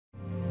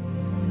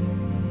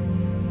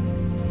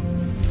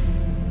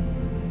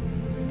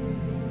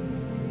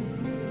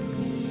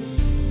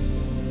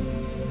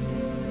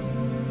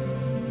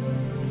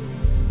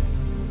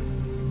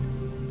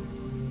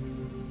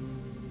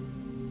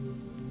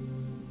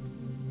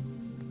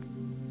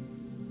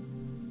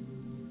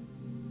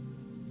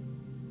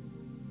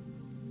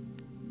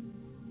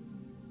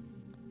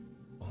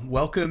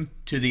welcome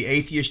to the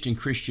Atheist and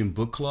Christian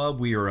Book Club.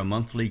 We are a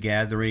monthly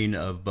gathering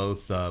of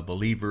both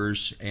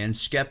believers and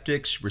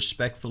skeptics,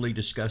 respectfully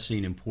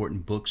discussing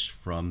important books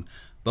from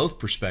both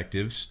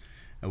perspectives.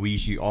 We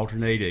usually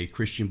alternate a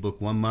Christian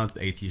book one month,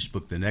 atheist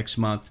book the next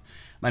month.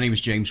 My name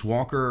is James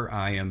Walker.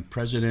 I am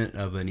president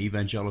of an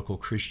evangelical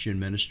Christian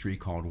ministry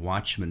called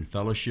Watchman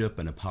Fellowship,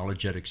 an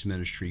apologetics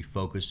ministry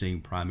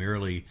focusing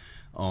primarily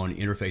on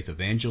interfaith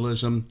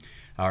evangelism.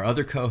 Our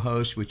other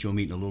co-host, which you'll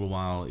meet in a little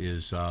while,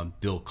 is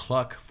Bill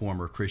Cluck,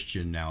 former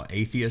Christian, now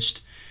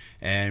atheist.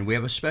 And we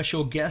have a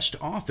special guest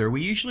author.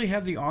 We usually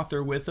have the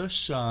author with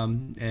us for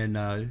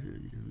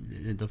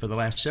the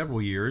last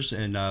several years.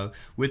 And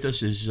with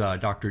us is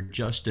Dr.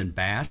 Justin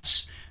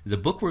Bass. The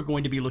book we're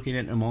going to be looking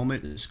at in a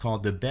moment is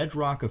called The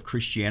Bedrock of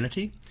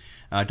Christianity.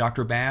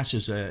 Dr. Bass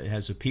has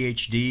a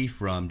PhD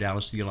from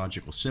Dallas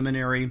Theological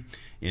Seminary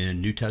in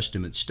New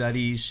Testament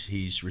Studies.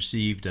 He's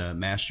received a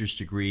master's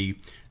degree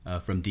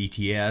from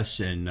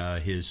DTS, and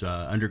his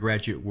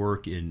undergraduate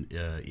work in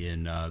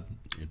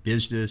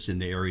business in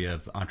the area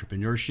of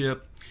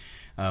entrepreneurship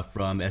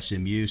from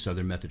SMU,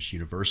 Southern Methodist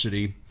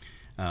University.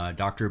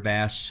 Dr.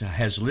 Bass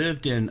has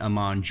lived in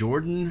Amman,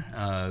 Jordan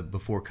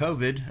before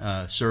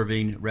COVID,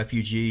 serving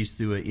refugees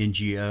through an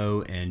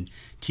NGO and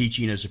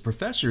teaching as a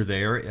professor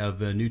there of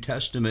the New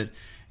Testament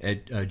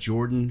at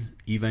Jordan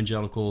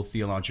Evangelical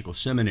Theological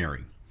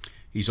Seminary.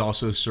 He's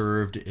also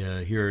served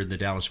here in the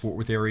Dallas-Fort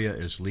Worth area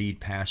as lead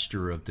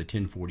pastor of the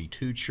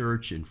 1042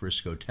 Church in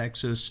Frisco,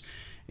 Texas,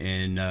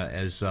 and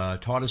as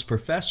taught as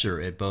professor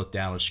at both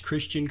Dallas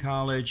Christian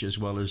College as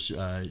well as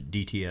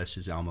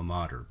DTS's alma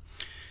mater.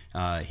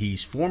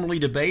 He's formally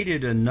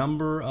debated a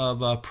number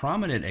of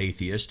prominent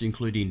atheists,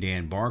 including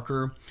Dan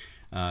Barker,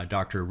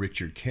 Dr.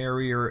 Richard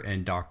Carrier,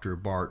 and Dr.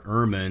 Bart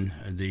Ehrman.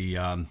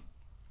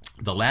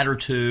 The latter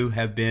two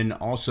have been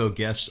also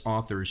guest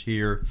authors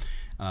here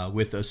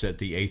with us at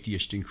the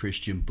Atheist and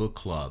Christian Book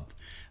Club.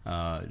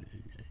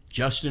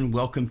 Justin,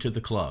 welcome to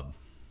the club.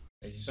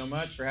 Thank you so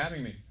much for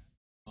having me.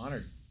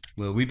 Honored.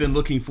 Well, we've been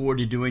looking forward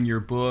to doing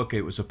your book.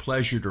 It was a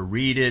pleasure to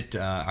read it.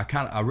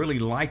 I really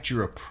liked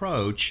your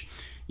approach.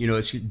 You know,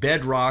 it's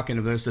bedrock,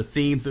 and there's a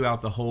theme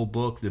throughout the whole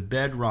book, the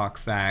bedrock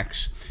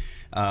facts.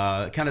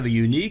 Kind of a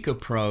unique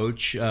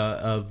approach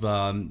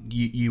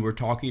you were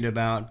talking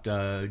about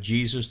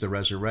Jesus, the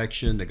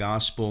resurrection, the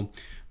gospel,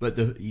 but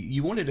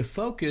you wanted to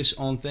focus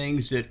on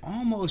things that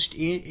almost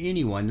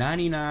anyone,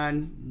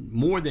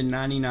 more than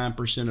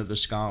 99% of the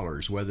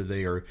scholars, whether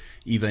they are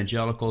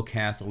evangelical,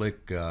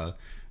 Catholic,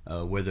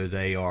 whether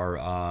they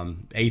are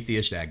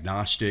atheist,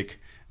 agnostic,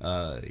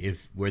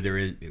 whether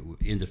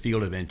in the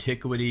field of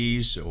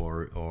antiquities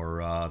or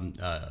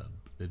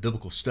the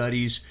biblical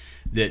studies,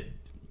 that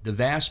the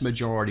vast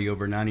majority,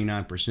 over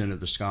 99% of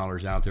the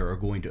scholars out there, are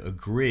going to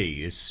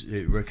agree.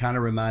 It kind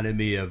of reminded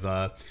me of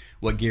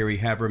what Gary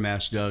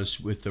Habermas does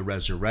with the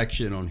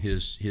resurrection on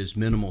his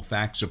minimal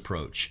facts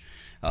approach.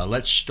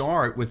 Let's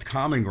start with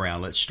common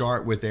ground. Let's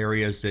start with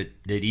areas that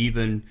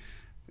even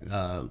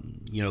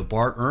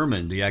Bart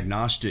Ehrman, the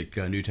agnostic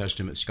New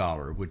Testament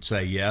scholar, would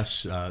say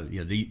yes.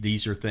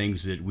 These are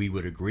things that we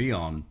would agree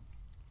on,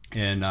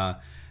 and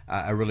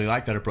I really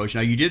like that approach.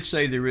 Now, you did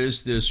say there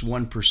is this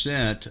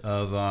 1%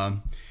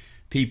 of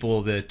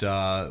people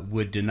that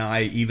would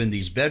deny even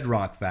these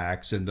bedrock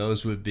facts, and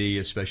those would be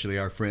especially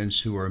our friends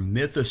who are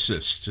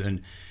mythicists.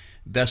 And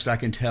best I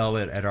can tell,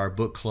 at our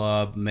book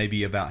club,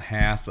 maybe about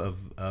half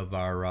of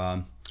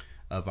our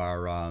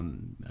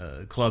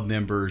club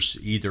members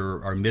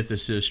either are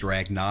mythicists or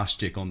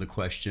agnostic on the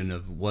question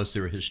of was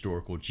there a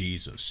historical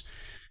Jesus.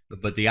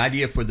 But the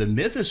idea for the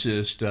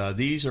mythicist,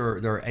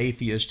 they're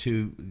atheists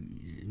who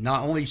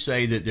not only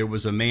say that there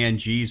was a man,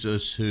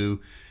 Jesus, who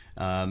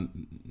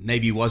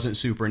maybe wasn't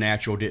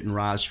supernatural, didn't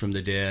rise from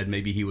the dead,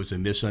 maybe he was a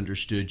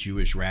misunderstood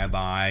Jewish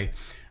rabbi,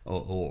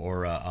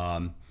 or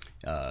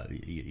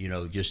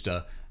just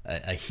a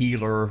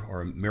healer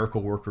or a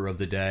miracle worker of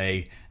the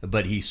day,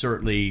 but he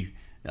certainly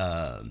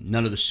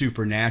none of the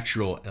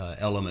supernatural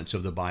elements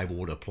of the Bible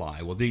would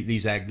apply. Well,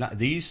 these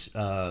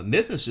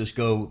mythicists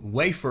go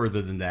way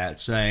further than that,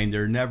 saying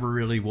there never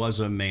really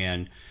was a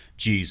man,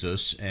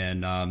 Jesus,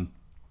 and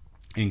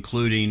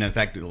including, in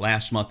fact,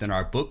 last month in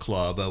our book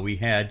club, we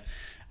had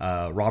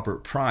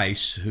Robert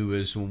Price, who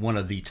is one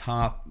of the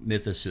top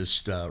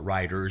mythicist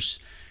writers.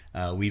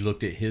 We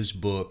looked at his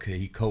book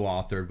he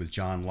co-authored with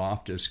John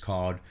Loftus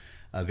called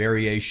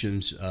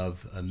Variations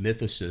of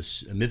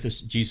Jesus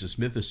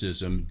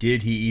Mythicism.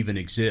 Did he even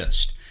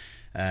exist?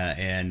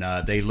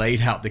 And they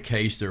laid out the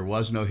case. There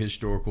was no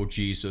historical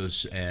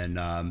Jesus, and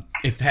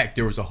in fact,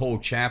 there was a whole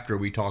chapter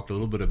we talked a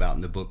little bit about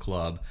in the book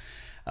club,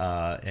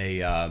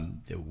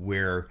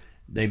 where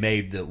they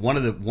made one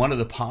of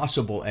the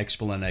possible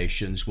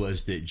explanations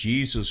was that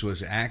Jesus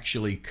was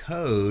actually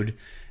code.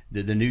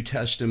 That the New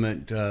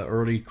Testament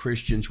early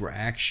Christians were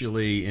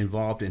actually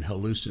involved in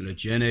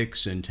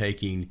hallucinogenics and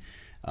taking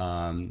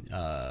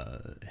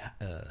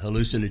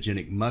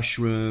hallucinogenic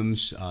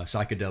mushrooms,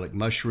 psychedelic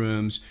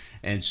mushrooms.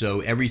 And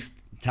so every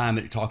time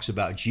it talks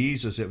about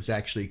Jesus, it was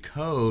actually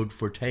code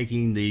for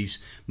taking these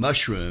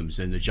mushrooms,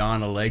 and the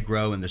John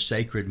Allegro and the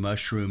sacred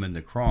mushroom and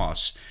the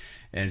cross.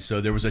 And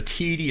so there was a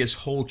tedious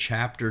whole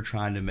chapter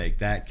trying to make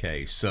that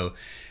case. So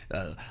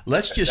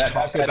let's just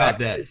talk about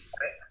that.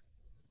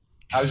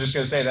 I was just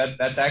going to say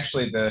that's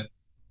actually the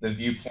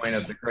viewpoint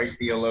of the great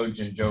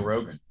theologian Joe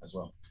Rogan as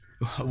well.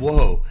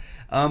 Whoa,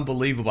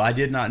 unbelievable! I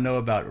did not know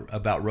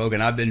about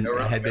Rogan. Had been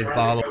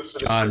following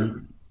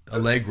John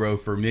Allegro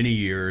for many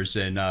years,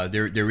 and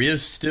there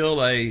is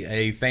still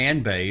a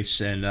fan base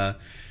and a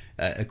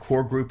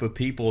core group of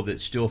people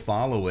that still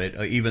follow it.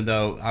 Even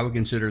though I would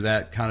consider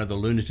that kind of the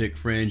lunatic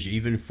fringe,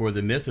 even for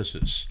the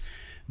mythicists.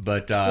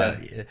 But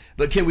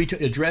can we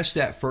address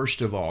that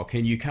first of all?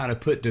 Can you kind of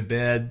put to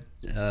bed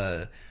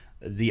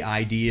the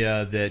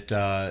idea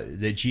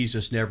that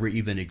Jesus never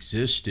even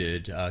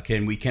existed?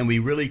 Can we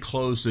really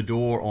close the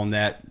door on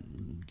that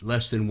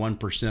less than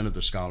 1% of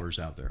the scholars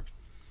out there?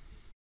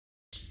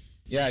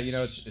 Yeah,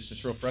 it's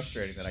just real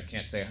frustrating that I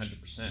can't say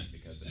 100%,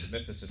 because if the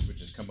mythicists would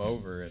just come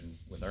over and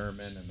with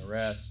Ehrman and the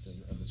rest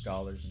of the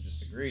scholars and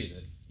just agree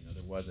that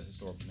there was a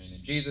historical man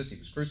named Jesus, he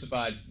was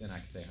crucified, then I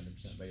could say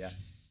 100%. But yeah,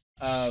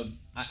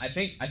 I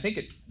think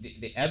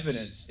the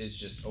evidence is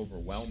just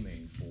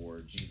overwhelming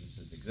for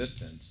Jesus's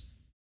existence.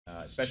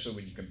 Especially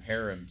when you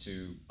compare him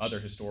to other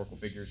historical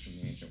figures from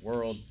the ancient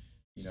world.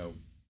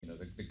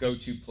 The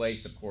go-to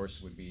place, of course,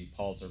 would be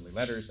Paul's early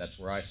letters. That's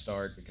where I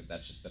start, because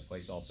that's just the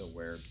place also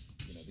where,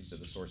 these are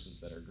the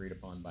sources that are agreed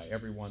upon by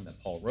everyone,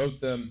 that Paul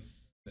wrote them,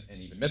 and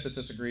even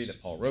mythicists agree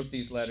that Paul wrote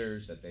these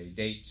letters, that they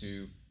date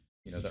to,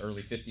 the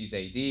early 50s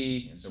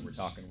AD, and so we're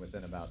talking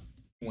within about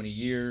 20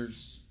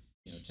 years,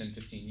 10,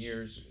 15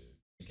 years, in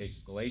the case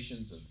of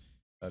Galatians,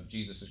 of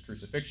Jesus'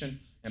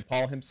 crucifixion. And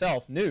Paul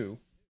himself knew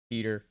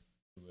Peter,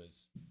 who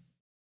was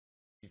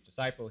chief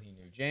disciple. He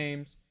knew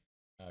James,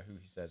 who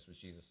he says was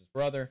Jesus'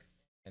 brother.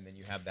 And then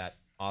you have that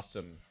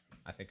awesome,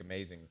 I think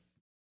amazing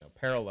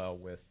parallel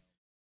with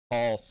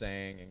Paul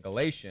saying in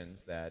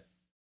Galatians that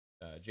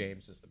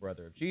James is the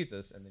brother of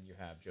Jesus. And then you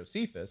have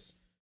Josephus,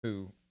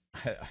 who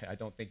I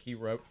don't think he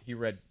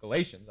read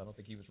Galatians. I don't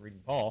think he was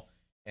reading Paul.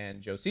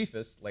 And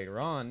Josephus,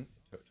 later on,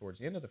 towards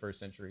the end of the first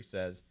century,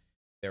 says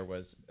there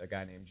was a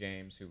guy named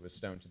James who was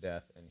stoned to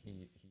death, and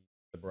he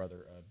the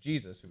brother of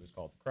Jesus, who was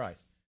called the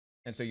Christ.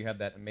 And so you have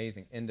that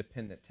amazing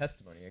independent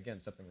testimony. Again,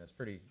 something that's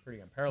pretty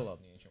unparalleled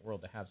in the ancient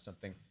world, to have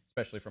something,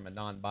 especially from a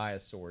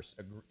non-biased source,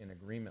 in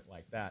agreement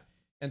like that.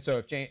 And so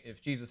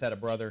if Jesus had a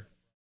brother,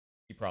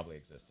 he probably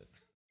existed.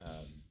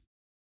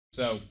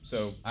 So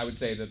I would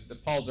say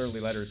that Paul's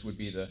early letters would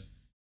be the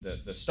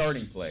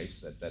starting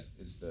place. That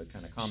is the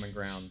kind of common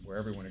ground where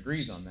everyone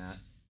agrees on that.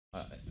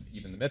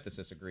 Even the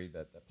mythicists agree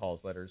that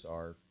Paul's letters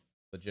are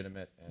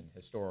legitimate and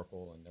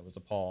historical, and there was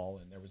a Paul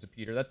and there was a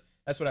Peter.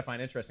 That's what I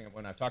find interesting.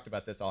 When I've talked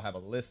about this, I'll have a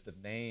list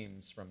of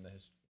names from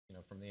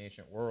the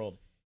ancient world,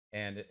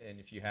 and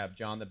if you have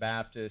John the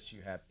Baptist,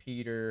 you have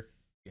Peter,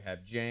 you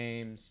have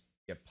James,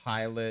 you have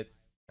Pilate,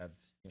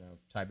 you have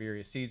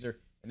Tiberius Caesar,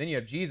 and then you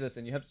have Jesus,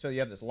 and you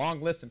have this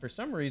long list, and for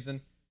some reason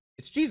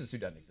it's Jesus who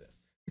doesn't exist,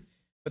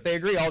 but they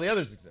agree all the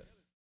others exist.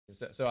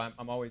 So I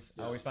always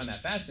find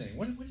that fascinating.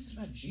 What is it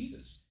about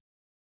Jesus?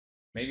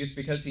 Maybe it's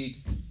because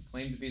he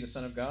claimed to be the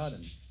Son of God,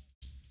 and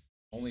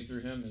only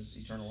through him is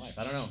eternal life.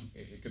 I don't know.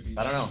 It could be.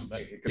 I don't know.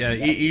 But yeah,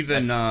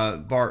 even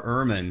Bart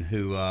Ehrman,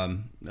 who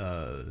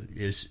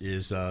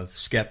is a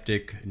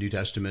skeptic, New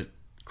Testament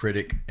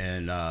critic,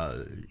 and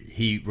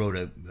he wrote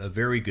a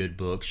very good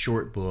book,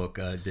 short book,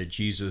 that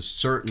Jesus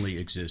certainly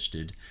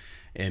existed,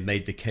 and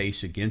made the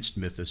case against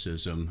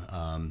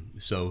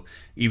mythicism. So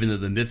even though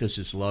the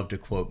mythicists love to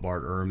quote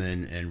Bart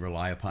Ehrman and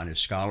rely upon his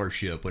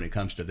scholarship, when it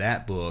comes to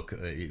that book,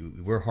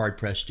 we're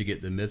hard-pressed to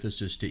get the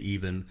mythicists to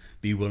even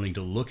be willing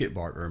to look at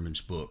Bart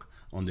Ehrman's book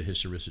on the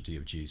historicity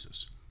of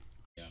Jesus.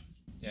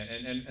 Yeah,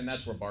 and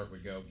that's where Bart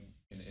would go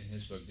in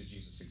his book, Did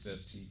Jesus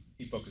Exist?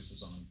 He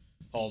focuses on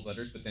Paul's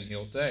letters, but then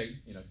he'll say,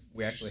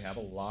 we actually have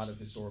a lot of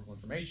historical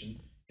information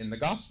in the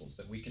Gospels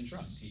that we can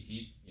trust.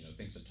 He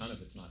thinks a ton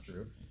of it's not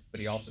true, but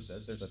he also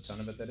says there's a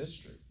ton of it that is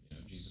true.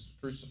 Jesus was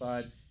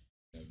crucified.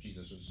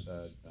 Jesus was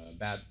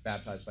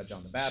baptized by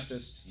John the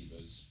Baptist. He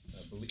was,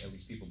 at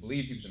least people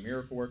believed he was a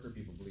miracle worker.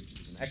 People believed he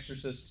was an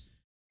exorcist.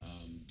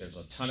 There's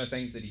a ton of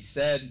things that he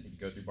said. If you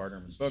go through Bart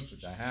Ehrman's books,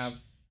 which I have,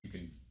 you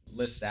can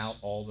list out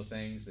all the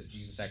things that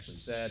Jesus actually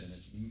said, and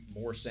it's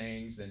more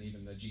sayings than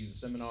even the Jesus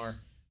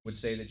Seminar would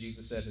say that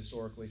Jesus said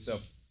historically.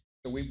 So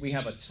we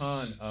have a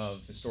ton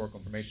of historical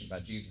information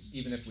about Jesus,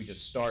 even if we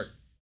just start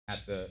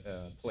at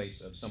the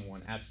place of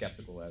someone as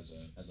skeptical as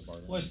a Bart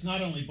Ehrman. Well, it's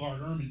not only Bart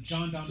Ehrman.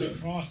 John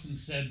Dominic Crossan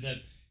said that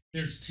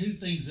there's two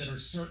things that are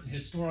certain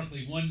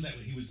historically. One, that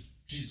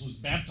Jesus was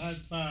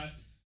baptized by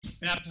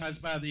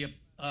the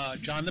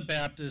John the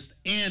Baptist,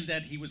 and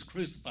that he was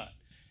crucified.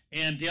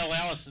 And Dale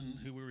Allison,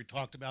 who we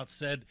talked about,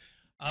 said,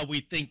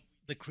 we think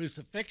the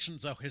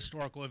crucifixion's a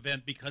historical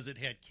event because it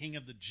had King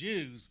of the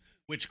Jews,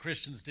 which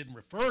Christians didn't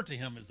refer to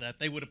him as that.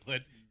 They would have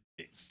put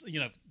it's, you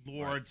know,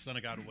 Lord, right. Son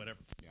of God, or whatever.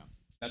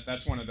 Yeah,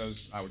 that's one of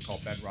those I would call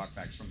bedrock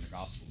facts from the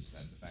Gospels.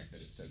 That the fact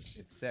that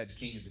it said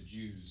King of the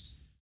Jews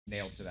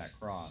nailed to that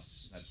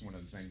cross. That's one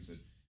of the things that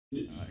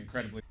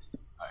incredibly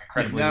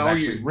now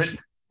was actually written.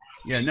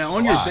 Yeah. Now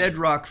on your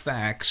bedrock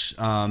facts,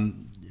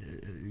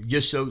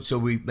 just so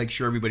we make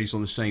sure everybody's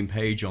on the same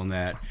page on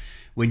that.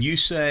 When you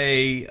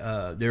say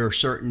there are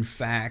certain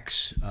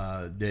facts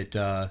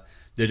that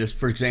is,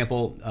 for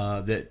example,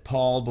 that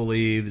Paul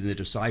believed and the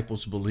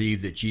disciples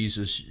believed that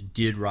Jesus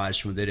did rise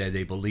from the dead,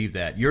 they believe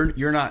that.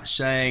 You're not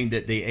saying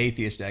that the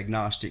atheist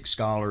agnostic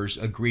scholars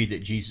agree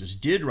that Jesus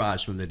did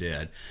rise from the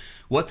dead.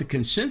 What the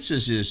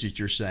consensus is that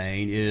you're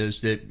saying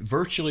is that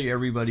virtually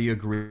everybody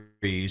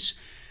agrees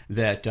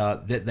that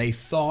that they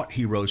thought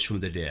he rose from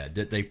the dead,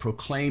 that they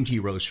proclaimed he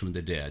rose from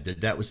the dead,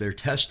 that was their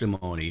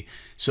testimony.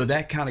 So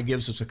that kind of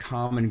gives us a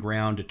common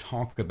ground to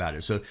talk about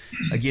it. So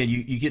again,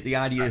 you get the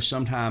idea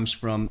sometimes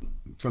from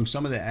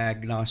some of the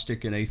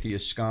agnostic and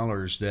atheist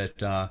scholars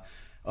that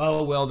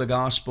oh well, the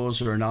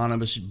Gospels are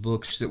anonymous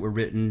books that were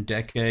written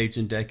decades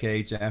and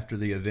decades after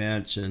the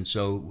events, and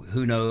so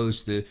who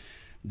knows the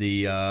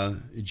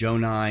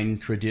Johannine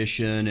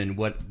tradition and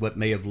what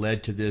may have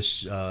led to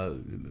this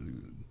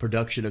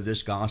production of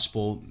this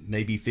gospel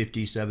maybe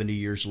 50, 70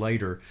 years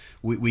later.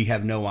 We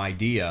have no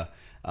idea.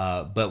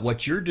 But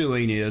what you're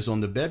doing is,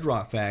 on the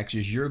bedrock facts,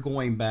 is you're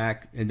going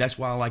back, and that's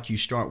why I like you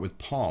start with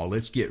Paul.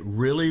 Let's get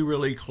really,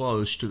 really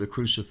close to the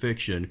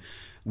crucifixion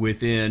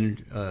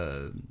within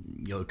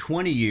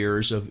 20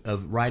 years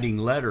of writing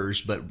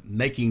letters, but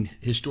making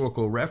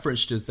historical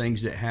reference to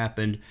things that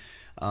happened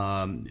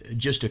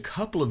just a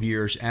couple of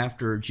years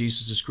after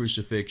Jesus'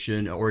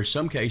 crucifixion, or in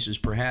some cases,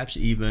 perhaps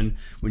even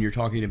when you're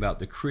talking about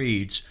the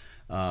creeds,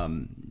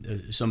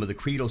 some of the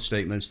creedal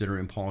statements that are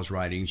in Paul's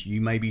writings, you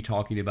may be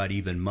talking about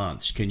even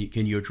months. Can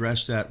you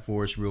address that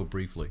for us real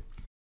briefly?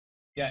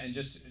 Yeah, and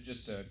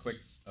just a quick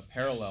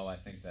parallel, I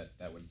think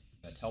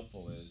that's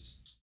helpful is,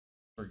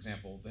 for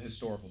example, the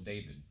historical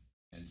David.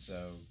 And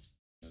so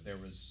there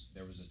was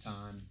a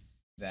time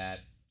that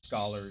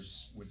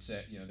scholars would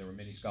say, there were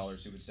many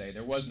scholars who would say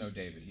there was no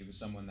David. He was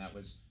someone that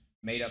was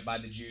made up by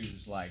the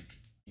Jews, like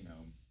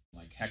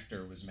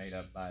Hector was made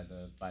up by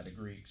the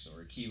Greeks,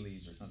 or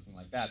Achilles or something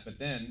like that. But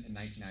then in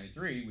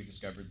 1993, we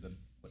discovered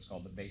what's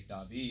called the Beit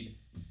David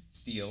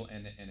stele,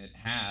 and it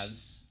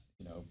has,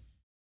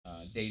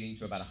 dating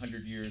to about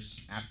 100 years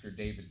after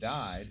David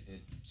died.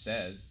 It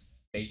says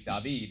Beit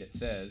David. It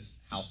says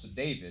House of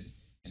David,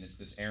 and it's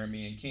this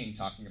Aramean king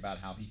talking about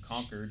how he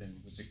conquered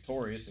and was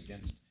victorious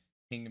against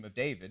Kingdom of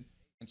David.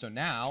 And so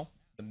now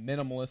the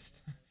minimalist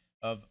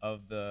of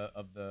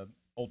the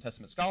Old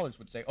Testament scholars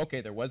would say,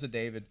 okay, there was a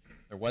David,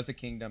 there was a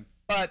kingdom,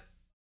 but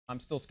I'm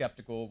still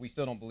skeptical. We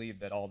still don't believe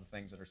that all the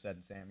things that are said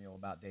in Samuel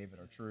about David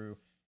are true.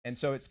 And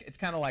so it's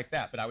kind of like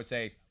that. But I would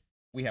say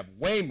we have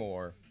way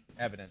more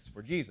evidence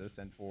for Jesus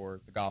and for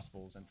the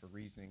Gospels and for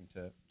reasoning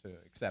to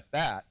accept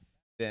that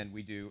than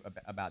we do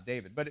about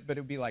David. But it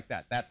would be like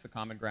that. That's the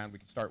common ground. We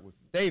can start with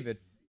David.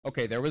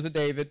 Okay, there was a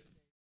David.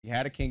 He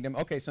had a kingdom.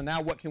 Okay, so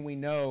now what can we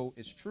know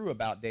is true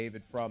about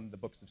David from the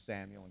books of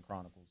Samuel and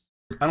Chronicles?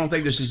 I don't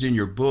think this is in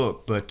your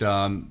book, but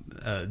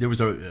there was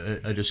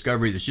a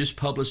discovery that's just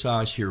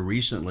publicized here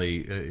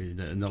recently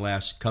in the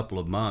last couple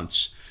of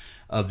months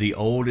of the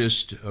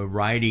oldest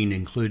writing,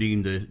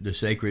 including the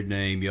sacred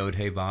name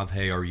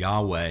Yod-Heh-Vav-Heh, or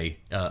Yahweh,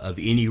 of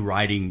any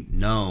writing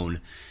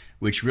known,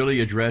 which really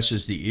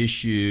addresses the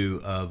issue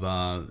of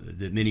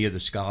that many of the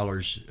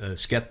scholars,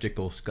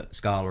 skeptical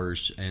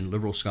scholars and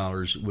liberal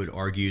scholars, would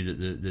argue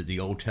that the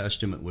Old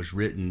Testament was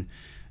written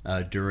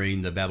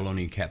during the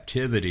Babylonian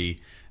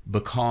captivity,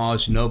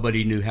 because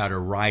nobody knew how to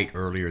write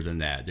earlier than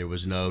that. There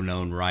was no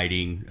known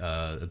writing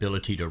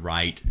ability to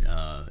write,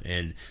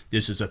 and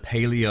this is a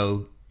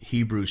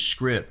Paleo-Hebrew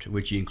script,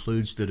 which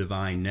includes the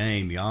divine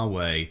name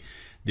Yahweh,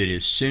 that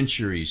is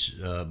centuries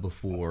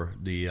before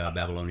the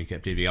Babylonian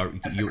captivity.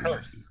 That's a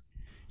curse.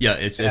 Yeah,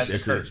 it's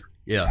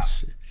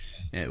yes.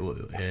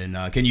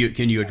 And can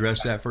you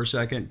address that for a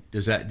second?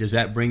 Does that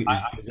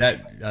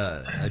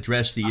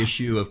address the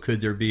issue of,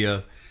 could there be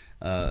a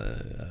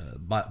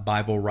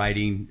Bible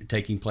writing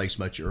taking place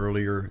much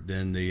earlier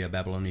than the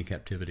Babylonian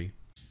captivity?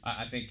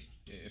 I think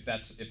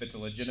if it's a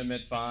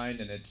legitimate find,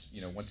 and it's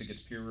once it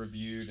gets peer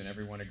reviewed and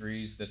everyone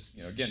agrees, this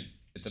again,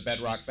 it's a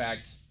bedrock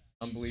fact.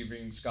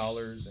 Unbelieving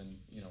scholars and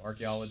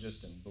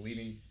archaeologists and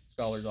believing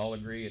scholars all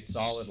agree it's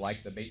solid,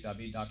 like the Beit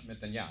David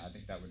document. Then yeah, I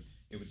think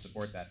it would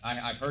support that.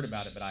 I've heard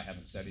about it, but I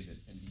haven't studied it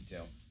in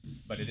detail.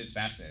 But it is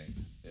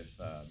fascinating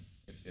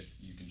if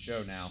you can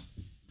show now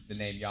the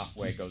name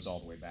Yahweh goes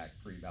all the way back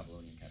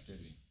pre-Babylonian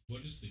captivity.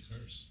 What is the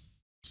curse?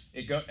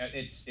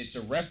 It's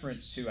a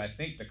reference to, I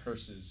think, the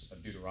curses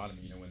of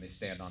Deuteronomy. When they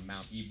stand on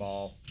Mount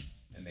Ebal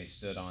and they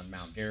stood on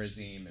Mount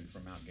Gerizim, and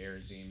from Mount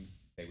Gerizim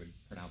they would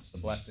pronounce the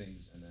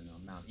blessings, and then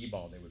on Mount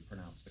Ebal they would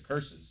pronounce the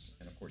curses.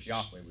 And of course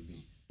Yahweh would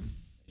be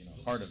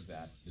part of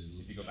that.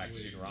 If you go back to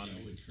Deuteronomy,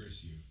 Yahweh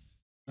curse you.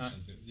 Huh?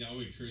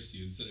 Yahweh curse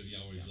you instead of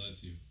Yahweh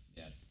bless you.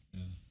 Yes.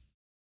 Yeah.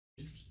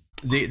 Interesting.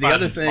 The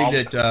other thing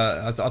that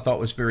I thought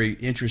was very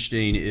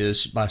interesting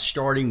is by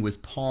starting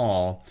with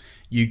Paul,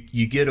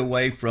 you get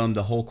away from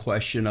the whole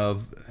question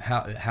of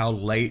how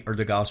late are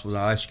the Gospels.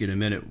 I'll ask you in a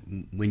minute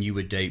when you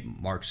would date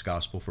Mark's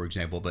Gospel, for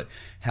example, but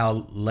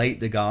how late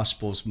the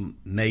Gospels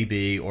may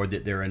be, or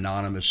that they're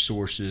anonymous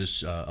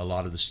sources. A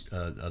lot of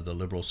the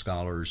liberal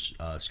scholars,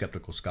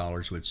 skeptical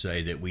scholars, would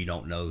say that we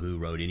don't know who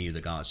wrote any of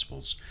the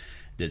Gospels,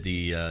 that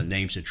the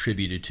names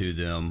attributed to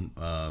them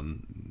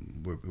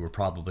were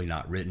probably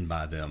not written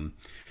by them.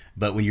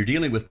 But when you're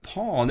dealing with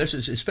Paul, and this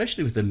is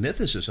especially with the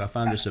mythicists, I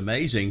find this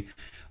amazing.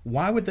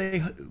 Why would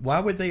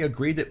they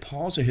agree that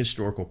Paul's a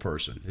historical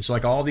person? It's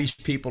like all these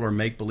people are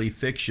make-believe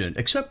fiction,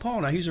 except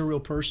Paul. Now he's a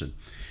real person.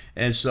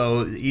 And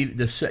so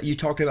you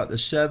talked about the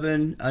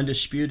 7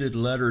 undisputed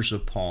letters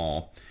of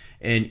Paul,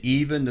 and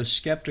even the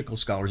skeptical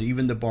scholars,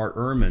 even the Bart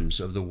Ehrmans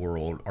of the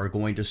world, are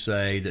going to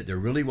say that there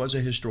really was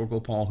a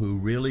historical Paul who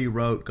really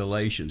wrote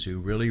Galatians, who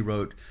really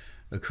wrote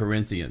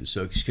Corinthians.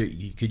 So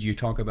could you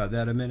talk about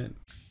that a minute?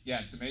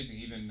 Yeah, it's amazing.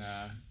 Even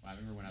I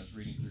remember when I was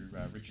reading through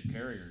Richard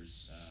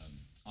Carrier's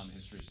on the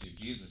historicity of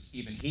Jesus,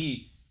 even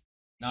he,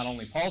 not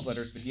only Paul's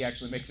letters, but he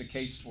actually makes a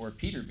case for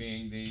Peter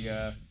being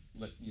the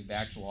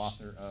actual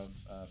author of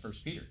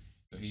First Peter.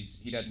 So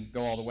he doesn't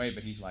go all the way,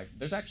 but he's like,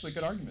 there's actually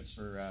good arguments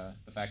for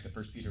the fact that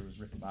First Peter was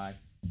written by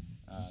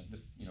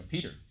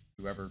Peter,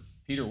 whoever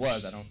Peter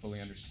was. I don't fully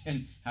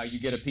understand how you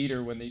get a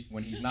Peter when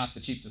he's not the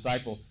chief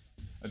disciple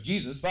of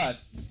Jesus, but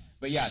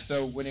yeah.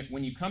 So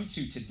when you come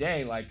to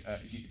today, like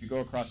if you go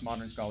across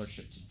modern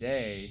scholarship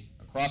today,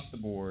 across the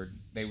board,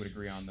 they would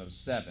agree on those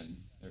 7.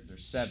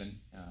 There's 7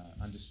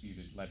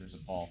 undisputed letters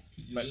of Paul.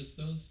 Could you list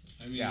those?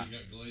 I mean, yeah. You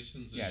got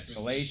Galatians. Yeah, it's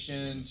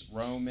Galatians,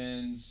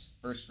 Romans,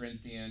 1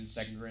 Corinthians,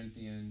 2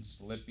 Corinthians,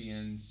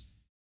 Philippians,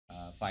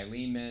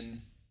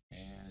 Philemon,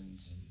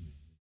 and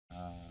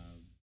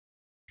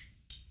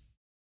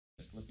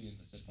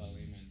Philippians. I said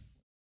Philemon.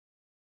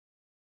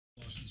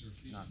 Colossians or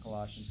Ephesians. Not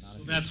Colossians. Not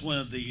Ephesians. That's one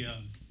of the.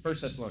 1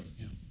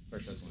 Thessalonians. Yeah.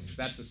 1 Thessalonians.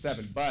 That's the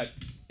 7. But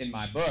in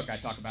my book, I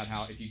talk about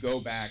how if you go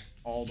back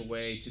all the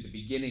way to the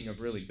beginning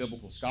of really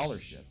biblical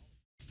scholarship,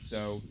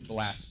 so the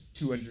last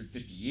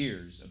 250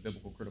 years of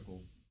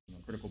critical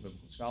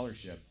biblical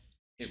scholarship,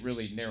 it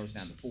really narrows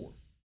down to 4.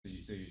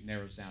 So it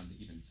narrows down to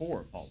even 4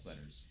 of Paul's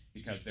letters,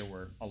 because there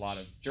were a lot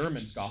of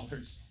German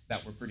scholars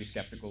that were pretty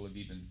skeptical of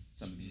even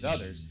some of these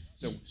others.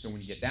 So when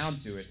you get down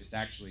to it, it's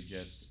actually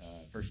just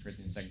 1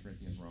 Corinthians, 2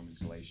 Corinthians, Romans,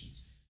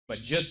 Galatians.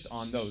 But just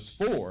on those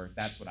 4,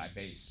 that's what I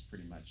base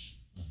pretty much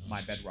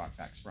my bedrock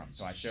facts from.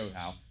 So I show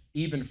how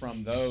even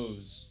from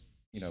those,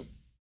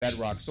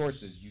 bedrock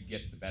sources, you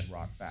get the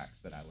bedrock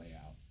facts that I lay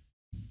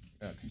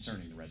out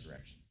concerning the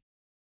resurrection.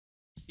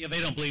 Yeah, they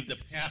don't believe the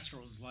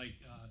pastorals like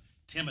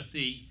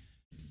Timothy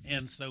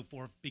and so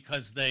forth,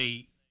 because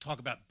they talk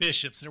about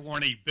bishops. There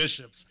weren't any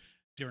bishops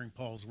during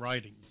Paul's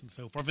writings and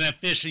so forth. And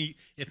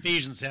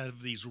Ephesians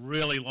have these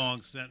really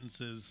long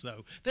sentences,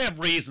 so they have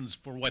reasons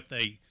for what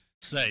they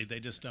say. They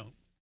just don't.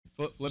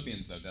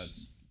 Philippians, though,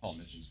 Paul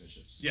mentions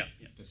bishops. Yeah.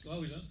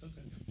 Oh, he does?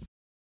 Okay.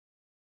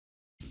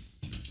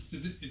 So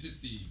is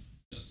it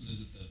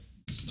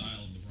the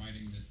style of the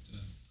writing that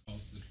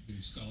caused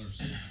these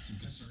scholars some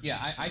concern?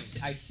 Yeah, I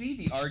see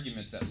the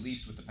arguments, at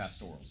least with the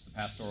pastorals. The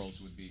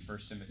pastorals would be 1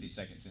 Timothy,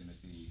 2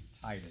 Timothy,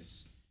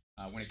 Titus.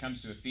 When it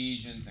comes to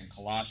Ephesians and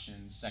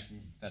Colossians, 2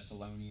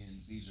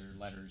 Thessalonians, these are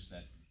letters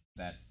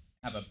that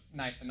have a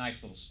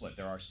nice little split.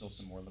 There are still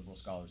some more liberal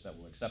scholars that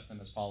will accept them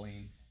as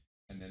Pauline,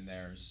 and then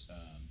there's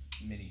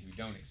many who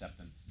don't accept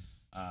them.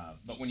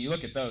 But when you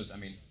look at those,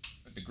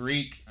 the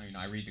Greek,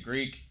 I read the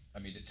Greek.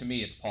 To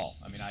me, it's Paul.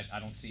 I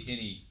don't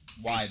see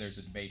why there's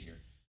a debate here.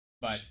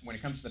 But when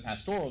it comes to the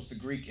pastorals, the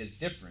Greek is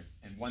different.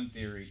 And one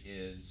theory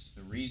is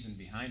the reason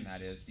behind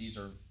that is these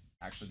are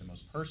actually the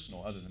most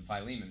personal, other than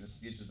Philemon.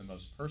 These are the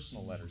most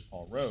personal letters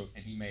Paul wrote,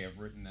 and he may have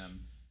written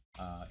them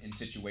in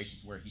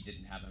situations where he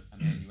didn't have an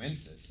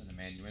amanuensis. An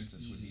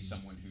amanuensis would be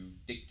someone who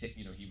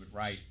he would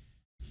write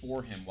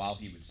for him while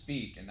he would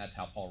speak, and that's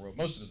how Paul wrote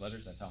most of his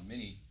letters. That's how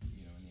many,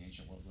 in the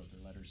ancient world wrote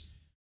their letters.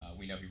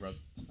 We know he wrote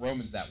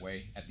Romans that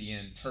way. At the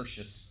end,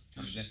 Tertius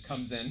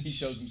comes in. He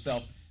shows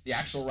himself the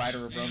actual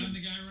writer of Romans. I'm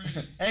the guy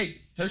right.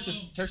 Hey,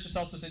 Tertius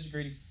also sends you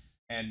greetings.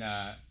 And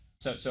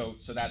so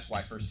that's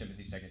why 1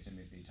 Timothy, 2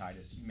 Timothy,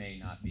 Titus may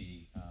not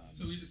be.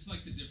 So it's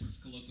like the difference,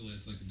 colloquially,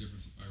 it's like the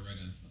difference if I write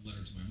a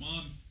letter to my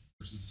mom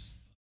versus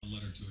a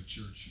letter to a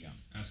church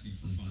asking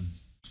for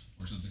funds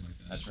or something like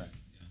that. That's right.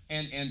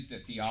 Yeah. And the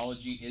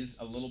theology is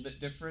a little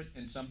bit different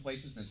in some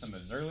places than some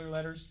of his earlier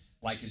letters,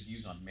 like his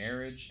views on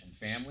marriage and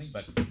family.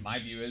 But my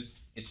view is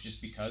it's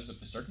just because of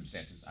the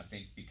circumstances. I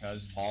think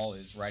because Paul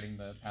is writing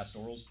the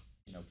pastorals,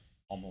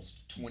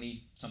 almost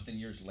 20-something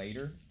years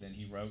later than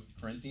he wrote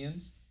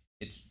Corinthians.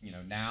 It's,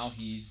 now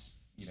he's,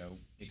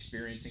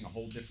 experiencing a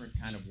whole different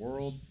kind of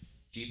world.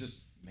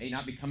 Jesus may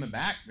not be coming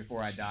back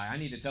before I die. I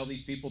need to tell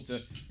these people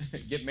to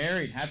get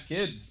married, have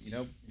kids.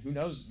 Who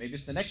knows? Maybe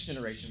it's the next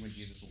generation when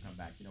Jesus will come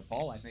back.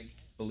 Paul, I think,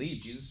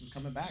 believed Jesus was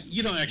coming back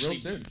real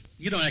soon.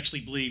 You don't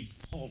actually believe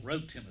Paul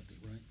wrote Timothy,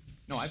 right?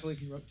 No, I believe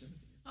he wrote Timothy.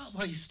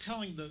 Well, he's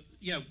telling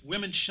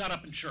women, shut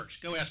up in church.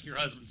 Go ask your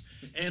husbands.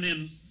 And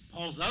in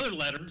Paul's other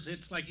letters,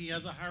 it's like he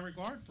has a high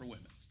regard for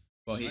women.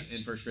 Well,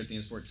 in 1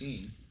 Corinthians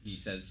 14, he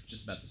says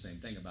just about the same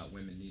thing about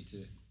women need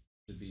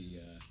to be.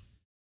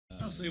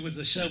 So he was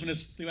a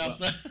chauvinist throughout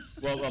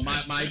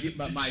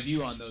my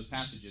view on those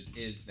passages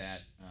is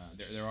that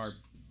there are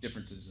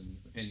differences in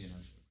opinion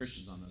of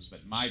Christians on those,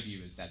 but my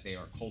view is that they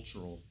are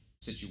cultural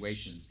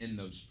situations in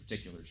those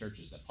particular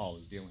churches that Paul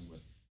is dealing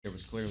with. There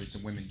was clearly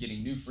some women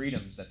getting new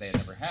freedoms that they had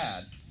never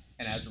had,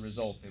 and as a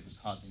result, it was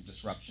causing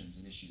disruptions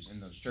and issues in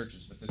those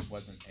churches. But this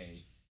wasn't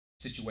a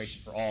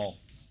situation for all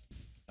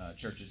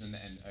churches, and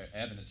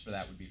evidence for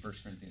that would be 1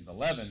 Corinthians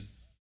 11.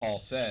 Paul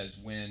says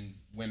when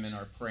women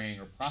are praying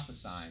or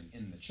prophesying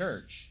in the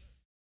church,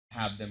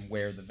 have them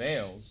wear the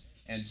veils,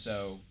 and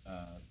so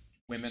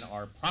women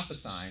are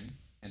prophesying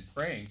and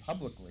praying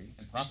publicly,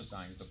 and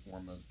prophesying is a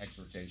form of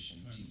exhortation,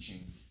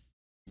 teaching.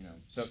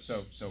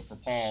 So for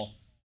Paul,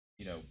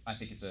 I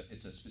think it's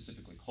a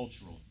specifically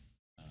cultural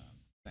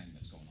thing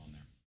that's going on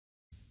there.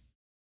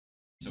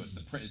 So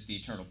it's the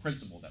eternal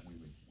principle that we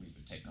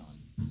would take on,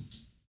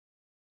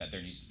 that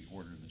there needs to be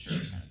order in the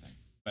church, kind of thing.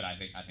 But I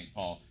think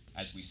Paul,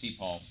 as we see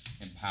Paul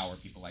empower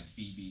people like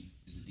Phoebe,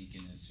 is a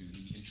deaconess who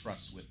he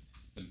entrusts with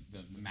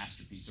the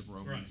masterpiece of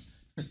Romans,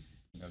 right.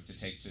 To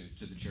take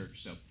to the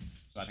church. So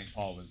I think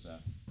Paul was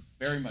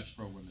very much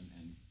pro women,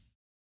 and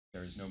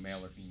there is no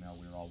male or female.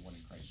 We are all one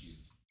in Christ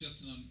Jesus.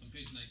 Justin, on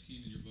page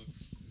 19 in your book,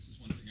 this is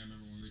one thing I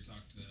remember when we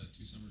talked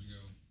 2 summers ago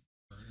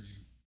for our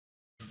interview.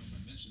 I don't know if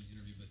I mentioned the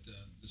interview, but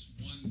this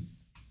one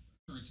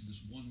occurrence in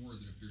this one word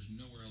that appears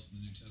nowhere else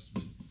in the New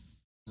Testament,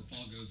 where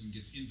Paul goes and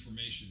gets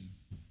information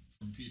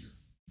from Peter,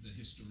 the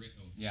historio.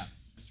 Yeah,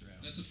 historio.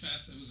 That was a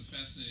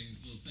fascinating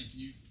little thing.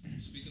 Can you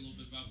speak a little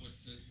bit about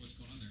what's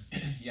going on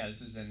there? Yeah, this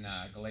is in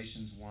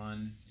Galatians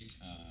 1.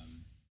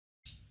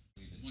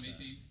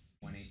 1:18.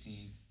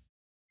 1:18.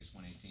 It's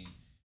 1:18.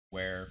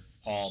 Where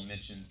Paul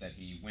mentions that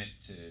he went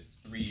to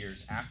 3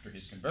 years after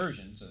his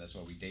conversion, so that's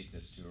why we date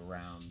this to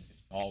around, if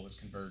Paul was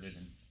converted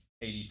in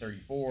AD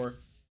 34,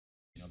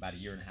 about a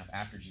year and a half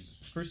after Jesus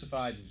was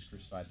crucified. He was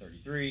crucified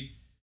 33.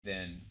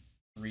 Then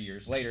 3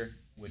 years later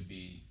would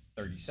be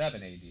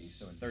 37 AD.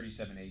 So in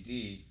 37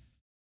 AD,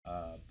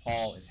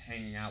 Paul is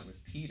hanging out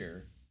with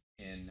Peter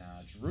in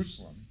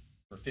Jerusalem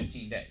for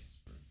 15 days,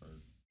 for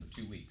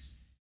 2 weeks,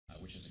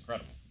 which is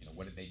incredible.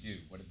 What did they do?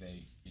 What did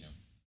they,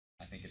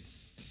 I think it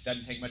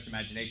doesn't take much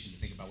imagination to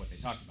think about what they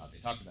talked about. They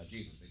talked about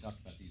Jesus. They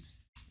talked about these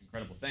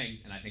incredible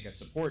things, and I think a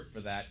support for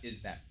that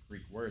is that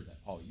Greek word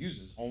that Paul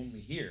uses. Only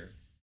here,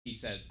 he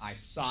says, I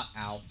sought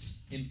out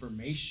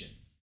information.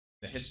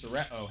 The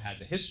historio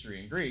has a history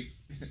in Greek,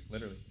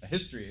 literally a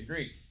history in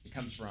Greek. It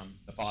comes from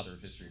the father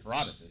of history,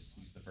 Herodotus.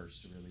 He's the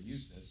first to really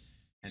use this.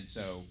 And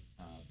so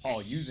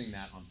Paul using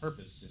that on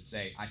purpose to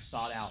say, I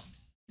sought out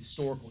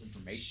historical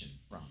information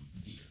from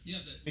Peter. Yeah,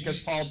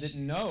 because Paul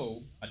didn't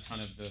know a ton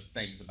of the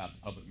things about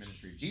the public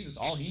ministry of Jesus.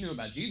 All he knew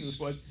about Jesus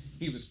was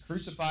he was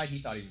crucified.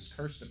 He thought he was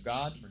cursed of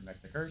God, to bring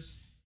back the curse.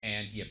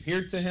 And he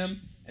appeared to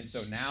him. And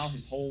so now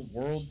his whole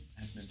world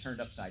has been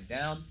turned upside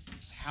down.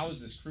 How is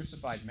this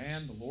crucified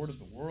man, the Lord of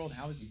the world?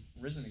 How is he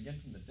risen again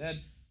from the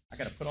dead? I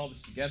got to put all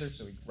this together.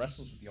 So he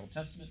wrestles with the Old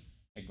Testament,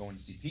 and going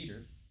to see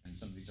Peter and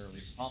some of these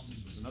earliest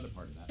apostles was another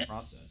part of that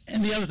process.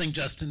 And the other thing,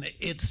 Justin,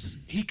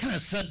 he kind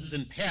of says it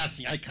in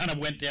passing. I kind of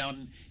went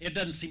down. It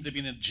doesn't seem to be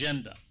an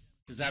agenda.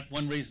 Is that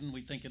one reason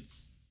we think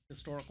it's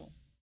historical?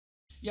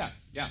 Yeah.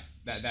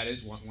 That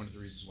is one of the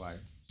reasons why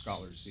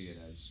scholars see it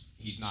as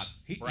he's not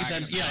he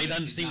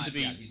doesn't seem to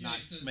be. He's not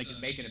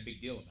making a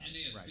big deal about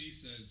it. NASB right.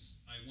 says,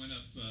 I went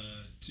up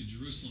to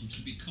Jerusalem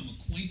to become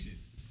acquainted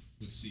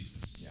with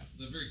Cephas. Yeah.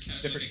 The very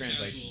different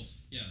translations.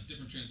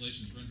 Different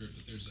translations render it,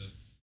 but there's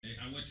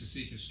I went to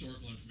seek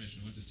historical information.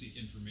 I went to seek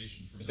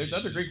information from. But there's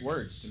other Greek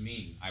words to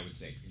mean, I would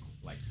say,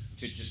 like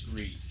to just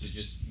greet, to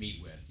just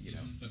meet with.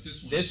 But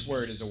this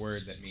word is a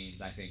word that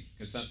means, I think,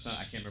 because some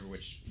I can't remember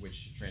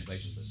which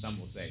translations, but some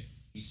will say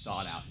he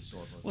sought out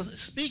historical. Well,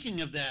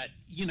 speaking of that,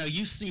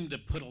 you seem to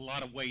put a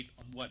lot of weight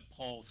on what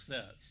Paul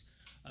says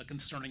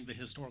concerning the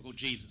historical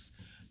Jesus.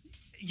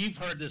 You've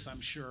heard this,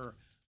 I'm sure.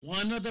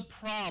 One of the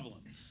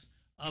problems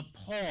of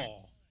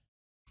Paul,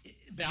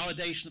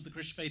 validation of the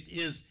Christian faith,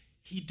 is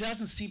he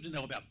doesn't seem to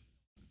know about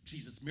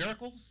Jesus'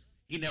 miracles.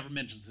 He never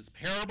mentions his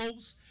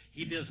parables.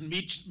 He doesn't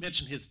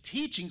mention his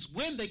teachings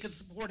when they could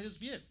support his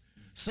view.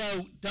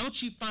 So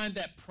don't you find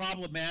that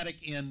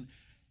problematic in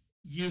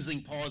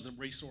using Paul as a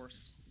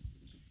resource?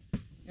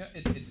 Yeah,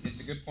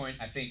 it's a good point.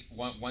 I think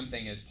one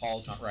thing is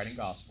Paul's not writing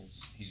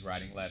Gospels. He's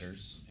writing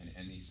letters,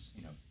 and he's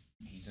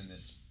in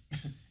this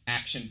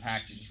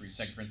action-packed. You just read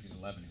 2 Corinthians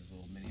 11, his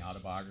little mini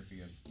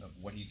autobiography of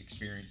what he's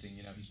experiencing.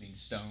 He's being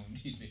stoned.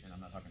 And I'm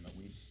not talking about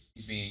weed.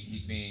 He's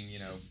being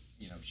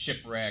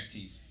shipwrecked.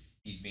 He's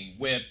being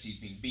whipped. He's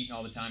being beaten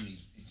all the time. And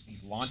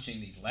he's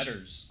launching these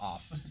letters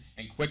off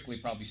and quickly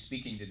probably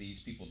speaking to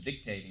these people,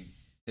 dictating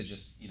to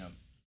just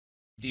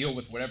deal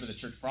with whatever the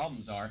church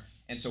problems are.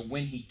 And so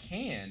when he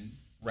can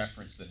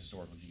reference the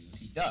historical Jesus,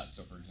 he does.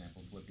 So for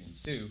example, in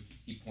Philippians 2,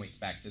 he points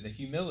back to the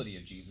humility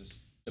of Jesus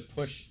to to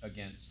push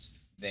against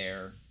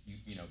their,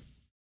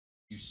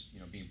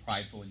 being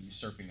prideful and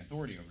usurping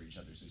authority over each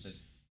other. So he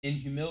says, in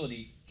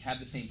humility, have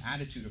the same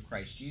attitude of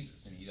Christ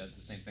Jesus. And he does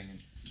the same thing in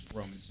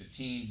Romans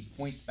 15. He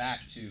points back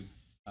to,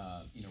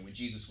 when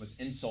Jesus was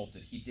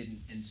insulted, he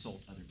didn't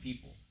insult other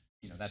people.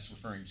 That's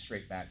referring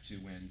straight back to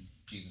when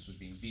Jesus was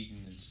being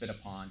beaten and spit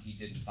upon. He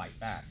didn't fight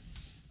back.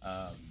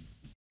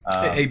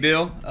 Hey,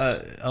 Bill,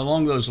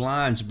 along those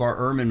lines, Bart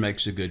Ehrman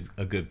makes a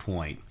good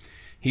point.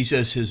 He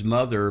says his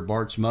mother,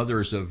 Bart's mother,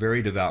 is a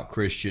very devout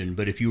Christian,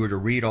 but if you were to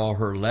read all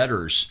her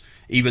letters,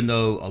 even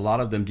though a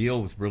lot of them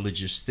deal with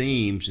religious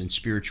themes and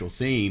spiritual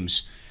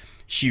themes,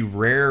 she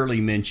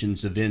rarely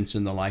mentions events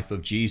in the life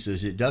of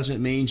Jesus. It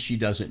doesn't mean she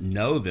doesn't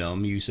know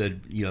them. You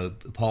said,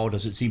 Paul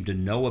doesn't seem to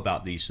know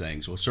about these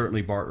things. Well,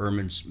 certainly Bart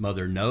Ehrman's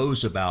mother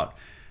knows about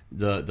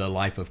the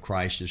life of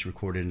Christ as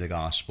recorded in the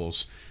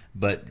Gospels.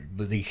 But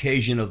the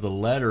occasion of the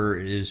letter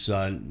is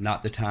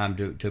not the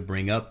time to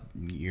bring up.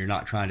 You're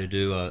not trying to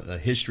do a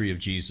history of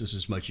Jesus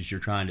as much as you're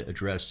trying to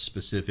address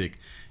specific,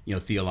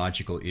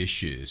 theological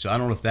issues. So I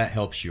don't know if that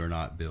helps you or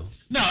not, Bill.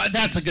 No,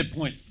 that's a good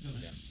point.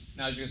 Yeah.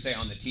 Now, I was going to say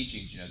on the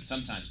teachings,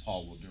 sometimes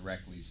Paul will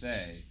directly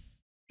say,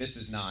 this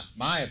is not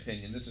my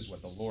opinion, this is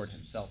what the Lord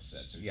himself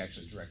said. So he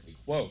actually directly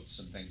quotes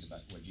some things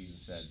about what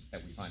Jesus said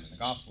that we find in the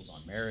Gospels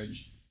on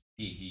marriage.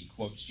 He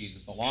quotes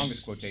Jesus. The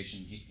longest quotation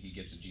he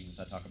gives of Jesus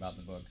I talk about in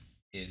the book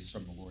is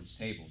from the Lord's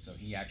table. So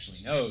he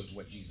actually knows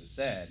what Jesus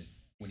said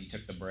when he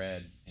took the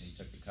bread and he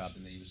took the cup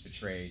and then he was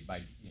betrayed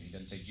by, he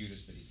doesn't say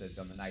Judas, but he says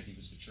on the night he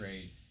was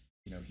betrayed,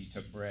 he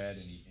took bread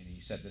and he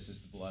said, this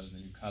is the blood of the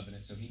new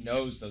covenant. So he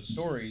knows those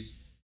stories.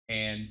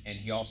 And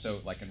he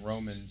also, like in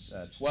Romans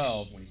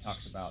 12, when he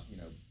talks about,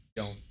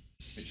 don't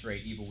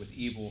betray evil with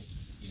evil,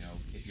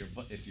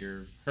 if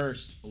you're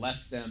cursed,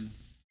 bless them,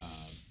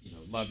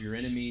 love your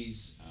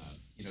enemies,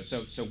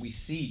 so we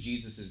see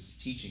Jesus's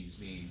teachings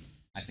being,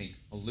 I think,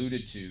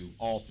 alluded to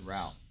all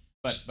throughout.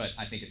 But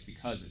I think it's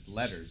because it's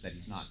letters that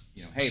he's not,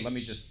 hey, let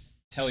me just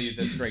tell you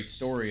this great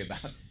story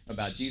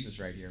about Jesus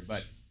right here.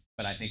 But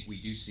I think we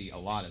do see a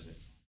lot of it.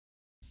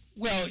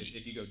 Well,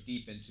 if you go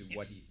deep into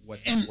what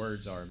the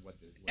words are and what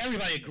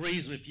everybody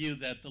agrees with you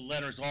that the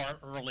letters are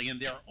early, and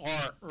there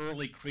are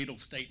early creedal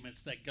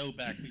statements that go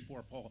back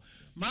before Paul.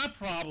 My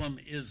problem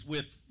is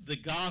with the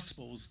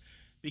Gospels,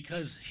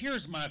 because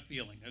here's my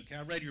feeling. Okay,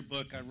 I read your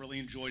book, I really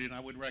enjoyed it, and I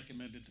would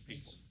recommend it to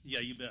people. Yeah,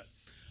 you bet.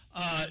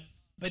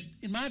 But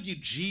in my view,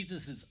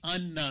 Jesus is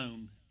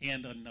unknown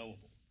and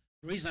unknowable.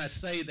 The reason I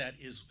say that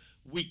is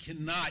we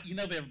cannot,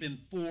 there have been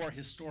 4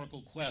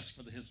 historical quests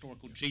for the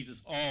historical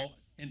Jesus, all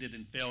ended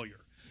in failure.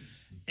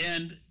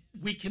 And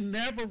we can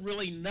never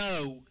really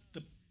know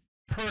the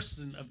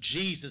person of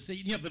Jesus.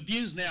 The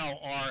views now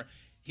are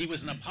he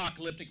was an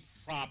apocalyptic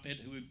prophet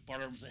who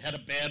had a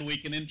bad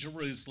weekend in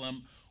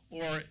Jerusalem,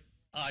 or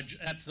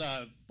that's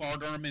Bart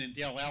Ehrman and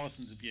Dale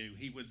Allison's view.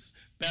 He was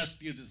best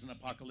viewed as an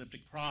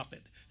apocalyptic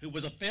prophet who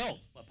was a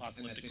failed apocalyptic prophet.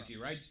 And that's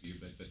N.T. Wright's view,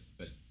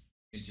 but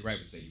N.T. Wright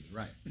would say he was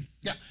right.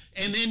 Yeah,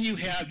 and then you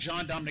have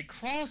John Dominic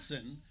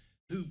Crossan,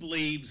 who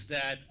believes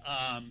that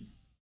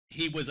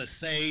he was a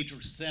sage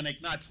or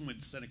cynic, not someone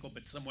cynical,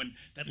 but someone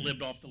that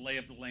lived off the lay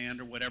of the land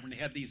or whatever. And he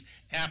had these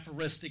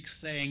aphoristic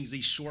sayings,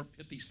 these short,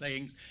 pithy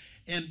sayings.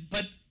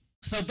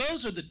 So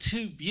those are the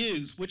 2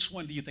 views. Which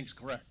one do you think is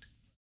correct?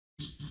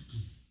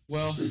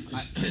 Well,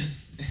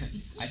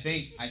 I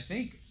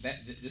think that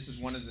this is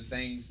one of the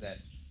things that,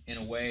 in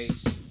a way,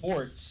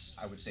 supports,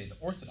 I would say, the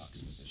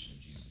Orthodox position of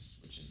Jesus,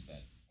 which is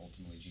that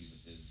ultimately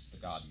Jesus is the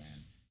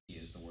God-man. He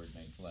is the Word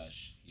made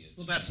flesh. He is.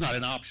 Well, that's not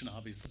an option,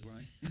 obviously,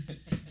 right?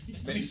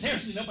 I mean,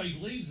 seriously, nobody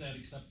believes that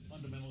except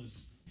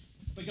fundamentalists.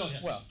 But go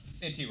ahead. Well,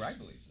 N.T. Wright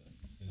believes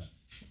that.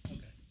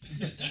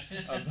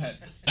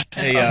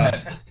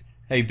 Okay.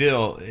 Hey,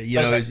 Bill,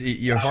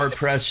 you're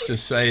hard-pressed to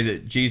say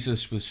that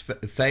Jesus was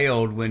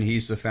failed when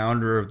he's the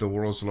founder of the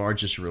world's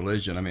largest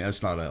religion. I mean,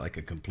 that's not like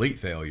a complete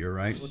failure,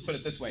 right? So let's put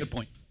it this way. Good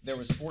point. There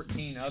was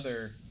 14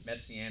 other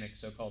messianic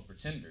so-called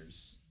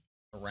pretenders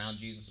around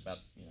Jesus about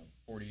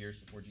 40 years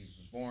before Jesus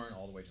was born,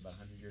 all the way to about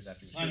 100 years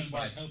after he was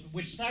crucified.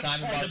 Which that's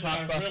part of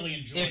what I really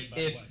enjoyed, by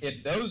the way.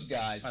 If those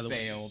guys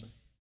failed,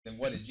 then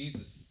what did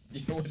Jesus?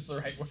 What's the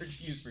right word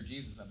to use for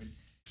Jesus? I mean,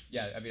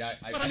 yeah,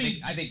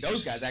 I think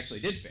those guys actually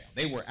did fail.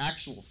 They were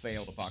actual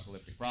failed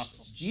apocalyptic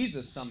prophets.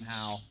 Jesus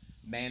somehow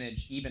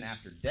managed, even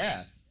after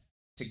death,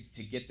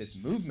 to get this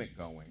movement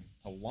going,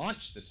 to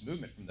launch this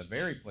movement from the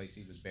very place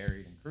he was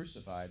buried and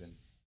crucified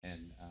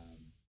and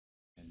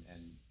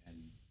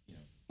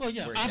well,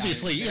 yeah, where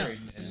obviously, he died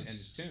and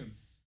his tomb.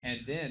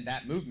 And then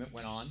that movement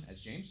went on, as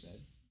James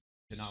said,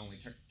 to not only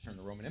turn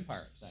the Roman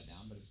Empire upside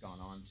down, but it's gone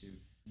on to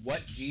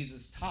what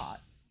Jesus taught,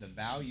 the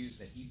values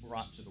that he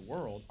brought to the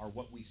world are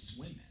what we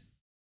swim in.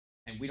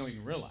 And we don't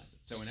even realize it.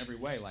 So in every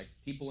way, like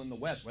people in the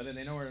West, whether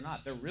they know it or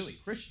not, they're really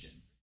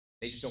Christian.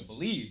 They just don't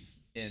believe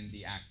in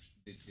the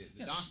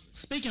doctrine.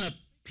 Speaking of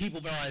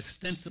people that are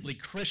ostensibly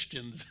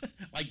Christians,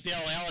 like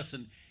Dale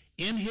Allison,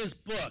 in his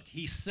book,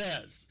 he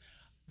says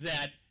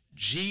that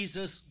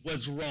Jesus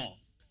was wrong.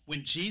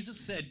 When Jesus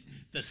said,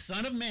 the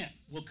Son of Man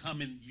will come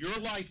in your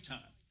lifetime,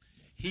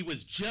 he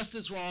was just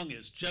as wrong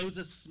as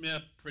Joseph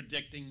Smith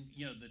predicting,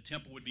 the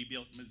temple would be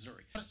built in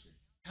Missouri.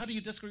 How do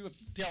you disagree with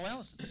Dale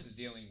Allison? This is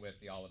dealing with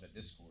the Olivet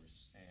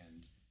Discourse,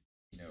 and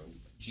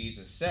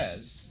Jesus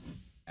says,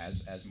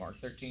 as Mark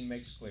 13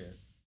 makes clear,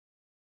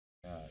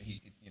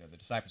 the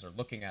disciples are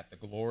looking at the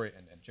glory,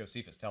 and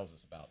Josephus tells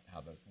us about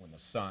how when the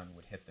sun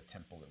would hit the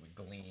temple, it would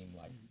gleam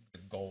like the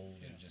gold,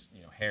 and just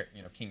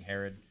King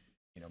Herod,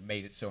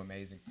 made it so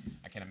amazing.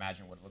 I can't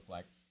imagine what it looked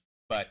like.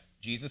 But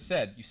Jesus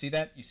said, "You see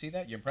that? You see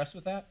that? You impressed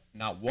with that?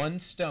 Not one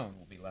stone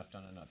will be left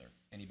on another."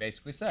 And he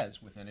basically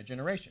says, within a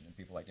generation, and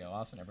people like Dale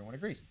Allison, everyone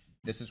agrees.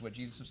 This is what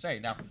Jesus was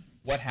saying. Now,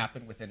 what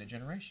happened within a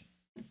generation?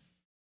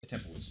 The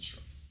temple was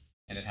destroyed,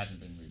 and it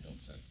hasn't been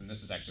rebuilt since. And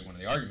this is actually one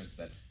of the arguments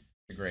that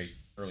the great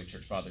early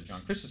church father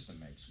John Chrysostom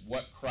makes.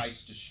 What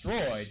Christ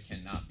destroyed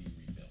cannot be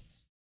rebuilt.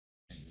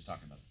 And he was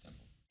talking about the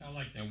temple. I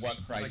like that. And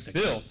what Christ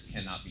built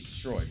cannot be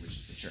destroyed, which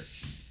is the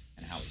church,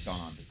 and how it's gone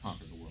on to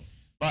conquer the world.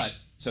 But,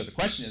 so the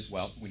question is,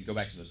 well, when you go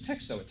back to those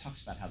texts, though, it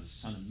talks about how the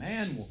Son of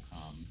Man will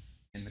come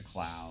in the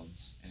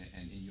clouds,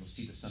 and you'll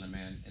see the Son of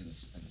Man and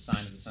the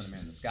sign of the Son of Man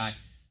in the sky.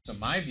 So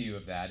my view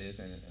of that is,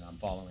 and I'm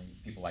following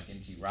people like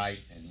N.T. Wright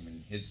and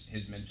even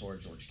his mentor,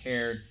 George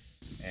Caird,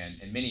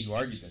 and many who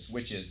argue this,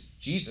 which is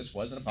Jesus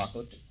was an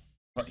apocalyptic,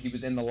 he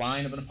was in the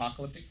line of an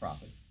apocalyptic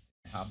prophet.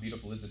 How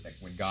beautiful is it that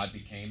when God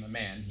became a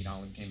man, he not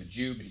only became a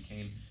Jew, but he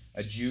became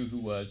a Jew who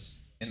was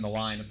in the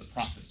line of the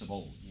prophets of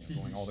old,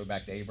 going all the way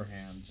back to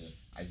Abraham, to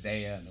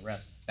Isaiah, and the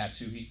rest. That's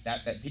who he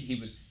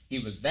was. He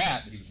was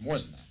that, but he was more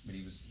than that. But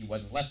he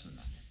wasn't less than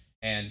that.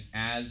 And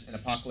as an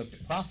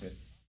apocalyptic prophet,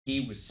 he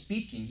was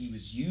speaking. He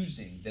was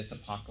using this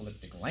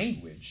apocalyptic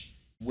language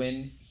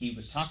when he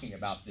was talking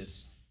about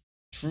this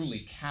truly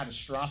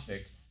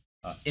catastrophic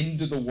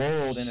end of the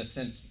world, in a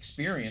sense,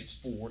 experience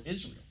for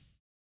Israel.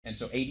 And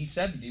so AD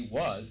 70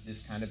 was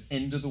this kind of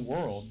end of the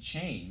world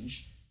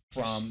change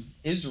from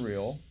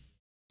Israel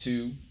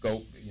to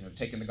go,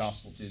 taking the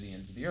gospel to the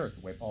ends of the earth,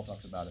 the way Paul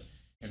talks about it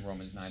in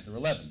Romans 9 through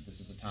 11. This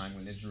is a time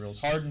when Israel's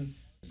hardened,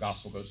 the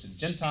gospel goes to the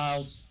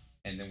Gentiles,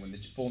 and then when the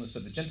fullness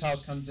of the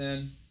Gentiles comes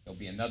in, there'll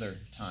be another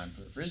time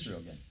for Israel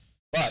again.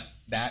 But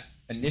that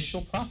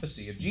initial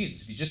prophecy of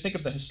Jesus, if you just think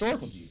of the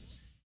historical Jesus,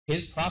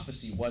 his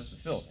prophecy was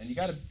fulfilled. And you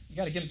got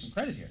to give him some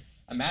credit here.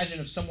 Imagine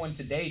if someone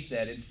today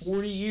said, in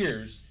 40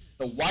 years,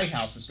 the White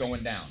House is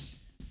going down.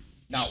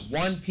 Not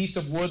one piece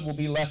of wood will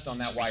be left on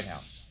that White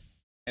House.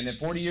 And then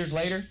 40 years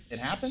later, it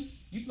happened.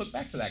 You'd look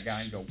back to that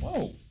guy and go,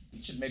 whoa,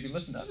 you should maybe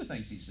listen to other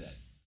things he said.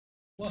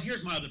 Well,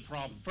 here's my other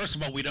problem. First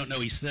of all, we don't know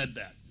he said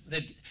that.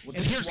 Well,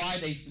 this is why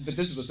but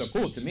this is what's so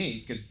cool to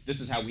me, because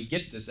this is how we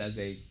get this as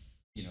a,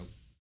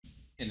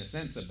 in a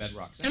sense, a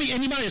bedrock sense.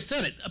 And he might have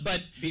said it,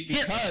 but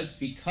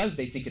because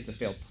they think it's a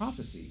failed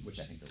prophecy, which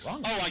I think they're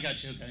wrong. Oh, I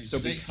got you. Okay. So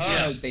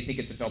because they think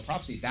it's a failed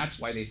prophecy, that's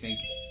why they think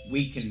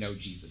we can know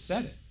Jesus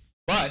said it.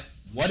 But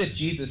what if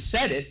Jesus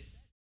said it,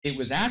 it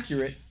was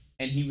accurate,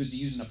 and he was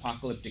using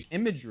apocalyptic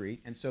imagery,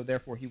 and so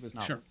therefore he was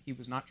not he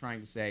was not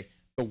trying to say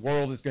the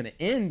world is going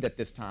to end at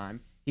this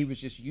time. He was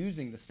just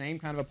using the same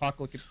kind of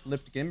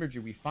apocalyptic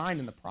imagery we find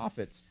in the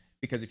prophets,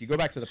 because if you go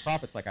back to the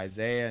prophets like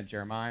Isaiah and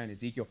Jeremiah and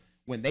Ezekiel,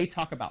 when they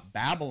talk about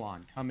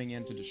Babylon coming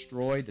in to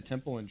destroy the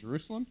temple in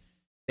Jerusalem,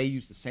 they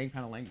use the same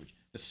kind of language.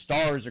 The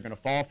stars are going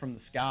to fall from the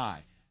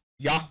sky.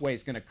 Yahweh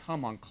is going to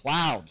come on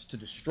clouds to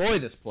destroy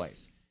this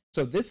place.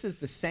 So this is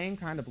the same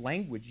kind of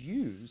language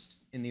used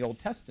in the Old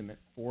Testament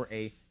for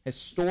a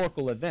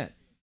historical event.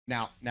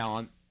 Now,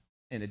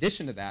 in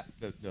addition to that,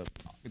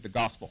 the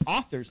gospel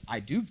authors, I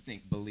do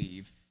think,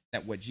 believe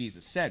that what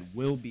Jesus said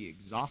will be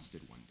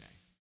exhausted one day.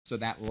 So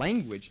that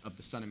language of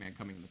the Son of Man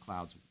coming in the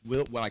clouds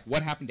will, like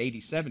what happened to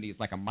AD 70 is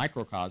like a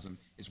microcosm,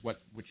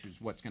 which is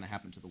what's going to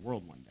happen to the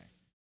world one day.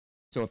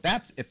 So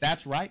if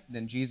that's right,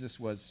 then Jesus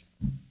was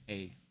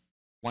a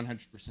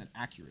 100%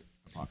 accurate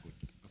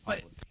apocalyptic.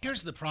 But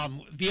here's the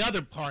problem. The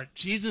other part,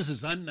 Jesus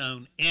is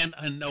unknown and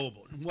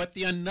unknowable. And what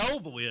the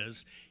unknowable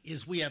is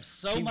we have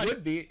so much. He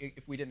would be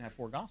if we didn't have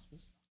 4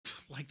 Gospels.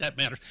 Like that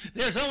matters.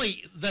 There's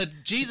only, the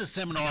Jesus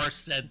Seminar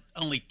said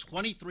only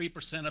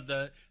 23% of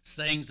the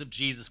sayings of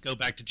Jesus go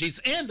back to Jesus.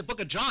 And the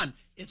book of John,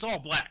 it's all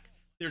black.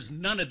 There's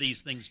none of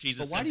these things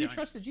Jesus said. But why do you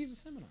trust the Jesus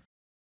Seminar?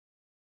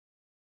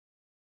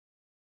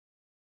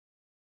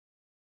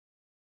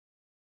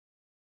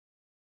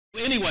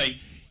 Anyway,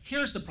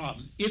 here's the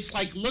problem. It's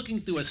like looking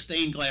through a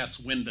stained glass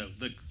window,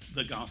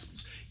 the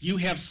Gospels. You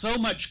have so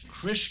much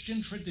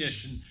Christian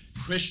tradition,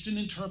 Christian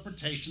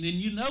interpretation,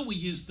 and we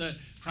use the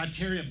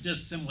criteria of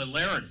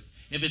dissimilarity.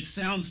 If it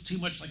sounds too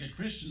much like a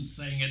Christian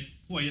saying it,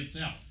 boy, it's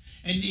out.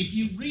 And if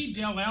you read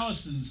Dale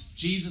Allison's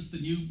Jesus, the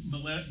New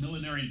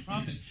Millenarian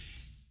Prophet,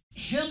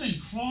 him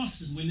and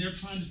Crossan, when they're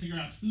trying to figure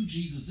out who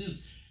Jesus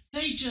is,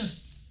 they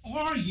just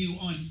argue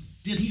on,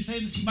 did he say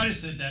this? He might have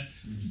said that,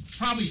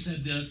 probably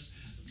said this.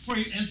 For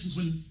instance,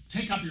 when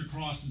take up your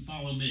cross and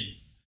follow me.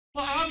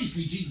 Well,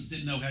 obviously, Jesus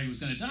didn't know how he was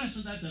going to die,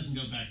 so that doesn't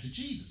go back to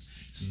Jesus.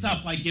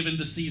 stuff like giving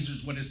to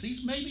Caesar's what is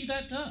Caesar. Maybe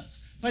that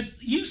does. But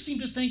you seem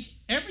to think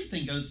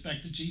everything goes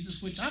back to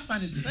Jesus, which I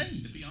find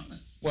insane, to be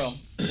honest. Well,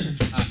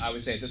 I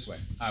would say it this way.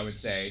 I would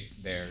say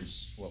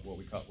there's what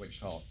you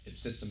call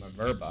ipsissima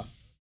verba,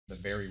 the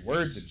very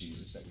words of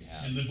Jesus that we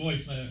have. And the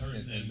voice I heard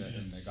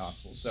in the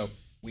Gospels. So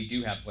we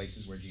do have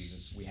places where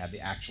we have the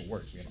actual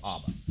words. We have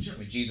Abba. Sure.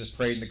 When Jesus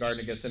prayed in the Garden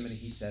of Gethsemane,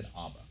 he said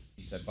Abba.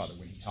 He said Father.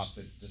 When he taught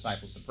the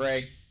disciples to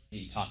pray,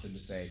 he taught them to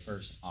say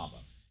first Abba.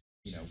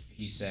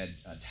 He said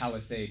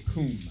Talithe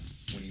cum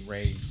when he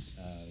raised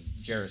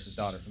Jairus'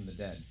 daughter from the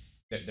dead.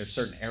 There's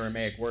certain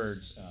Aramaic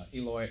words,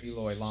 Eloi,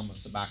 Eloi, lama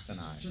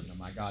sabachthani. Sure.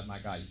 My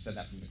God, he said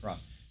that from the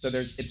cross. So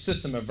there's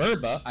ipsissima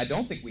verba. I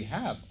don't think we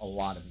have a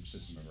lot of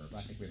ipsissima verba.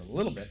 I think we have a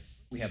little bit.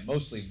 We have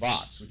mostly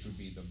vox, which would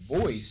be the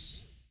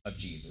voice of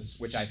Jesus,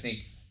 which I think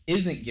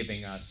isn't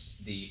giving us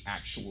the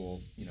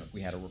actual, if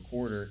we had a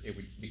recorder, it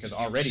would, because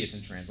already it's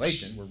in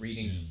translation. We're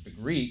reading the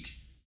Greek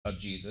of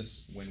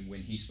Jesus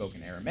when he spoke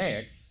in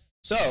Aramaic.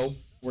 So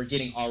we're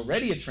getting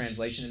already a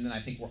translation, and then I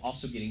think we're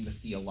also getting the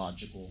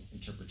theological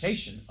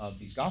interpretation of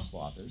these gospel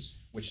authors,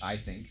 which I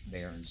think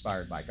they are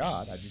inspired by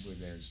God. I do believe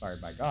they're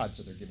inspired by God,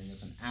 so they're giving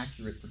us an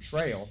accurate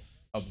portrayal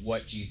of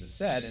what Jesus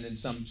said, and in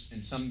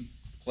some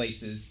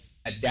places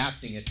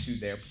adapting it to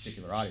their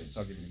particular audience.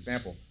 I'll give you an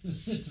example. The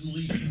sits and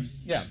leaves.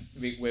 Yeah,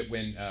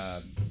 when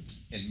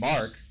in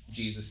Mark,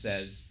 Jesus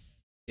says,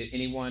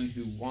 anyone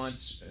who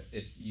wants,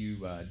 if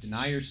you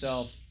deny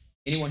yourself,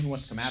 anyone who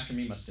wants to come after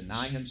me must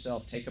deny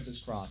himself, take up his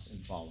cross,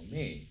 and follow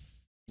me.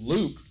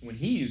 Luke, when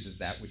he uses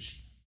that,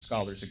 which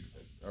scholars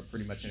are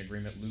pretty much in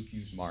agreement, Luke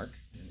used Mark,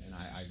 and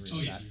I agree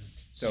with that. Yeah.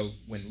 So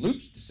when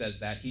Luke says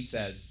that,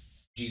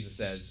 Jesus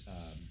says,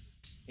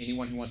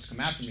 anyone who wants to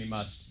come after me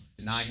must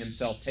deny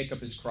himself, take up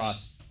his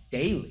cross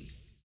daily,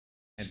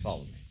 and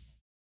follow me.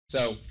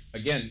 So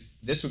again,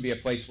 this would be a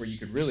place where you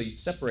could really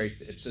separate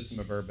the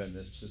ipsissima verba and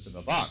the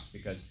ipsissima vox,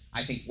 because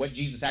I think what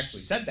Jesus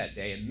actually said that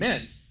day and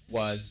meant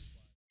was,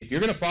 if you're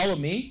going to follow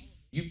me,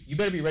 you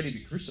better be ready to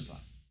be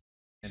crucified.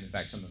 And in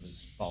fact, some of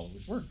his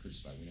followers were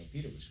crucified. We know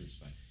Peter was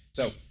crucified.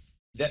 So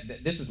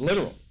this is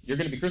literal. You're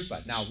going to be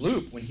crucified. Now,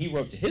 Luke, when he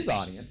wrote to his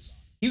audience,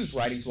 he was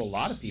writing to a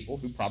lot of people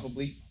who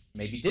probably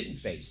maybe didn't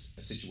face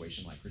a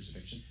situation like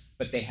crucifixion,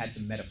 but they had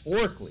to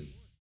metaphorically,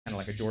 kind of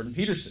like a Jordan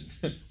Peterson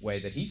way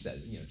that he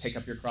said, take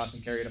up your cross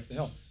and carry it up the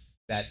hill,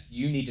 that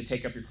you need to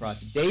take up your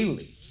cross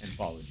daily and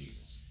follow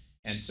Jesus.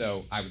 And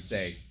so I would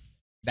say,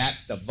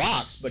 that's the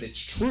vox, but it's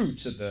true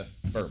to the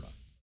verba.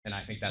 And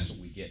I think that's what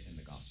we get in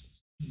the Gospels.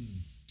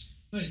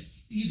 But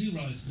you do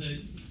realize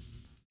that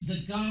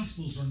the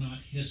Gospels are not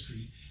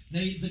history.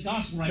 The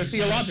Gospel writers...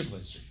 They're theological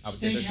history. I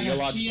would say they're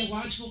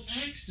theological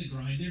axe to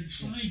grind. They're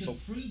trying to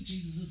prove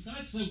Jesus is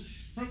God. So,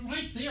 but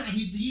right there,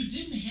 you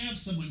didn't have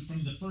someone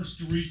from the first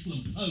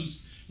Jerusalem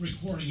Post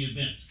recording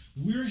events.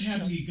 We're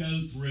having to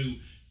go through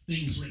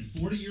things written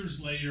 40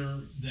 years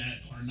later that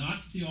are not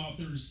the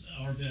authors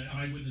or the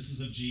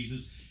eyewitnesses of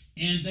Jesus,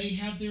 and they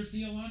have their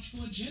theological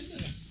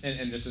agendas.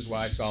 And this is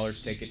why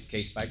scholars take it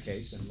case by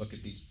case and look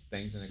at these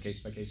things in a case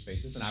by case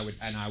basis. And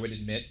I would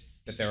admit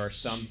that there are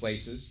some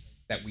places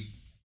that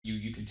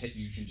you can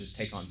just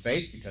take on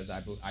faith, because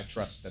I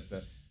trust that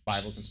the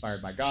Bible's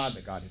inspired by God,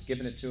 that God has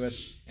given it to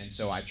us, and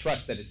so I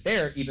trust that it's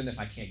there, even if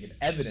I can't give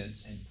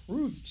evidence and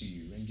prove to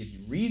you and give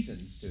you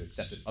reasons to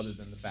accept it, other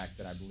than the fact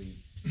that I believe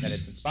that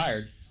it's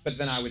inspired. But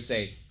then I would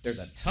say there's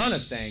a ton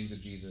of sayings of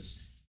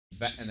Jesus,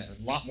 and a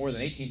lot more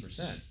than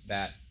 18%,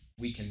 that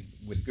we can,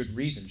 with good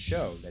reason,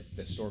 show that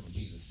the historical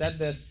Jesus said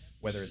this,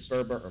 whether it's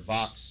verba or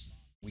vox,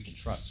 we can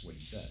trust what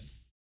he said.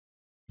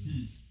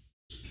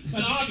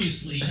 But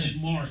obviously,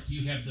 in Mark,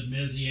 you have the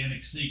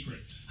messianic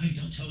secret. Hey,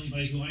 don't tell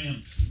anybody who I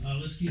am.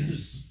 Let's keep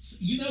this.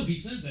 He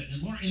says that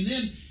in Mark. And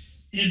then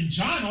in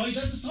John, all he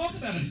does is talk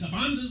about himself.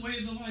 I'm the way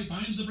of the life.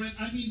 I'm the bread.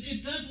 I mean,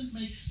 it doesn't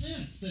make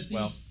sense that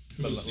these...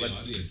 Well, but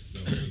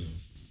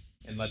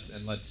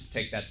let's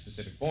take that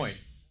specific point.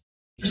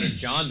 In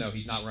John, though,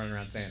 he's not running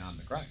around saying, I'm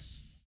the Christ.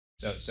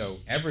 So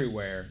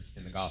everywhere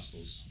in the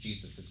Gospels,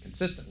 Jesus is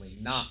consistently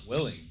not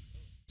willing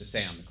to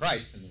say I'm the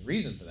Christ, and the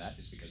reason for that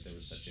is because there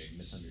was such a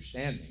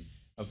misunderstanding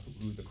of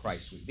who the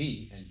Christ would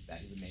be, and that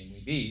he would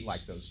namely be,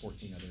 like those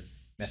 14 other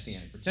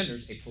messianic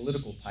pretenders, a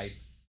political type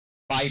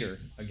fighter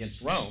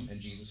against Rome, and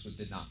Jesus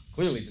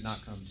clearly did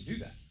not come to do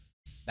that.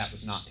 That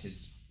was not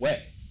his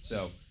way.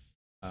 So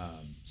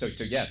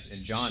yes,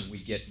 in John we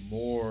get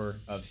more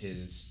of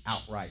his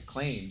outright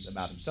claims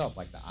about himself,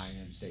 like the I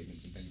am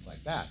statements and things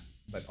like that,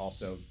 but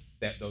also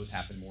that those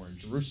happen more in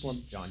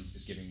Jerusalem. John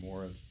is giving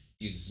more of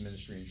Jesus'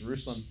 ministry in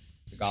Jerusalem.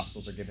 The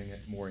Gospels are giving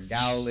it more in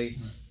Galilee,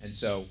 right. And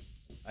so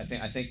I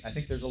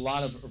think there's a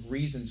lot of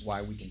reasons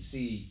why we can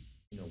see,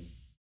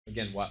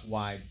 again,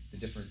 why the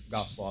different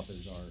Gospel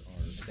authors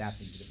are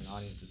adapting to different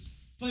audiences.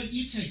 But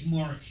you take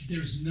Mark,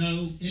 there's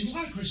no, and a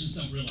lot of Christians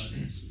don't realize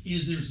this,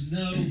 is there's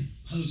no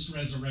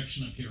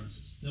post-resurrection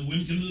appearances. The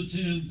women come to the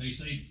tomb, they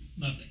say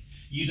nothing.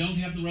 You don't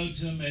have the road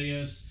to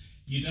Emmaus.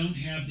 You don't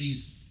have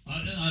these,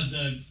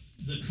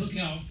 the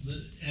cookout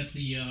at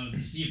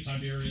the Sea of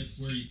Tiberias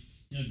where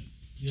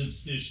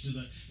gives fish to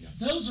the. Yeah.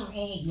 Those are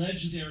all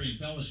legendary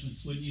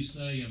embellishments, wouldn't you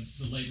say, of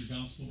the later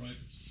gospel writers,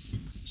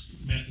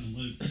 Matthew and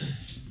Luke?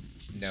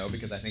 No,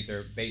 because I think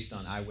they're based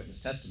on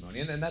eyewitness testimony,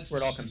 and then that's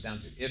where it all comes down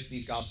to. If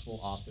these gospel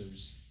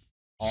authors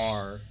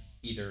are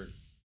either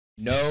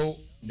know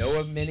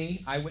of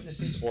many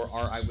eyewitnesses or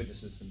are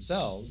eyewitnesses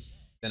themselves,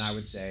 then I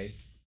would say,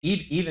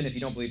 even if you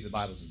don't believe the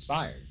Bible's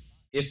inspired,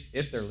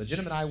 if they're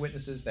legitimate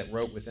eyewitnesses that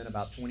wrote within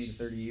about 20 to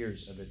 30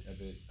 years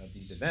of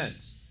these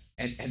events,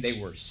 and they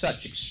were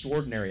such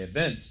extraordinary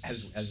events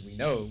as we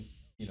know,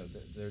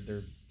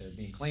 they're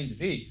being claimed to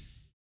be,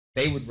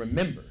 they would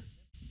remember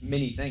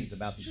many things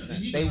about these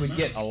events. They would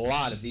get a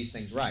lot of these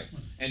things right.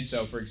 And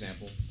so, for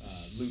example,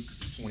 Luke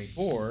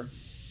 24,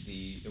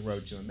 the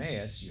road to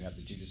Emmaus, you have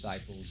the two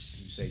disciples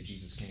who say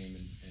Jesus came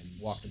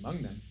and walked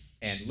among them.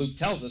 And Luke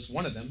tells us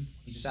one of them,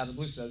 he just out of the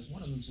blue says,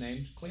 one of them's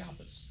named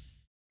Cleopas.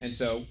 And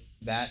so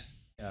that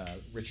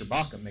Richard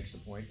Bauckham makes the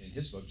point in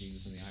his book,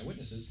 Jesus and the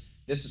Eyewitnesses,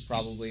 this is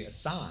probably a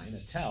sign,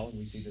 a tell, and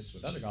we see this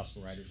with other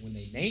gospel writers, when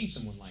they name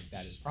someone like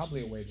that, is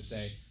probably a way to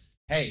say,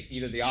 hey,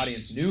 either the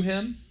audience knew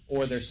him,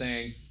 or they're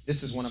saying,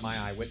 this is one of my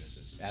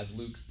eyewitnesses. As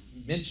Luke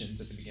mentions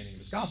at the beginning of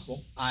his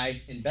gospel,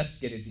 I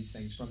investigated these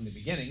things from the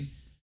beginning.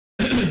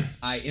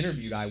 I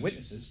interviewed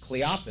eyewitnesses.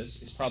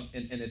 Cleopas is probably,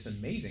 and it's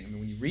amazing. I mean,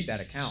 when you read that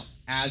account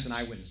as an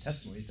eyewitness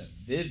testimony, it's a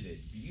vivid,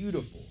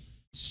 beautiful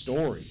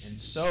story, and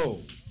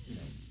so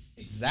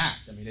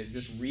exact. I mean, it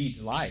just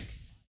reads like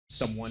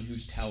someone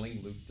who's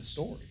telling Luke the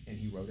story, and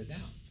he wrote it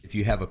down. If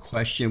you have a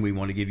question, we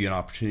want to give you an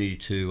opportunity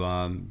to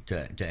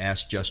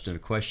ask Justin a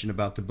question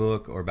about the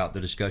book or about the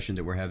discussion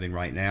that we're having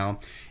right now.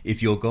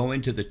 If you'll go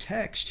into the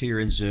text here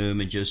in Zoom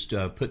and just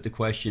put the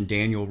question,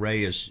 Daniel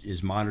Ray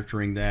is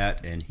monitoring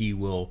that, and he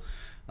will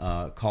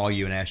call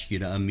you and ask you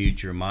to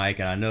unmute your mic.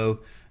 And I know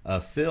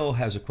Phil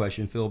has a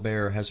question. Phil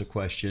Bear has a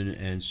question,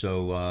 and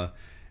so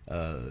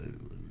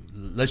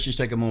let's just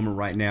take a moment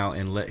right now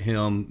and let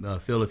him,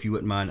 Phil, if you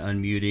wouldn't mind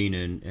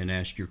unmuting and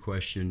ask your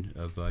question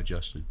of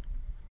Justin.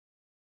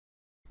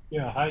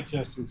 Yeah, hi,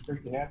 Justin. It's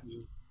great to have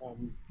you.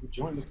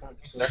 Join the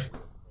conversation.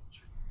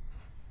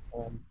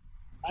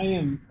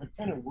 I'm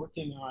kind of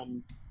working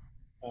on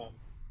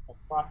a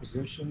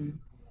proposition.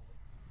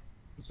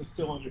 This is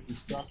still under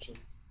construction.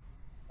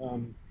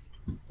 And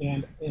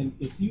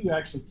if you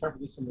actually cover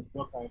this in the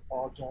book, I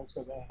apologize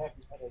because I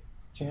haven't had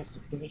a chance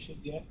to finish it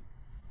yet.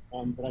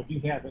 But I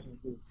do have it and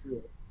go through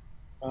it.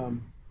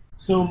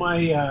 So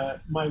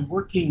my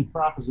working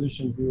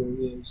proposition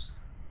here is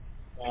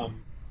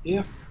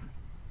if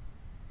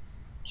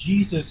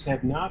Jesus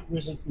had not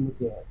risen from the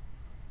dead,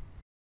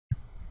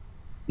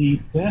 the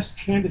best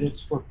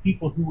candidates for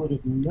people who would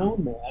have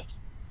known that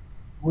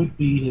would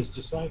be his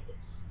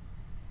disciples.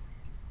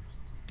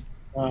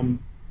 And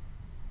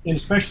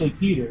especially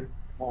Peter,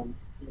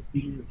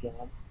 Peter or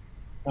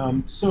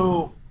John.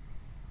 So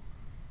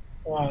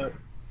I'm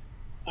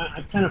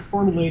kind of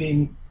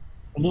formulating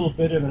a little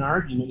bit of an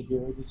argument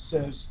here that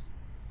says,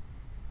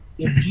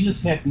 if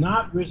Jesus had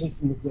not risen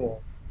from the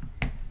dead,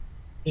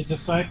 his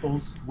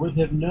disciples would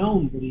have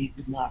known that he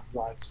did not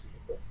rise from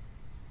the dead.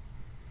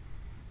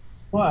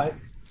 But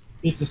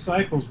his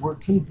disciples were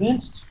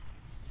convinced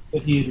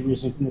that he had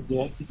risen from the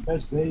dead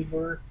because they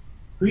were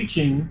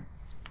preaching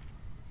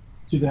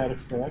to that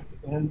effect,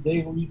 and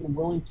they were even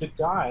willing to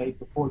die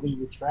before they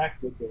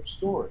retracted their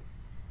story.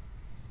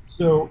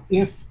 So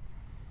if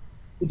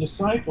the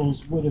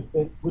disciples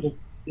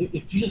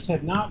if Jesus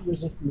had not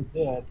risen from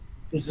the dead,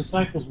 his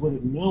disciples would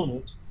have known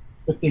it,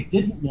 but they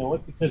didn't know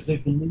it because they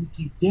believed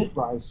he did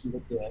rise from the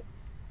dead.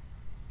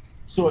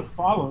 So it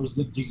follows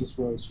that Jesus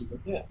rose from the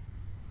dead.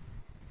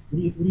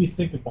 What do you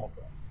think about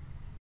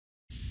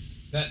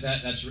that?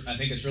 That's I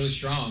think it's really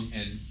strong,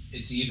 and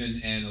it's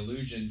even an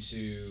allusion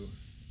to,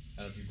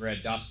 I don't know if you've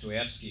read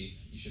Dostoevsky.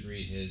 You should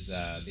read his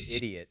The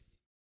Idiot.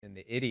 And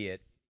The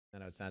Idiot, I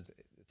know it sounds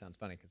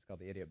funny because it's called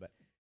The Idiot, but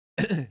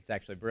it's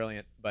actually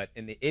brilliant. But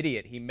in The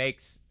Idiot, he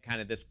makes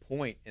kind of this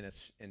point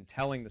in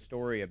telling the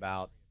story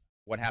about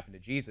what happened to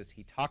Jesus.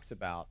 He talks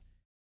about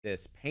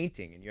this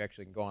painting, and you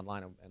actually can go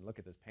online and look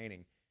at this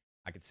painting.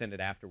 I could send it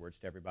afterwards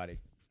to everybody.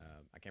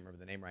 I can't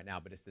remember the name right now,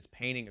 but it's this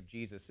painting of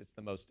Jesus. It's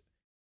the most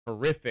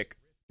horrific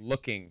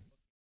looking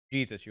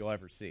Jesus you'll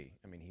ever see.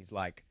 I mean, he's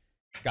like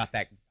got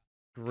that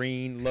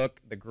green look,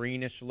 the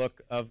greenish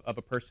look of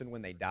a person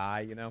when they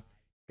die,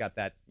 got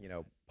that,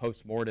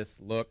 post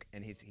mortis look,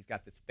 and he's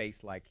got this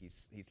face like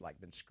he's like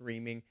been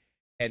screaming.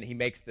 And he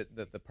makes the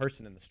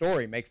person in the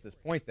story makes this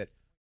point that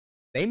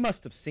they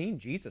must have seen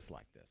Jesus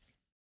like this.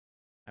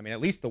 I mean,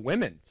 at least the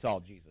women saw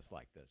Jesus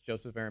like this,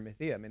 Joseph of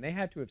Arimathea. I mean, they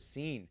had to have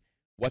seen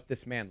what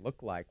this man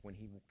looked like when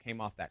he came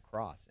off that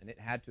cross, and it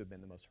had to have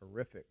been the most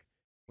horrific.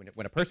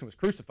 When a person was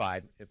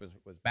crucified, it was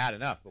bad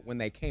enough, but when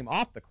they came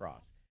off the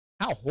cross,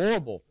 how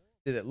horrible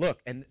did it look?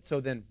 And so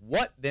then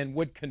what then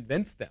would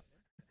convince them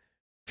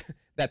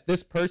that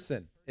this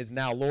person is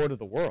now Lord of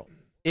the world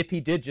if he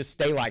did just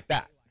stay like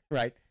that,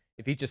 right?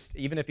 If he just,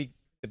 even if the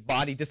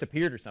body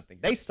disappeared or something,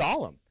 they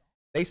saw him.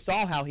 They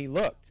saw how he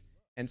looked.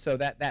 And so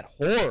that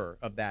horror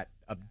of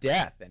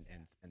death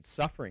and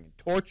suffering and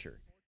torture,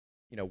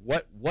 You know,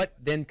 what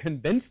then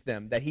convinced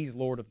them that he's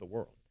Lord of the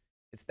world?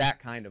 It's that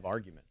kind of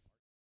argument.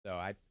 So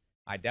I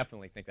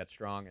definitely think that's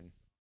strong. And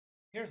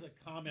here's a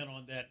comment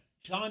on that.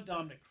 John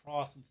Dominic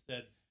Crossan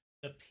said,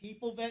 the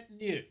people that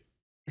knew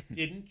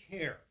didn't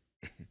care.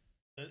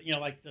 You know,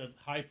 like the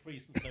high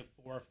priest and so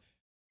forth,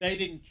 they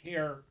didn't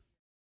care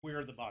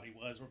where the body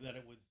was or that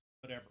it was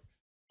whatever.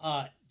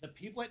 The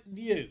people that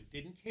knew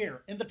didn't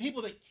care. And the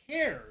people that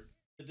cared,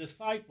 the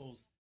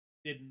disciples,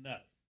 didn't know.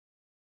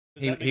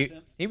 Does that make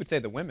sense? He would say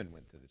the women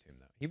went to the tomb,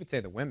 though. He would say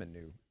the women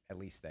knew at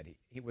least that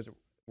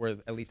were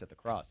at least at the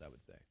cross, I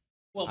would say.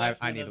 Well, that's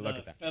I need to look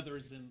at that.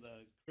 Feathers in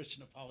the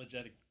Christian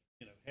apologetic,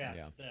 hat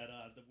that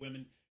the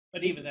women,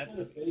 but It's even that.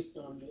 kind of based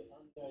on the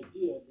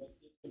idea that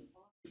it's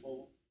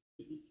impossible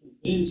to be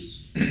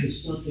convinced that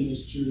something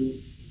is true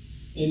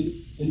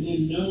and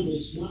then know that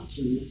it's not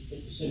true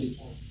at the same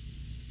time.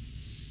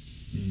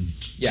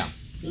 Yeah.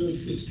 So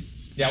it's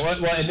Yeah,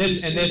 well, and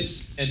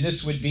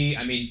this would be,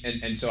 I mean,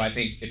 and so I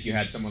think if you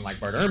had someone like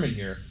Bart Ehrman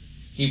here,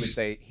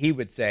 he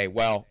would say,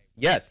 well,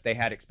 yes, they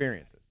had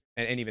experiences,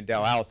 and even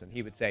Dale Allison,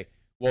 he would say,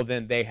 well,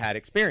 then they had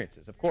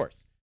experiences, of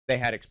course, they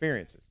had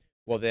experiences.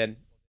 Well, then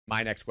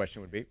my next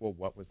question would be, well,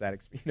 what was that?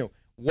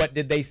 What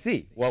did they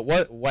see?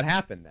 What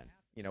happened then?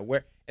 You know,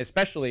 where,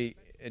 especially,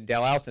 and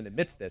Dale Allison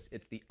admits this,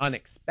 it's the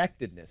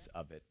unexpectedness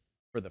of it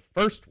for the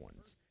first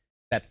ones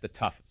that's the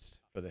toughest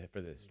for the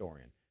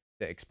historian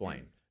to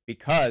explain.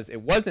 Because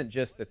it wasn't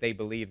just that they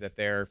believed that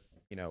their,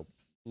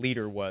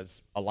 leader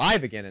was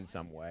alive again in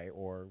some way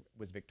or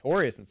was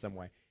victorious in some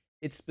way.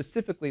 It's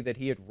specifically that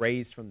he was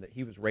raised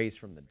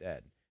from the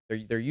dead.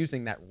 They're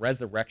using that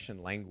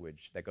resurrection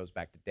language that goes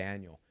back to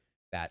Daniel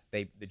that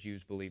the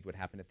Jews believed would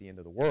happen at the end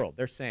of the world.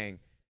 They're saying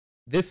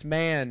this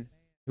man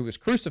who was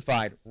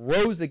crucified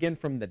rose again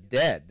from the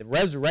dead. The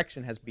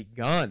resurrection has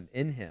begun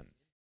in him.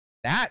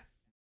 That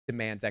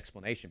demands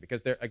explanation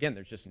because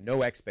there's just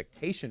no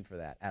expectation for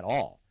that at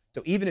all.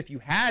 So even if you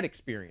had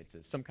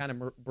experiences, some kind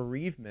of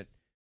bereavement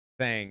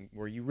thing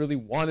where you really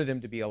wanted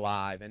him to be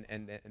alive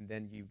and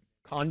then you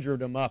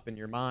conjured him up in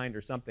your mind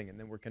or something and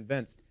then were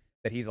convinced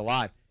that he's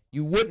alive,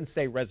 you wouldn't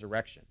say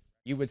resurrection.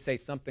 You would say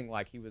something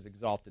like he was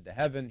exalted to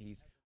heaven,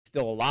 he's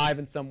still alive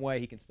in some way,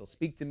 he can still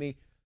speak to me.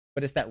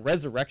 But it's that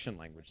resurrection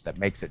language that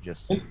makes it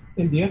just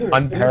and the other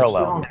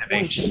unparalleled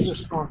innovation. The other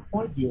strong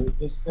point here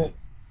is that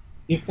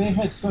if they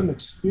had some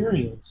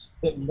experience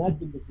that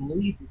led them to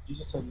believe that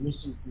Jesus had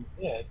risen from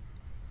the dead,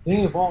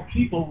 they of all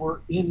people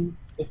were in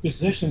a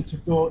position to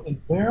go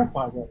and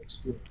verify that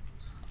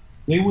experience.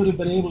 They would have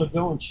been able to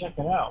go and check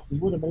it out. They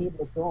would have been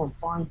able to go and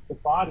find the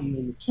body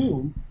in the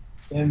tomb,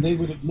 and they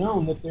would have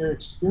known that their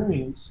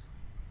experience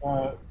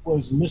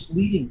was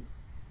misleading.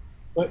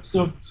 But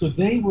so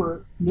they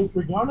were,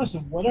 regardless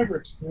of whatever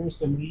experience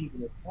they may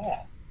even have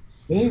had,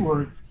 they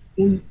were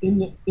in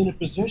a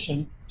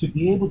position to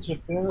be able to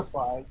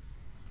verify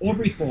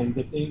everything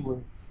that they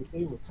were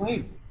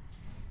claiming.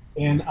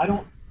 And I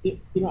don't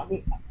know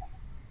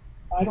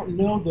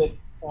that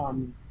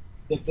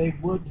that they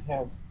would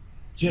have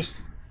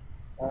just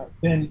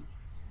been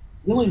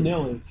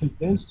willy-nilly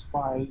convinced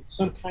by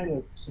some kind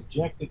of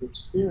subjective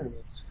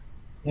experience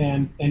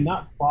and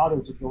not bother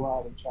to go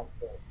out and try to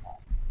verify.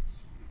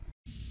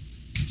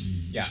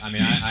 Yeah, I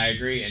mean, I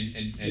agree,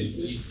 and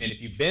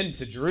if you've been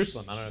to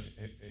Jerusalem, I don't know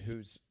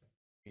who's,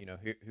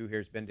 who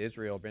here's been to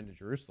Israel, been to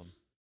Jerusalem.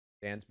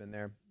 Dan's been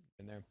there.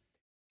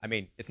 I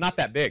mean, it's not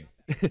that big.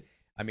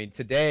 I mean,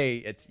 today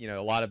it's a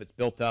lot of it's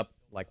built up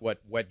like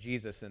what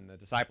Jesus and the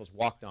disciples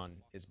walked on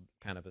is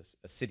kind of a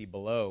city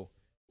below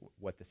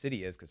what the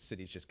city is, because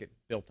cities just get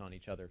built on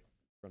each other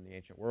from the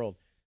ancient world.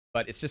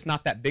 But it's just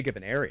not that big of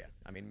an area.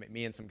 I mean,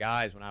 me and some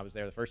guys when I was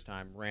there the first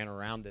time ran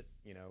around it,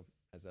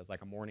 as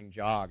like a morning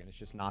jog, and it's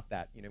just not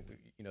that.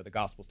 The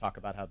Gospels talk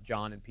about how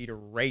John and Peter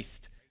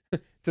raced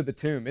to the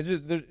tomb. It's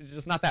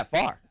just not that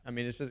far. I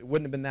mean, it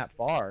wouldn't have been that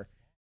far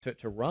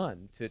to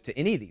run to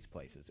any of these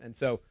places. And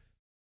so,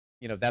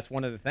 that's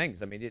one of the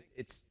things. I mean,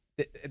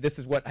 this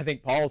is what I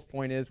think Paul's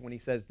point is when he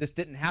says this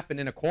didn't happen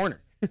in a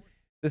corner.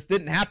 This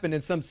didn't happen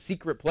in some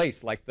secret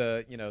place like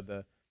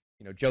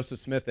Joseph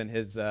Smith and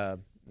his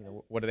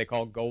what do they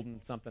call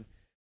golden something.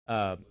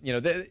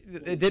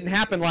 It didn't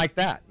happen like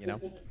that.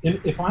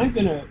 If I'm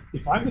gonna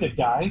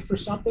die for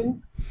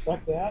something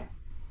like that,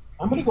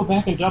 I'm gonna go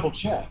back and double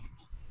check.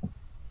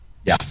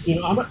 Yeah.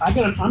 I'm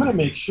gonna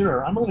make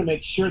sure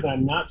that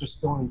I'm not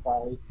just going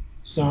by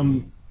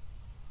some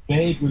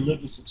vague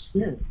religious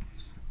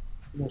experience.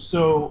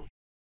 So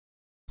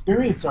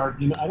experience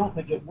argument, I don't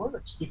think it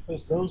works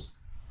because those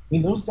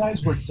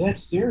guys were dead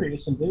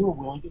serious and they were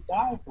willing to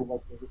die for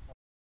what they were talking.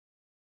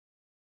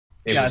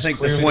 Yeah, I think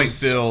the point,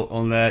 Phil,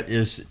 on that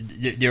is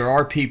there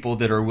are people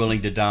that are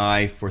willing to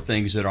die for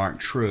things that aren't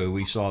true.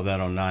 We saw that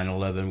on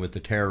 9/11 with the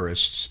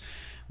terrorists.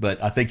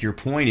 But I think your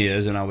point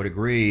is, and I would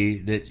agree,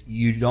 that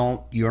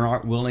you're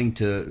not willing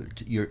to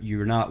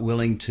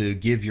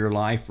give your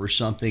life for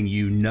something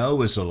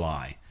is a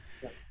lie.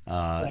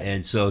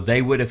 And so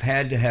they would have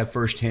had to have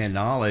firsthand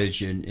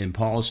knowledge. And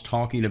Paul's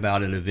talking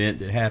about an event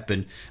that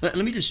happened. Let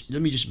me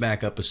just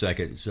back up a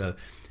second. So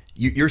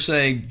You're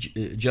saying,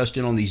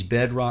 Justin, on these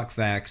bedrock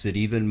facts that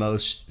even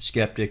most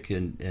skeptic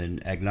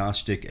and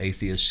agnostic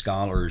atheist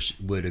scholars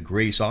would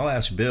agree. So I'll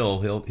ask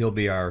Bill. He'll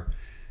be our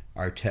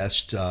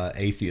test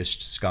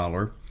atheist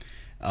scholar.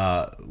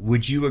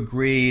 Would you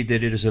agree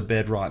that it is a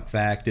bedrock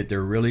fact that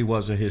there really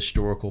was a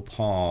historical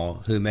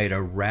Paul who made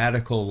a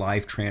radical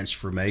life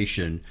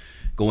transformation,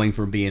 going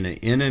from being an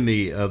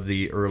enemy of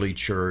the early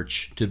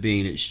church to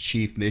being its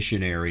chief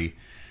missionary,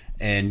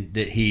 and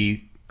that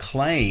he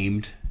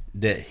claimed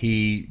that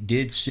he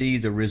did see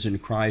the risen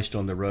Christ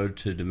on the road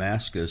to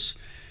Damascus?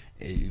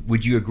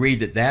 Would you agree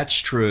that that's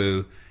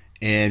true?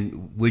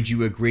 And would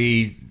you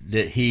agree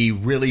that he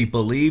really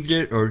believed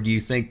it, or do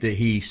you think that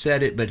he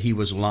said it but he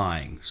was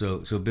lying? So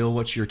Bill,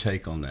 what's your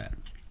take on that?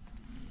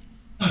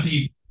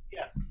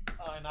 Yes,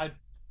 and I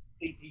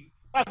think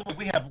by the way,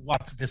 we have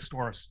lots of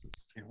historians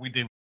here. We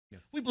do. Yeah.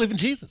 We believe in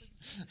Jesus.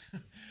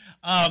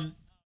 And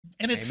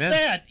it's Amen.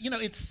 sad,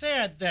 it's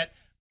sad that,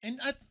 and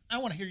I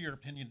want to hear your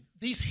opinion.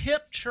 These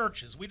hip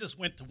churches, we just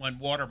went to one,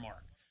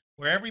 Watermark,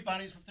 where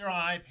everybody's with their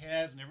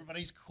iPads and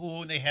everybody's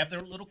cool and they have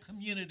their little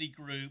community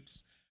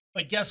groups.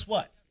 But guess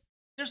what?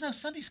 There's no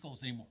Sunday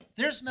schools anymore.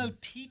 There's no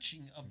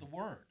teaching of the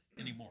word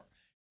anymore.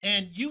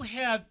 And you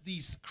have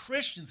these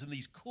Christians in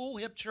these cool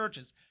hip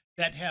churches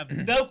that have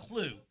no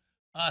clue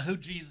who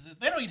Jesus is.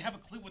 They don't even have a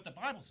clue what the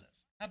Bible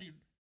says. How do you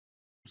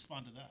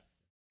respond to that?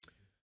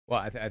 Well,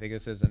 I think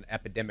this is an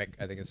epidemic.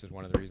 I think this is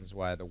one of the reasons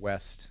why the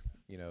West,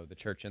 the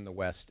church in the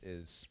West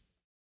is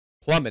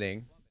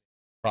plummeting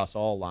across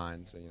all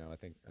lines. I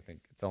think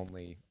it's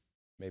only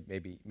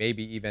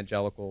maybe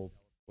evangelical,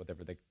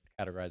 whatever they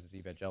categorize as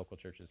evangelical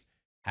churches,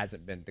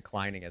 hasn't been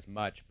declining as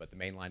much, but the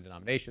mainline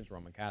denominations,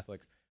 Roman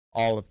Catholics,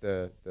 all of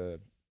the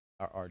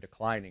are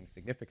declining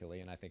significantly,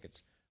 and I think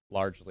it's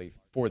largely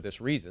for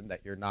this reason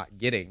that you're not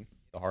getting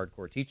the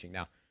hardcore teaching.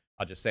 Now,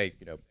 I'll just say,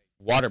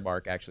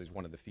 Watermark actually is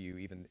one of the few,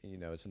 even,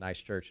 it's a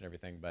nice church and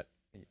everything, but,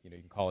 you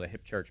can call it a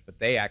hip church, but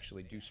they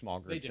actually do small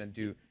groups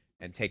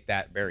and take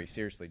that very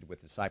seriously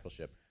with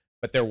discipleship.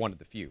 But they're one of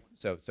the few.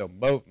 So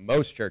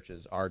most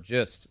churches are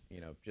just,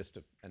 just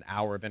an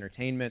hour of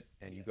entertainment,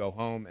 and you go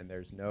home, and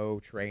there's no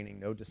training,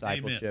 no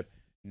discipleship,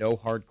 no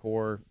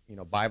hardcore,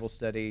 Bible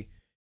study,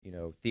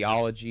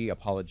 theology,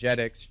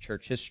 apologetics,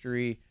 church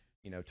history.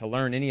 To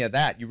learn any of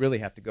that, you really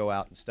have to go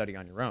out and study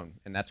on your own,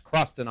 and that's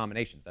cross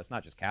denominations. That's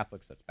not just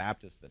Catholics. That's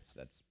Baptists.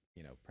 That's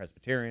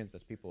Presbyterians.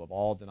 That's people of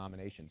all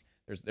denominations.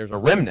 There's a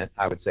remnant,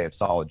 I would say, of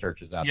solid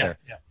churches out there,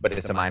 but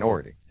it's a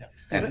minority. Yeah.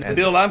 And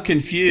Bill, I'm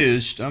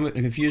confused. I'm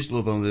confused a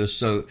little bit on this.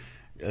 So,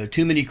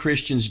 too many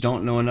Christians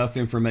don't know enough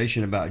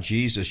information about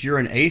Jesus. You're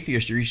an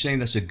atheist. Are you saying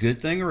that's a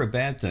good thing or a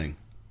bad thing?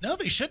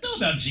 Nobody should know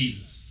about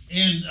Jesus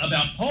and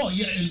about Paul.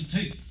 Yeah, and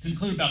to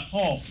conclude about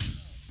Paul,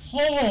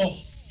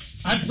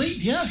 I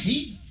believe,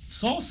 he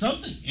saw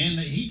something, and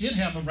he did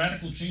have a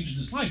radical change in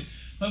his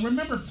life. But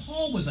remember,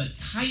 Paul was a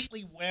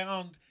tightly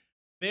wound,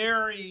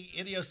 very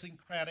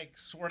idiosyncratic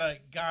sort of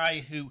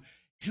guy who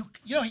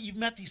you've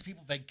met these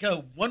people, they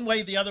go one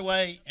way, the other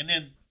way, and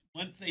then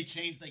once they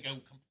change, they go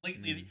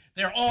completely,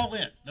 they're all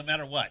in, no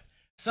matter what.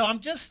 So I'm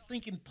just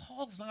thinking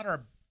Paul's not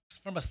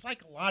from a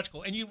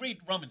psychological, and you read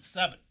Romans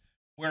 7,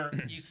 where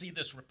you see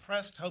this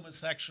repressed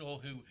homosexual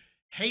who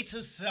hates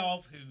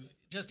himself, who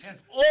just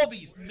has all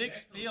these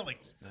mixed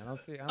feelings. I don't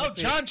see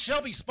John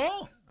Shelby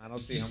Spong. I don't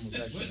see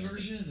homosexual. What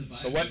version of the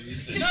Bible? But what?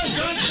 No,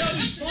 John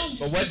Shelby Spong.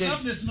 But what did? I'll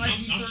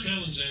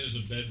challenge that as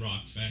a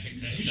bedrock fact.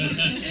 No,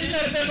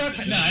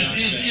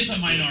 it's a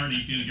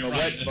minority view. You're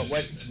right. But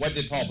what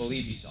did Paul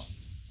believe he saw?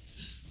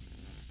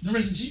 The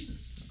risen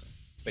Jesus.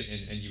 But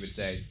and you would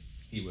say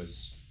he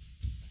was.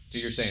 So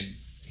you're saying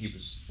he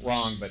was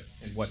wrong, but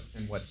in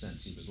what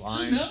sense? He was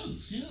lying? Who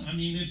knows? Yeah, I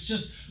mean, it's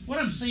just what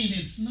I'm saying.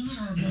 It's not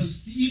our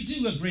most. You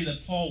do agree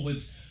that Paul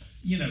was,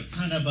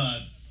 kind of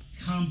a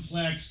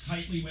complex,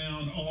 tightly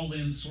wound,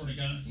 all-in sort of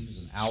guy. He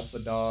was an alpha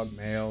dog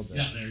male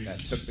that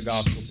took the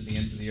gospel to the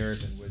ends of the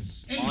earth and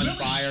was on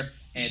fire,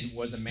 and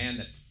was a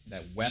man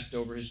that wept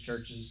over his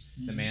churches.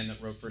 Mm-hmm. The man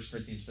that wrote 1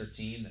 Corinthians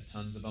 13 that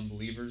tons of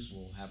unbelievers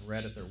will have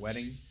read at their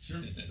weddings.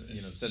 Sure.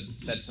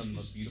 Said some of the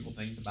most beautiful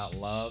things about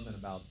love and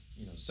about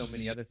so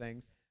many other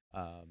things.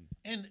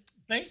 And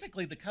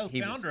basically, the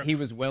co-founder, he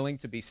was willing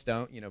to be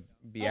stoned,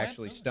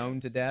 actually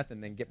stoned to death,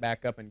 and then get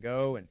back up and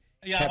go. And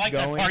I like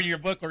that part of your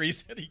book where he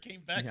said he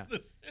came back to the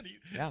city.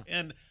 Yeah.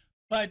 And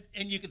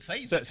you could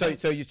say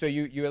so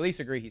you at least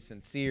agree he's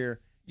sincere.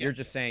 Yeah. You're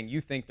just saying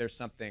you think there's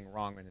something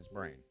wrong in his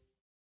brain.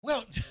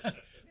 Well,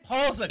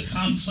 Paul's a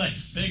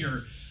complex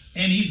figure,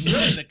 and he's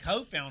really the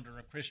co-founder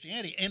of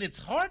Christianity. And it's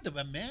hard to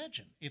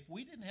imagine if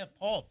we didn't have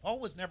Paul. Paul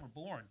was never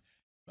born.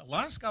 A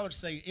lot of scholars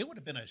say it would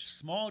have been a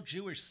small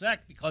Jewish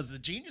sect, because the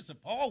genius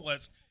of Paul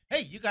was,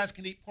 hey, you guys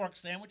can eat pork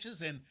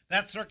sandwiches, and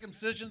that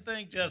circumcision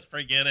thing, just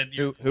forget it.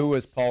 Who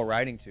was Paul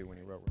writing to when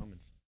he wrote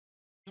Romans?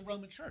 The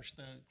Roman Church,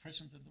 the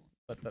Christians in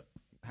the. But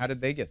how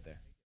did they get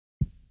there?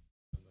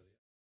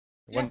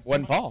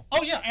 Wasn't Paul?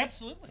 Oh yeah,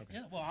 absolutely. Okay.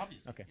 Yeah, well,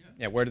 obviously. Okay.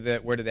 Yeah. Where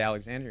did the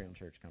Alexandrian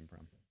Church come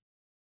from?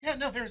 Yeah,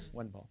 no, there's.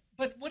 Wasn't Paul?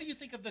 But what do you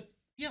think of the?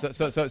 Yeah.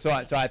 So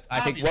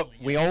I think what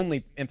we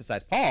only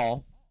emphasize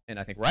Paul and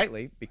I think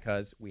rightly,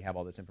 because we have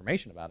all this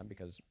information about him,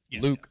 because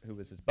Yeah. Luke, who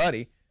was his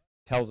buddy,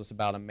 tells us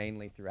about him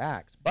mainly through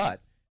Acts.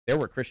 But there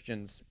were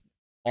Christians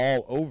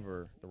all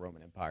over the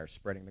Roman Empire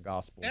spreading the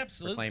gospel,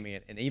 Absolutely. proclaiming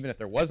it, and even if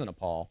there wasn't a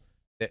Paul,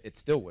 it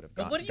still would have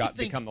But what do you think,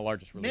 become the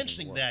largest religion in the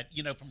mentioning world. that,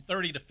 you know, from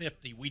 30 to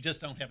 50, we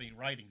just don't have any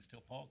writings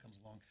till Paul comes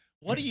along.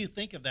 What do you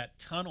think of that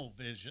tunnel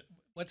vision?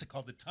 What's it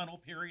called? The tunnel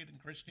period in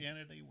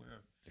Christianity,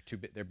 where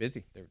They're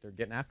busy. They're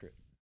getting after it.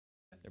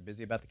 They're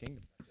busy about the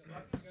kingdom.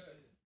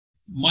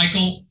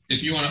 Michael,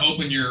 if you want to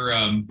open your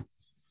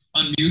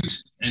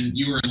unmute, and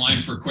you were in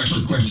line for a question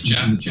in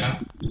the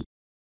chat.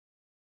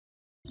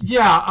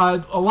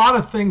 Yeah, a lot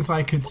of things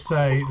I could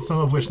say, some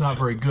of which not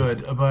very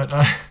good, but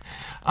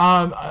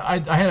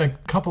I had a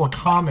couple of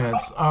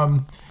comments.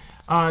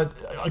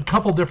 A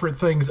couple different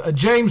things.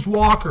 James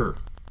Walker.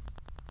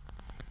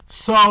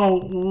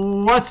 So,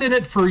 what's in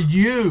it for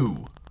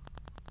you?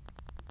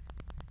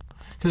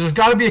 Because there's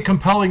got to be a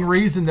compelling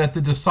reason that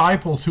the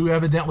disciples, who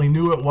evidently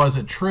knew it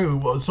wasn't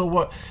true, so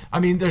what? I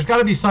mean, there's got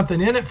to be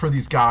something in it for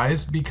these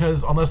guys,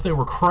 because unless they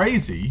were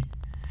crazy.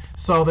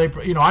 So they,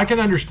 you know, I can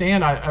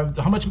understand.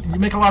 How much you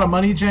make? A lot of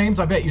money, James?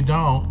 I bet you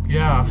don't.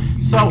 Yeah.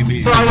 So I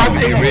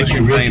think rich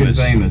and famous.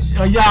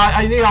 Yeah,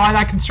 and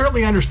I can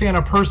certainly understand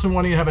a person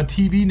wanting to have a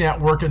TV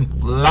network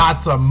and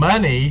lots of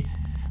money.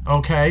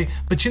 Okay,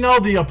 but you know,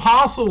 the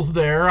apostles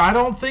there, I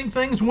don't think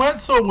things went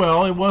so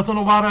well. It wasn't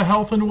a lot of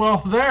health and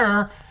wealth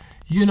there.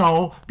 You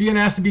know, being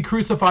asked to be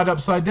crucified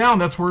upside down,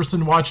 that's worse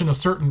than watching a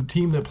certain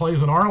team that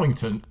plays in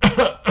Arlington.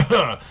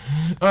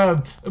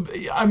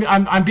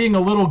 I'm being a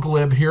little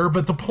glib here,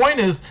 but the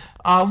point is,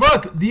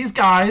 look, these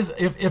guys,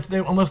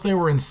 unless they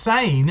were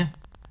insane,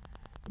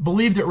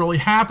 believed it really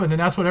happened,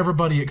 and that's what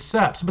everybody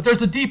accepts. But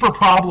there's a deeper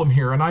problem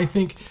here, and I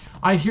think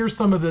I hear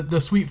some of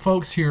the sweet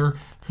folks here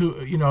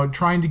who, you know,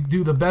 trying to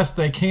do the best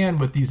they can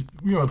with these,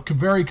 you know,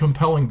 very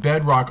compelling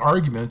bedrock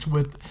arguments,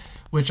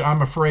 which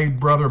I'm afraid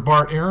Brother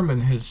Bart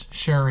Ehrman is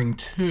sharing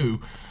too.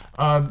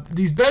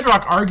 These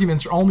bedrock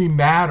arguments only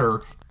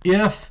matter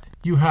if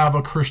you have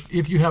a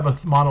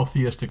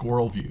monotheistic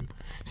worldview.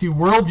 See,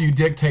 worldview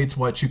dictates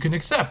what you can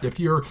accept. If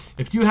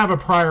you have a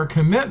prior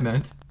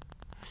commitment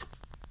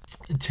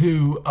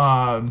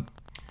to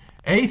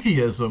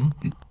atheism,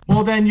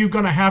 well, then you're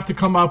going to have to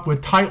come up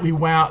with tightly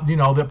wound, you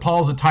know, that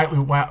Paul's a tightly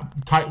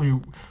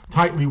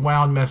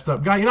wound, messed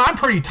up guy. You know, I'm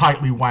pretty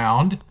tightly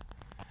wound,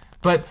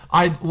 but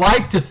I'd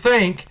like to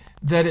think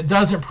that it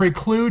doesn't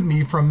preclude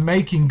me from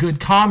making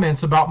good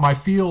comments about my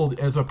field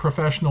as a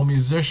professional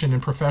musician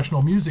and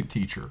professional music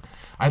teacher.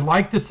 I'd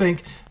like to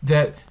think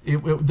that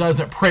it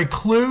doesn't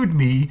preclude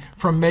me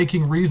from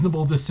making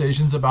reasonable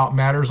decisions about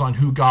matters on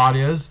who God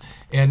is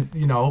and,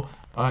 you know,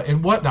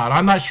 and whatnot.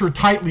 I'm not sure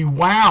tightly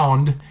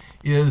wound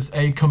is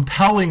a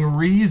compelling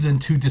reason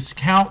to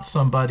discount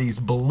somebody's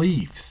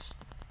beliefs.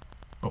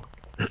 Oh.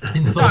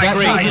 And so I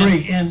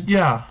agree. And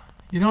yeah.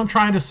 You know what I'm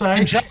trying to say?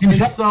 And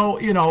so,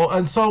 you know,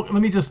 and so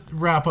let me just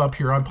wrap up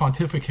here. I'm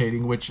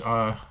pontificating, which,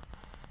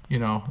 you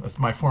know, that's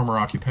my former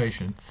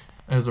occupation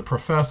as a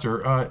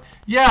professor.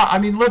 Yeah, I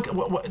mean, look,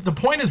 the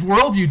point is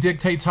worldview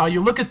dictates how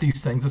you look at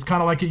these things. It's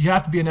kind of like you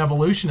have to be an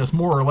evolutionist,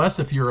 more or less,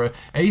 if you're an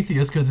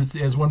atheist, because it's,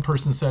 as one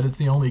person said, it's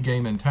the only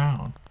game in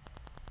town.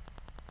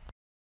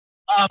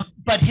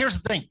 But here's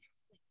the thing.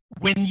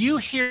 When you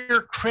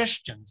hear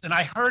Christians, and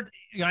I heard,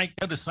 you know, I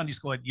go to Sunday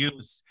school at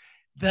UC,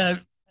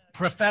 the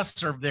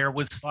professor there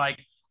was like,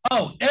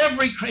 oh, and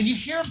you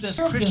hear this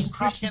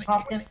Christian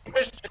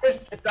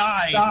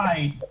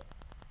died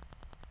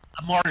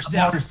a martyr's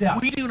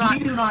death. We do not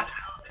have that at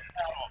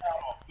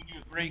all. Would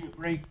you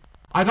agree?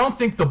 I don't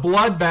think the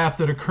bloodbath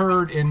that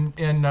occurred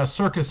in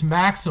Circus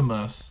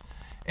Maximus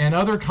and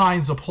other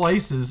kinds of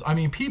places, I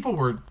mean, people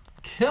were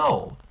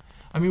killed.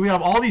 I mean, we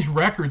have all these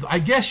records. I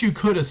guess you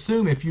could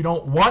assume, if you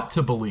don't want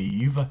to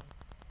believe,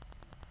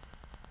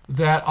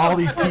 that all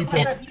these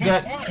people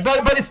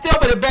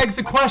but it begs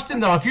the question,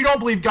 though. If you don't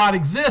believe God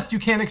exists, you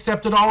can't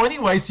accept it all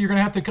anyway, so you're going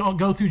to have to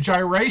go through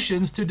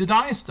gyrations to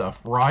deny stuff,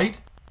 right?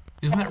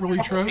 Isn't that really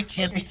true?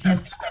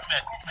 Candida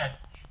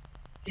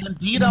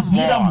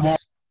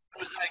Moss,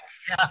 who's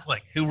a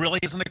Catholic, who really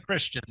isn't a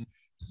Christian,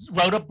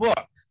 wrote a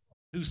book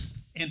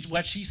and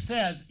what she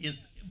says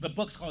is, the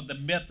book's called The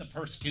Myth of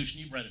Persecution.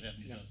 You've read it,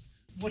 haven't you? Yes.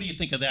 What do you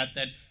think of that?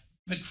 That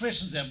the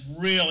Christians have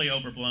really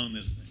overblown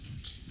this thing.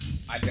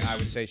 I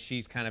would say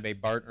she's kind of a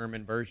Bart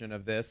Ehrman version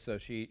of this. So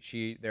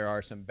there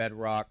are some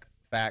bedrock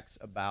facts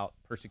about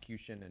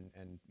persecution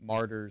and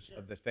martyrs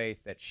of the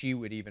faith that she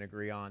would even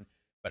agree on.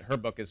 But her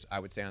book is, I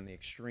would say, on the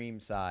extreme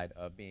side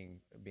of being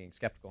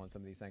skeptical on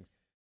some of these things.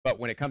 But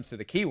when it comes to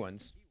the key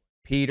ones,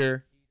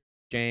 Peter,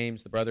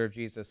 James, the brother of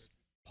Jesus,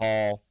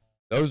 Paul,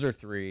 those are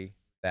three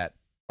that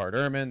Bart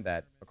Ehrman,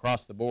 that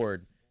across the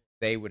board,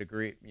 they would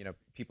agree, you know,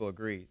 people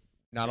agree.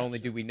 Not only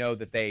do we know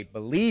that they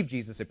believed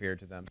Jesus appeared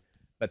to them,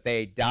 but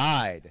they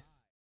died.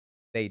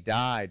 They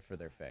died for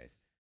their faith.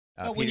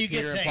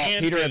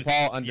 Peter and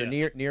Paul under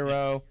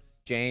Nero,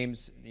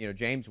 James, you know,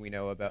 James we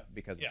know about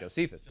because of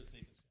Josephus,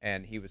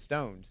 and he was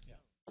stoned.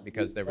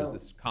 because there was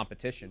this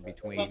competition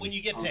between. But when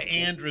you get to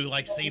Andrew,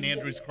 like St.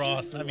 Andrew's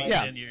Cross, I mean,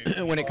 Yeah, then you.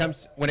 when it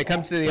comes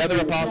to the other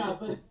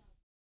apostles,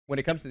 when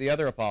it comes to the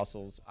other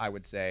apostles, I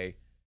would say,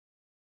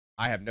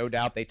 I have no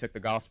doubt they took the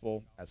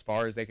gospel as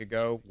far as they could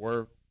go.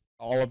 Were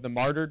all of them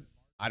martyred?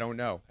 I don't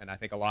know, and I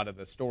think a lot of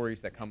the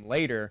stories that come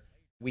later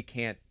we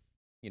can't,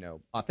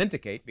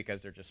 authenticate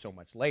because they're just so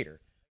much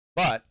later.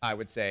 But I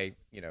would say,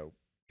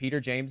 Peter,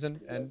 James,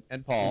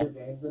 and Paul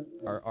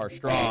are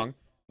strong.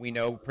 We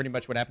know pretty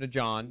much what happened to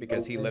John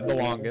because he lived the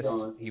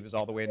longest. He was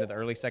all the way into the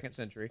early 2nd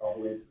century.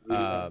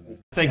 I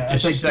think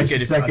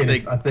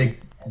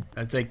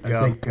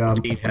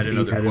Pete had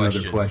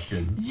another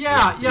question.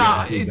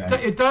 Yeah.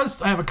 It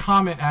does. I have a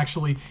comment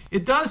actually.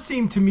 It does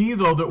seem to me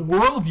though that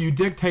worldview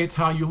dictates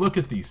how you look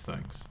at these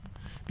things,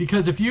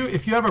 because if you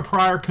have a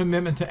prior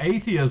commitment to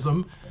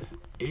atheism,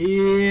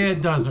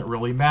 it doesn't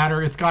really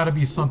matter. It's got to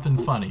be something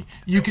funny.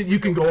 You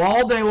can go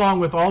all day long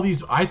with all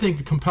these, I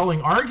think,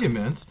 compelling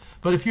arguments,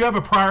 but if you have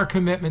a prior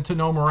commitment to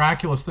no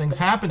miraculous things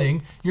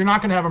happening, you're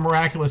not going to have a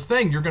miraculous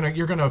thing. You're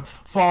gonna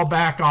fall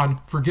back on,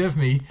 forgive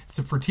me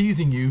for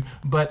teasing you,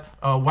 but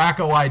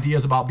wacko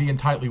ideas about being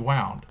tightly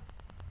wound.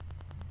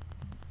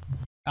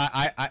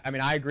 I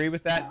mean, I agree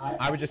with that.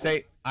 I would just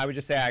say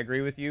I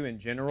agree with you in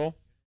general,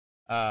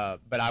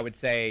 but I would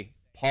say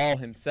Paul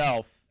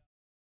himself,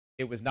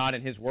 it was not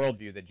in his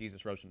worldview that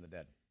Jesus rose from the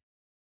dead.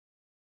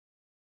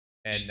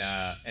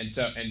 And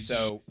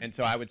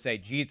so I would say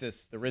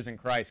Jesus, the risen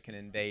Christ, can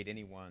invade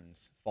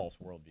anyone's false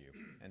worldview.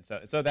 And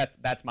so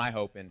that's my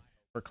hope in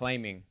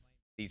proclaiming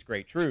these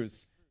great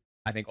truths.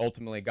 I think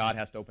ultimately God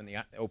has to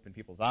open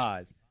people's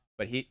eyes,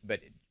 but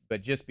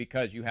just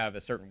because you have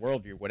a certain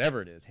worldview,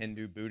 whatever it is,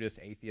 Hindu, Buddhist,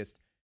 atheist,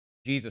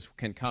 Jesus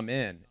can come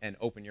in and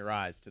open your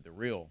eyes to the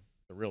real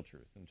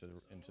truth, into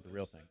the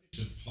real thing.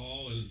 To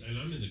Paul, and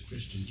I'm in the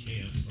Christian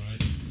camp,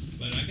 right?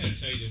 But I got to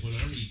tell you that when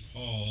I read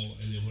Paul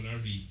and then when I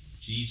read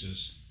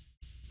Jesus,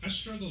 I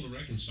struggle to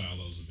reconcile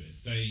those a bit.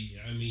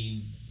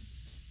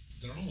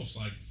 They're almost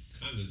like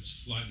kind of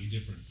slightly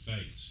different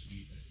faiths.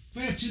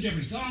 We have two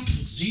different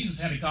gospels.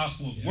 Jesus had a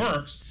gospel of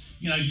works.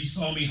 You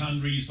saw me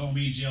hungry, you saw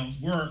me in jail.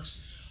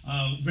 Works.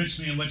 Rich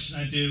man, what should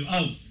I do?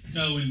 Oh,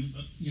 go and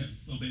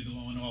obey the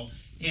law and all.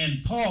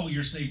 And Paul,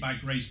 you're saved by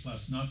grace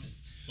plus nothing.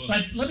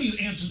 But let me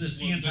answer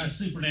this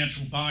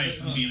anti-supernatural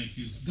bias I'm being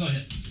accused of. Go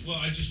ahead. Well,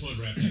 I just want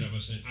to wrap that up by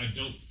saying I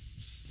don't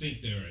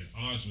think they're at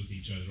odds with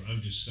each other. I'm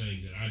just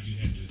saying that I do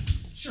have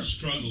to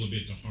struggle a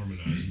bit to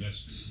harmonize,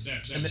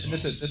 and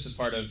this is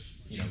part of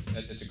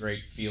it's a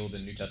great field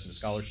in New Testament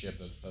scholarship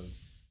of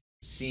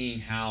seeing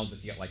how the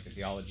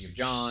theology of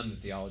John, the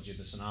theology of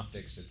the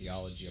Synoptics, the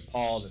theology of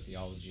Paul, the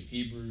theology of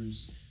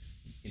Hebrews,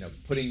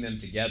 putting them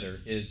together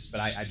but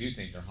I do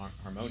think they're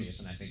harmonious,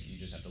 and I think you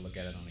just have to look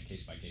at it on a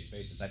case-by-case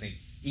basis. I think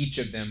each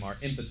of them are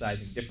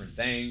emphasizing different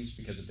things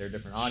because of their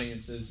different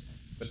audiences,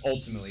 but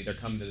ultimately they're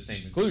coming to the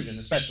same conclusion,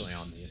 especially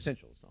on the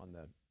essentials.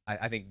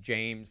 I think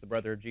James, the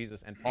brother of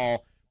Jesus, and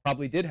Paul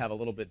probably did have a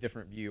little bit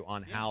different view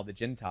on how the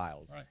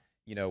Gentiles,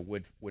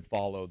 would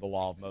follow the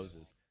law of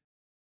Moses.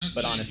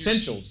 But on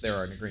essentials, there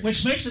are an agreement.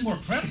 Which makes it more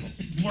credible,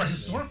 more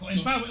historical.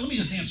 And by the way, let me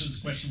just answer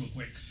this question real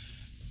quick.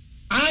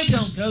 I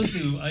don't go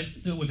through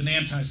it with an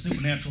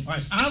anti-supernatural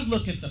bias. I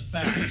look at the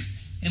facts,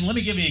 and let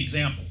me give you an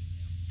example.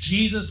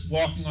 Jesus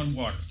walking on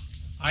water.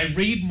 I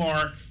read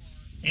Mark,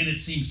 and it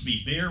seems to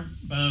be bare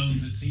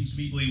bones. It seems to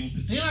be believable.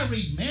 But then I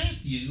read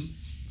Matthew,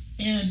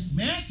 and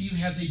Matthew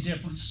has a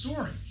different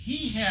story.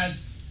 He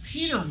has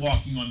Peter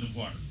walking on the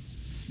water.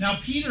 Now,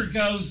 Peter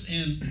goes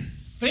and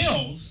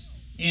fails,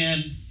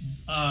 and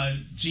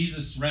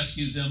Jesus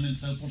rescues him and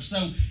so forth.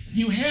 So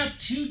you have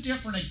two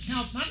different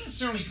accounts, not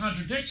necessarily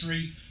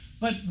contradictory,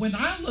 but when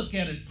I look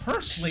at it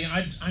personally,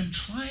 I'm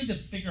trying to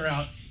figure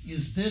out,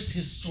 is this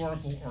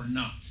historical or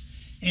not?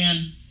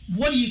 And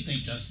what do you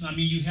think, Justin? I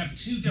mean, you have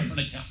two different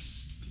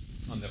accounts.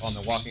 On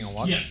the walking on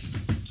water? Yes.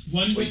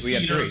 One with we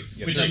Peter, have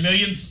three. which are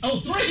millions. Oh,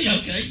 three,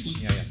 okay.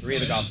 Yeah. Three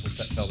of the Gospels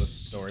tell this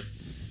story,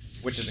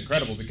 which is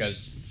incredible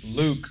because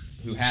Luke,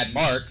 who had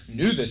Mark,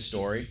 knew this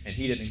story, and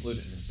he didn't include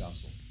it in his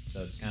Gospel.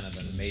 So it's kind of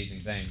an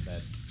amazing thing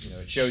that,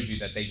 it shows you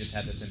that they just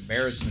had this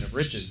embarrassment of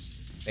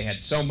riches. They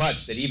had so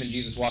much that even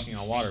Jesus walking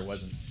on water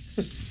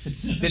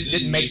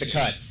didn't make the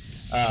cut.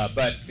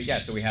 But yeah,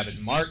 so we have it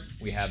in Mark,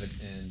 we have it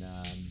in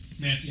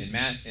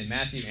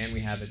Matthew, and we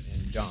have it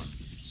in John.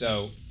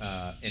 So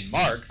in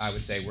Mark, I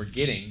would say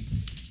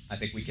I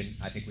think we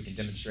can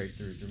demonstrate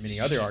through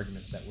many other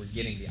arguments that we're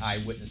getting the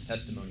eyewitness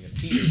testimony of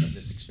Peter of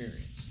this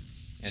experience.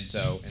 And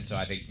so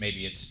I think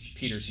maybe it's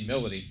Peter's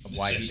humility of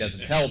why he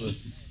doesn't tell the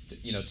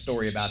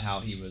story about how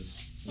he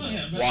was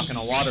walking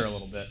on water a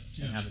little bit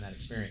and having that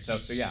experience. So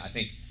yeah, I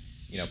think,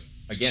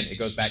 again, it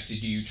goes back to,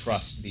 do you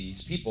trust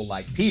these people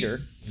like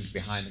Peter, who's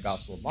behind the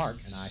Gospel of Mark?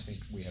 And I think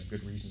we have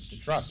good reasons to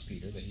trust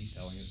Peter that he's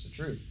telling us the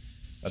truth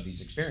of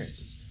these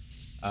experiences.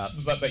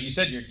 But you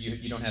said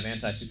you don't have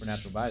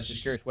anti-supernatural bias.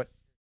 Just curious,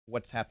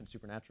 what's happened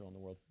supernatural in the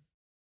world?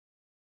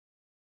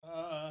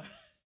 I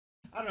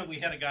don't know. We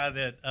had a guy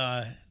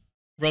that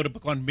wrote a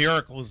book on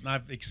miracles, and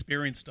I've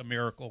experienced a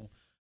miracle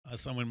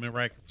someone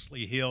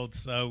miraculously healed.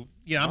 So,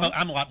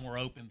 I'm a lot more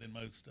open than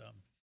most,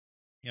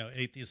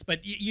 atheists.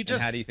 But you just,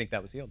 And how do you think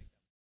that was healed?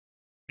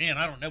 man,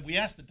 I don't know. We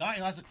asked the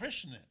doctor. I was a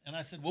Christian then, and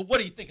I said, "Well, what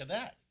do you think of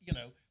that?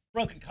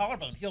 Broken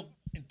collarbone healed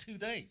in 2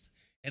 days."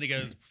 And he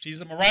goes,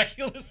 "She's a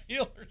miraculous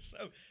healer."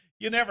 So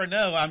you never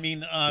know. I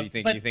mean, Do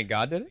you think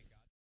God did it?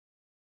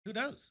 who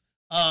knows?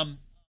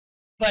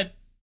 But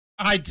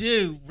I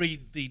do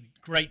read the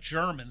great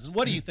Germans. And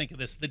what do you think of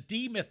this? The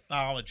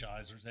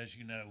demythologizers, as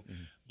you know,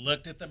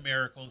 looked at the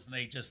miracles and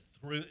they just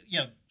threw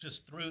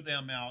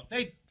them out.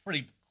 They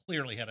pretty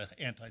clearly had an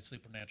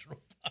anti-supernatural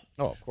bias.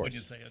 Oh, of course. When you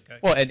say, okay.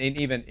 Well, and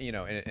even,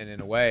 and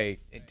in a way,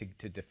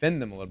 to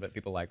defend them a little bit,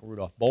 people like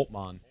Rudolf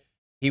Boltzmann,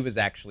 he was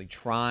actually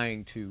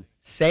trying to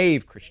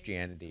save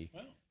Christianity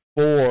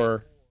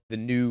for the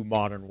new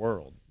modern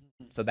world.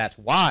 So that's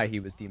why he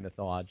was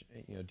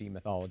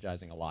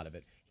demythologizing a lot of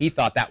it. He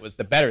thought that was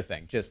the better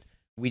thing.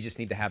 We just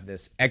need to have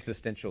this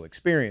existential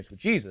experience with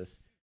Jesus,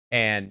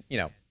 and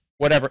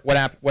what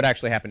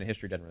actually happened in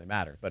history doesn't really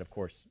matter. But of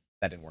course,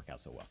 that didn't work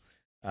out so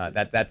well.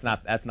 That's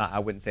not. I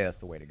wouldn't say that's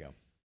the way to go.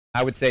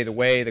 I would say the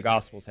way the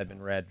Gospels had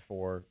been read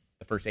for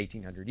the first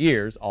 1,800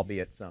 years,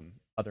 albeit some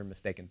other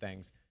mistaken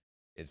things,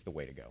 is the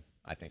way to go.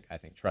 I think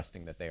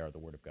trusting that they are the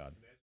Word of God.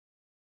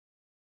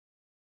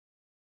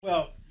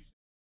 Well,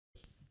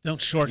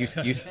 don't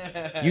shortcut.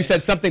 You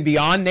said something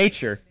beyond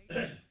nature.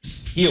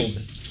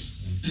 Healed.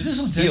 Is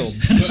this on Healed.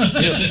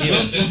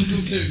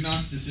 Welcome to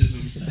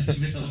agnosticism.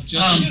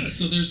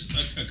 So there's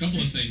a couple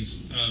of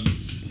things.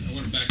 I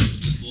want to back up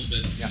just a little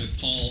bit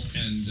with Paul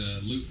and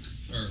Luke,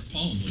 or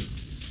Paul and Luke.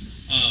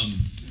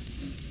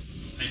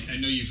 I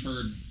know you've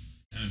heard,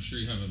 and I'm sure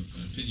you have an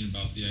opinion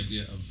about the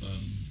idea of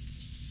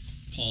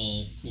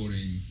Paul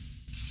quoting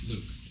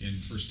Luke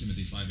in 1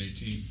 Timothy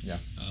 5:18. Yeah.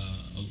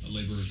 A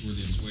laborer is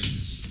worthy of his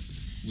wages,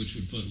 which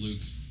would put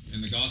Luke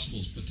in the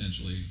Gospels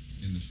potentially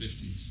in the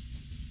 50s,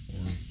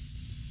 or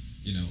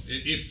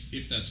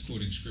if that's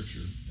quoting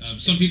Scripture.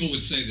 Some people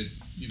would say that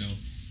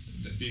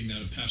that being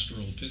that a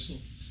pastoral epistle,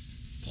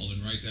 Paul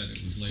didn't write that;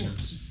 it was later,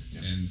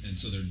 and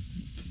so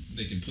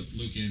they can put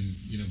Luke in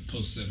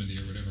post 70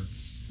 or whatever.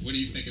 What do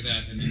you think of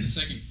that? And then the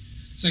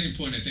second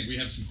point, I think we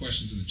have some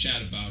questions in the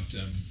chat about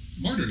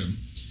martyrdom,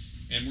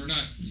 and we're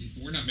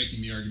not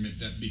making the argument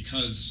that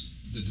because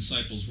the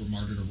disciples were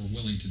martyred or were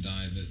willing to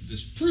die that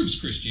this proves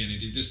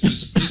Christianity. This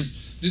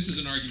is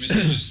an argument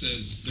that just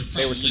says they're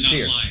probably were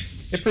sincere. not lying.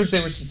 It proves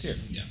they were sincere.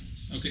 Yeah.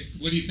 Okay.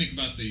 What do you think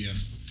about the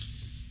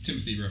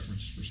Timothy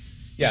reference?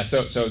 Yeah.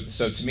 So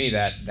to me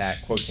that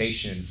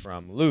quotation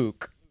from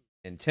Luke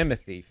and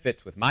Timothy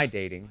fits with my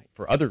dating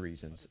for other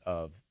reasons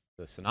of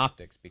the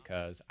synoptics,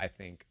 because I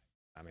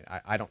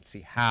don't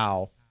see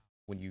how,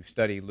 when you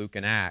study Luke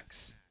and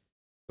Acts,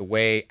 the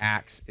way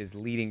Acts is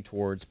leading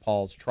towards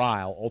Paul's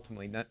trial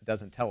ultimately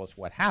doesn't tell us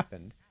what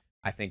happened.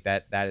 I think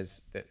that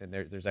is, and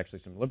there's actually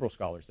some liberal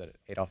scholars, that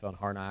Adolf von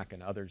Harnack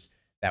and others,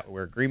 that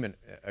were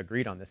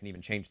agreed on this and even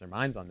changed their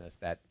minds on this,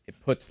 that it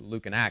puts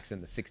Luke and Acts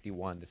in the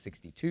 61 to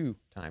 62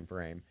 time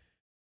frame.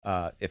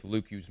 If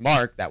Luke used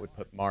Mark, that would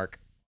put Mark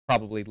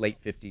probably late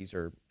 50s,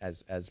 or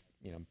as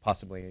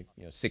possibly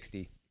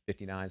 60,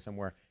 59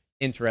 somewhere.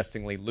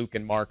 Interestingly, Luke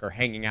and Mark are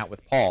hanging out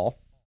with Paul.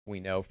 We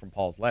know from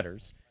Paul's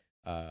letters.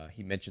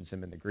 He mentions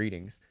him in the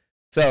greetings.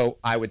 So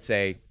I would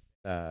say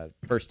 1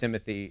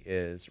 Timothy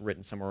is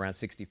written somewhere around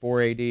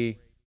 64 AD,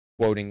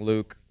 quoting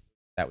Luke.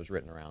 That was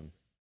written around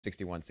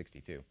 61,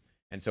 62.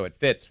 And so it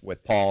fits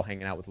with Paul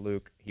hanging out with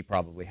Luke. He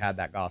probably had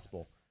that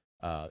gospel.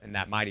 And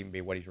that might even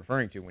be what he's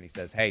referring to when he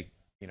says, hey,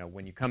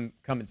 when you come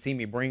and see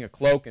me, bring a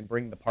cloak and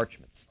bring the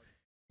parchments.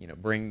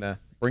 Bring the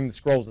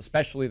scrolls,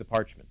 especially the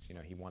parchments.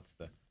 He wants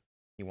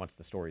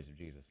the stories of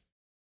Jesus.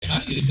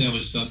 How do you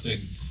establish something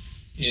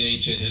in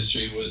ancient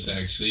history was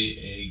actually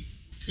a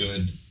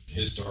good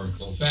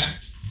historical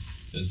fact?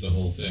 Is the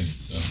whole thing.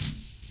 So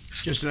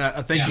just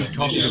I think you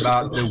talked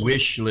about the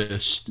wish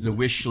list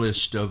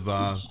of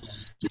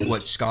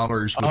what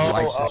scholars would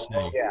like to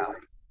say. Yeah,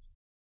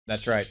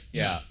 that's right.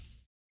 Yeah,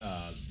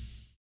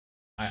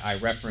 I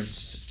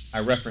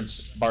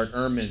referenced Bart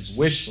Ehrman's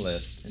wish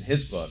list in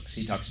his books.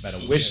 He talks about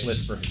a wish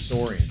list for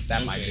historians.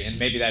 That might be, and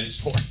maybe that is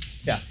for.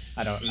 Yeah,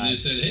 I don't. And they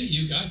said, "Hey,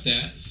 you got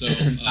that." So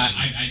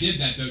I did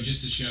that though,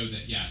 just to show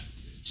that. Yeah,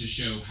 to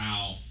show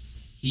how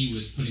he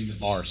was putting the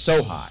bar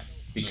so high,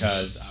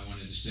 because I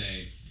wanted to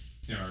say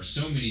there are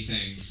so many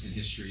things in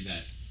history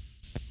that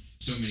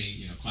so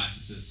many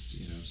classicists,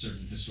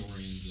 certain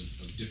historians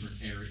of different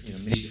areas,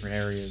 many different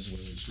areas,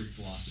 whether it's Greek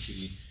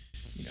philosophy,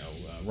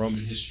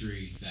 Roman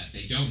history, that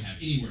they don't have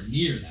anywhere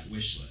near that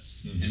wish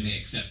list, and they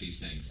accept these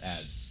things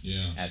as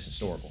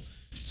historical.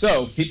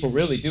 So people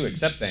really do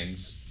accept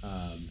things,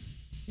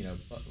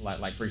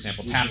 like for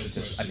example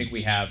Tacitus. I think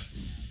we have,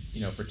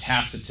 for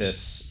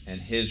Tacitus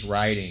and his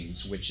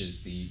writings, which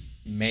is the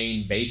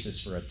main basis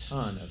for a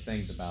ton of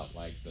things about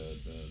like the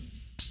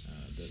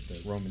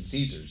Roman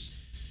Caesars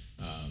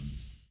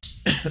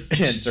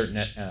and certain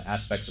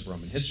aspects of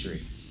Roman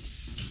history.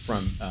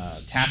 From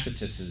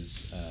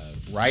Tacitus's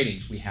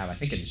writings, we have, I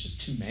think it's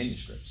just 2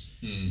 manuscripts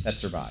that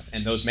survive,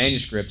 and those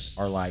manuscripts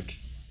are like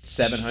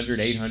 700,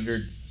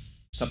 800,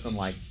 something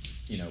like,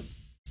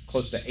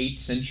 close to 8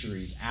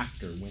 centuries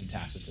after when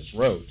Tacitus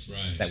wrote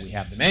that we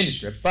have the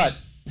manuscript. But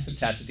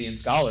Tacitian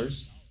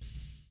scholars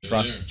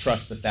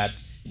trust that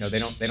that's, they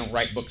don't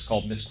write books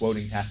called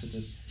misquoting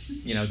Tacitus.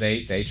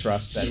 They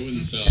trust that,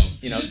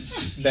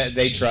 that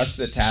they trust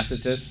that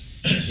Tacitus,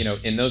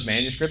 in those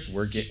manuscripts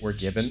we're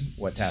given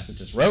what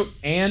Tacitus wrote,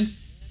 and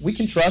we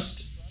can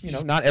trust,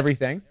 not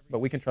everything, but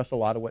we can trust a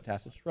lot of what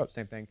Tacitus wrote.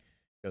 Same thing,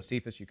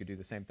 Josephus, you could do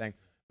the same thing.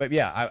 But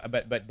yeah,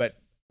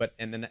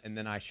 and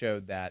then I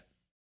showed that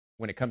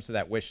when it comes to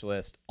that wish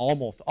list,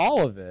 almost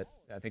all of it,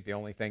 I think the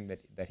only thing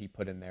that he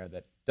put in there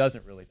that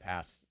doesn't really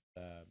pass,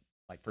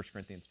 like 1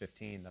 Corinthians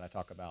 15 that I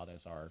talk about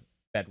as our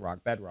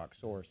bedrock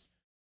source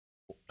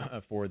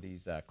for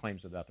these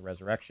claims about the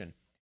resurrection,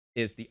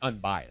 is the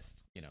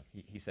unbiased.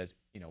 He says,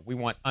 we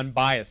want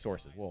unbiased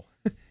sources. Well,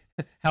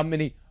 how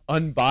many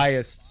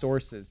unbiased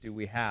sources do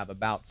we have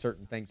about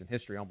certain things in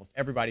history? Almost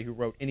everybody who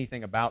wrote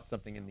anything about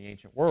something in the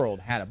ancient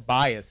world had a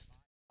bias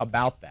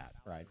about that,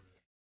 right?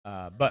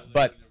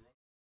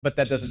 But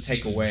that doesn't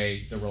take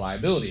away the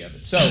reliability of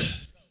it. So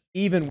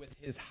even with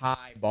his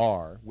high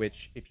bar,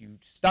 which if you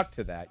stuck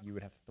to that, you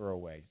would have to throw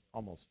away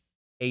almost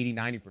 80,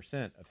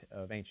 90%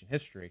 of ancient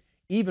history.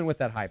 Even with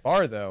that high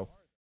bar, though,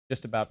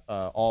 just about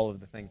all of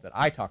the things that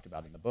I talked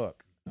about in the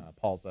book,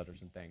 Paul's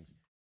letters and things,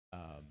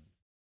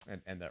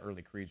 and the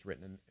early creeds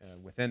written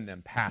within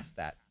them past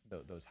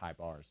those high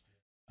bars.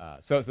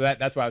 So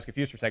that's why I was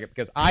confused for a second,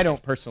 because I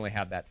don't personally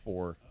have that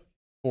for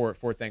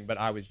thing, but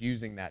I was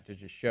using that to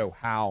just show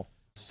how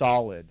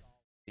solid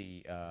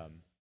the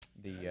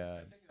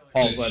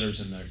Paul's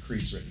letters and the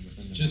creeds written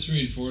within them. Just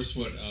reinforce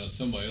what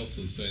somebody else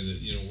was saying,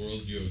 that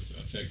worldview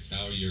affects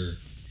how you're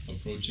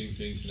approaching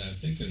things, and I'm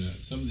thinking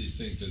some of these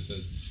things that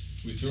says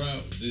we throw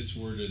out this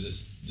word or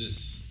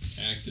this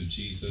act of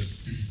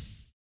Jesus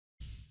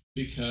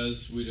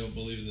because we don't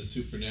believe in the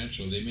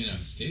supernatural. They may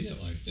not state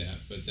it like that,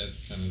 but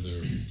that's kind of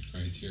their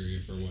criteria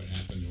for what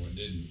happened and what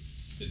didn't.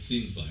 It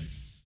seems like.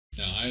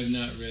 Now, I have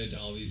not read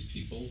all these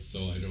people,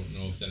 so I don't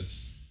know if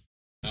that's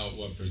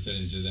what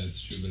percentage of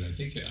that's true, but I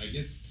think I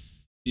get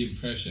the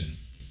impression.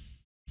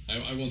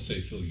 I won't say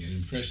feeling. An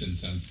impression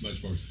sounds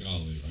much more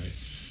scholarly, right,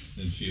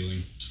 than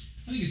feeling.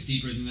 I think it's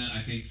deeper than that. I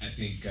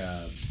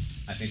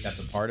think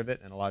that's a part of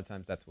it, and a lot of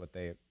times that's what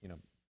they,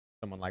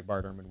 someone like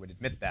Bart Ehrman would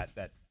admit that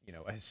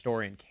a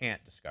historian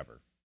can't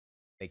discover.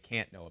 They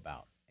can't know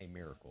about a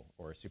miracle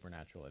or a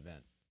supernatural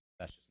event.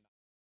 That's just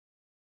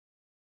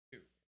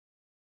not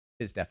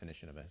his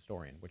definition of a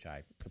historian, which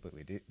I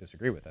completely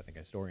disagree with. I think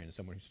a historian is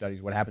someone who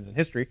studies what happens in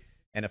history,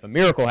 and if a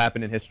miracle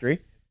happened in history,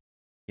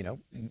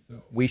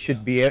 we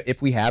should be,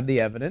 if we have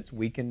the evidence,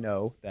 we can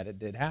know that it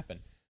did happen.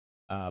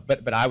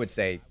 But I would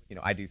say,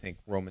 I do think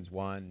Romans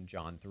 1,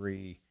 John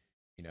 3,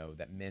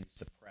 that men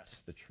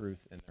suppress the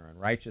truth in their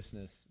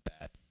unrighteousness,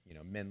 that,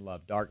 men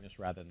love darkness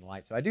rather than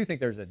light. So I do think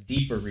there's a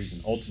deeper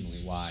reason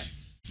ultimately why,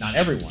 not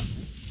everyone,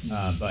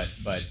 but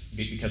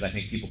because I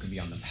think people can be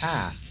on the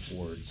path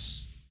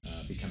towards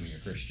becoming a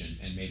Christian,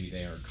 and maybe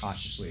they are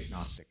cautiously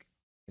agnostic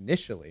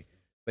initially,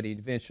 but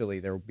eventually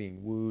they're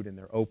being wooed and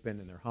they're open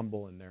and they're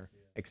humble and they're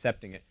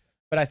accepting it.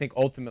 But I think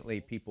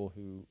ultimately people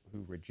who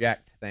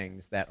reject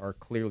things that are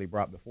clearly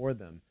brought before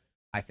them,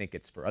 I think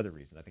it's for other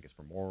reasons. I think it's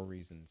for moral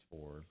reasons,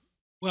 for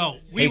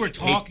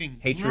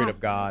hatred of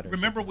God.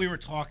 Remember we were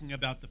talking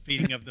about the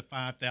feeding of the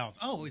 5,000.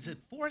 Oh, is it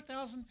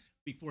 4,000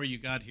 before you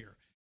got here?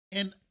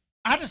 And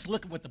I just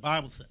look at what the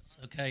Bible says,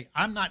 okay?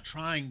 I'm not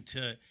trying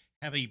to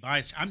have any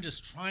bias. I'm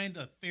just trying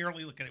to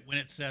fairly look at it when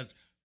it says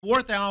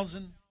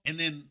 4,000, and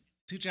then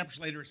 2 chapters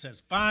later it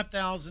says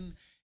 5,000.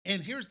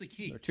 And here's the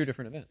key. They're 2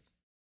 different events.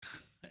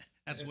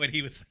 That's what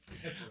he was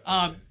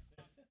saying.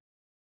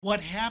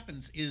 What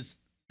happens is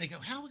they go,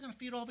 how are we going to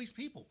feed all these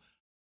people?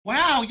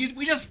 Wow,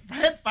 we just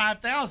fed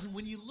 5,000.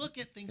 When you look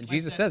at things and like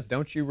Jesus that, says,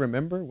 don't you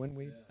remember when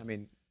we, I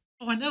mean.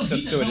 Oh, I know.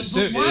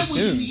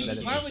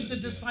 Why would the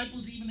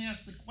disciples even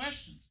ask the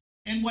questions?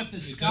 And what the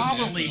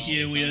scholarly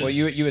view is. Well,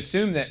 you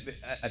assume that,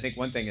 I think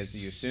one thing is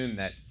you assume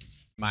that,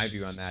 my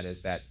view on that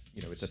is that,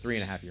 it's a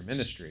 3.5-year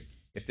ministry.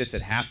 If this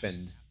had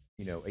happened,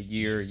 a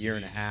year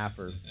and a half,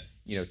 or,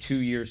 2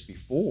 years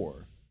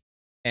before,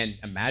 and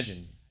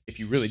imagine if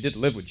you really did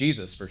live with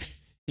Jesus for,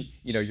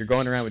 you're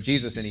going around with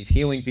Jesus and he's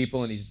healing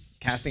people and he's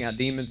casting out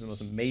demons and the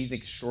most amazing,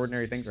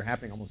 extraordinary things are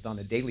happening almost on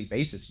a daily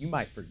basis, you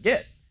might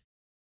forget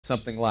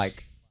something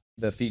like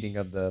the feeding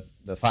of the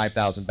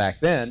 5,000 back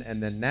then,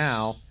 and then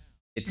now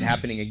it's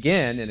happening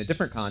again in a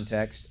different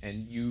context,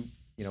 and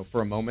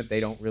for a moment they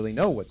don't really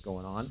know what's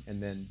going on,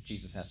 and then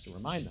Jesus has to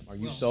remind them.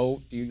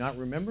 Do you not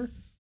remember?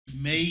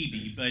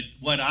 Maybe, but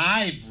what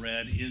I've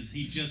read is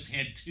he just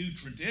had 2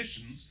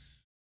 traditions,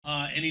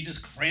 and he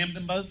just crammed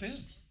them both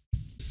in.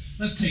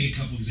 Let's take a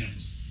couple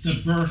examples.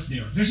 The birth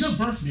narrative. There's no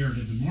birth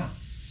narrative in Mark.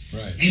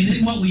 Right. And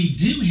then what we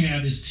do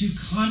have is 2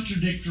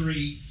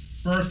 contradictory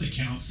birth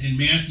accounts. In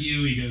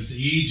Matthew, he goes to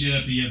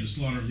Egypt, you have the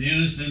slaughter of the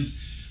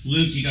innocents.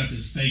 Luke, you got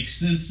this fake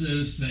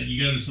census that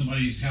you go to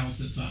somebody's house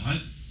that's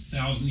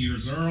 1,000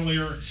 years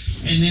earlier.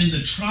 And then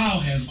the trial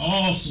has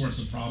all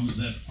sorts of problems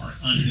that are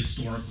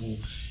unhistorical.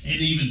 And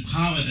even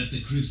Pilate at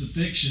the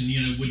crucifixion,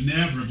 would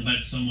never have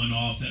let someone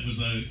off that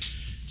was a...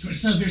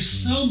 So there's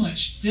so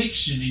much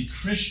fiction in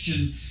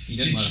Christian... He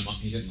didn't let him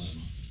off.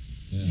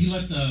 Yeah. He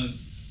let the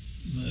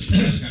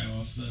other guy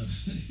off.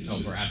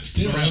 Perhaps.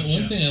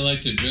 One thing I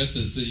like to address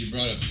is that you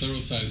brought up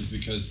several times,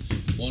 because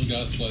one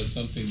gospel has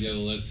something, the other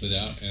lets it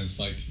out, and it's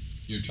like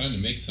you're trying to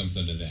make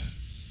something of that.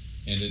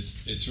 And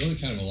it's really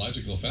kind of a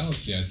logical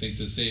fallacy, I think,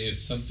 to say if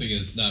something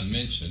is not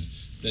mentioned,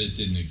 that it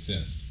didn't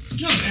exist.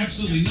 No,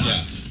 absolutely not.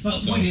 Yeah.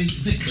 But what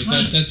is the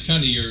that's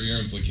kind of your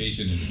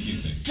implication in a few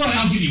things. Well,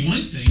 I'll give you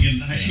one thing,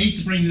 and I hate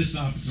to bring this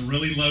up. It's a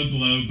really low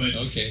blow, but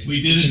okay.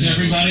 We did it to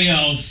everybody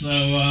else.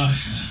 So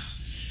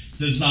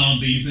the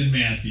zombies in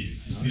Matthew.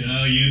 You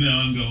know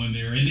I'm going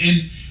there.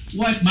 And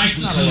what Mike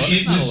Licona...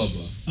 It's not a low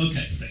blow.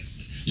 Okay, thanks.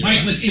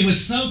 It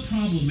was so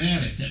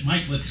problematic that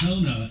Mike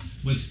Licona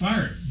was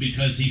fired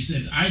because he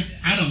said,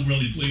 I don't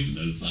really believe in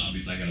those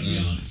zombies. I got to be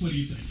honest. What do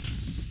you think?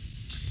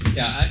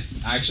 Yeah,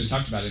 I actually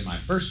talked about it in my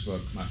first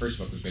book. My first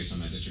book was based on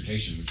my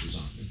dissertation, which was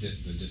on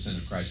the descent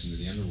of Christ into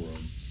the underworld.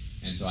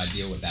 And so I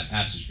deal with that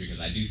passage because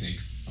I do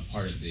think a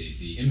part of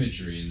the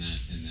imagery in that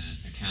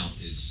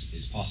account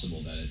is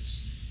possible, that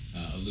it's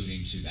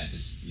alluding to that,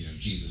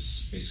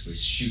 Jesus basically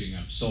shooting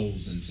up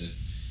souls into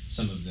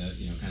some of the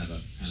kind of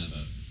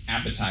a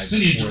appetizer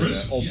for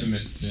the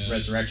ultimate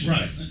resurrection.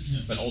 Right.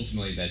 But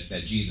ultimately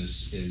that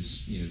Jesus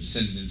is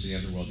descended into the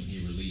underworld, and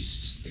he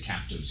released the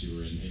captives who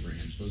were in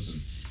Abraham's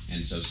bosom.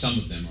 And so some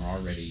of them are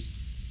already,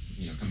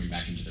 coming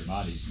back into their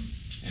bodies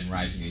and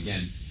rising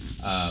again.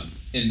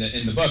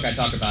 In the book, I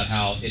talk about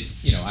how it,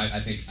 I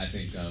think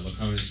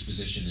Licona's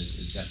position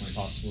is definitely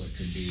possible. It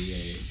could be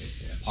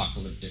a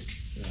apocalyptic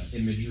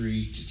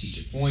imagery to teach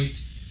a point,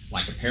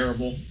 like a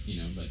parable,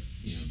 but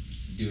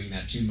doing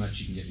that too much,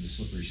 you can get into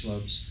slippery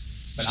slopes.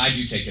 But I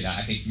do take it out.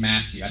 I think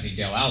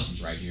Dale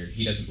Allison's right here.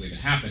 He doesn't believe it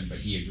happened, but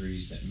he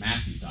agrees that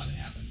Matthew thought it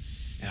happened.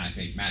 And I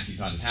think Matthew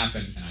thought it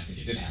happened, and I think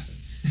it did happen.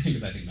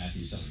 Because I think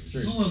Matthew's telling the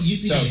truth. Oh, you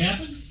think it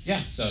happened?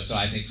 Yeah. So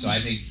I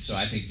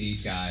think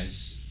these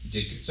guys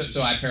did.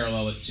 So I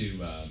parallel it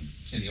to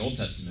in the Old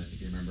Testament.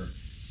 If you remember,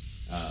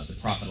 the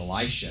prophet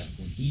Elisha,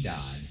 when he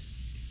died,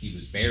 he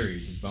was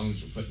buried. His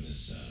bones were put in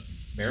this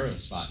burial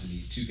spot, and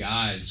these two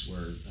guys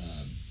were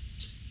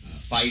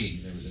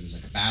fighting. There was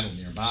like a battle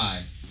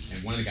nearby,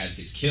 and one of the guys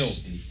gets killed,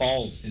 and he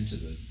falls into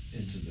the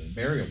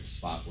burial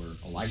spot where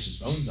Elisha's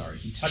bones are.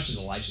 He touches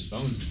Elisha's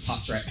bones and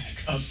pops right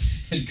back up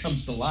and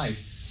comes to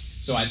life.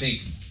 So I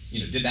think,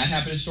 did that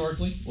happen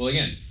historically? Well,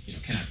 again,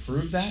 can I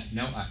prove that?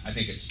 No, I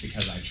think it's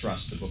because I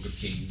trust the Book of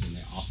Kings and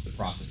the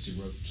prophets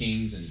who wrote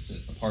Kings, and it's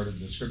a part of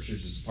the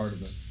Scriptures, it's a part of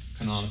the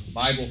canonical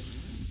Bible.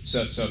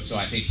 So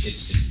I think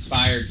it's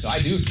inspired. So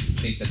I do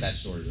think that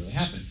story really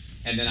happened.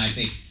 And then I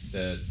think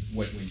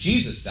when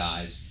Jesus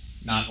dies,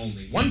 not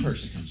only one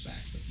person comes back,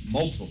 but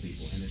multiple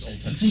people, and it's Old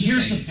Testament. See,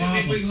 here's the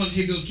problem.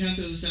 Hey, Bill, can I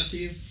throw this out to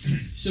you?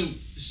 So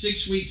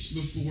 6 weeks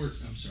before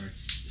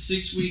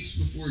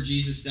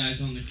Jesus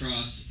dies on the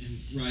cross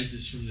and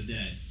rises from the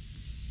dead,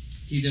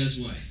 he does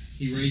what?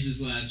 He raises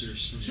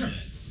Lazarus from the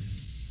dead.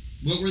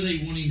 What were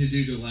they wanting to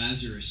do to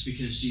Lazarus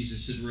because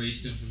Jesus had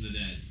raised him from the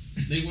dead?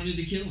 They wanted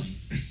to kill him.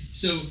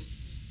 So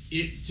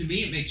to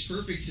me it makes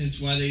perfect sense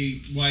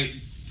why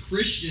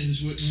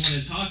Christians wouldn't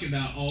want to talk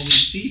about all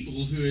these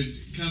people who had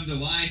come to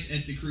life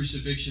at the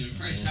crucifixion of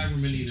Christ, however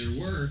many there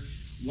were.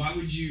 Why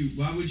would you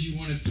want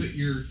to put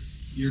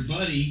your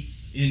buddy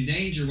in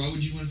danger? Why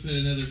would you want to put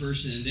another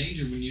person in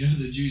danger when you know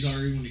the Jews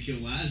already want to kill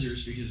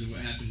Lazarus because of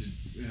what happened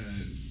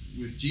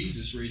with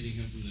Jesus raising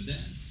him from the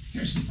dead?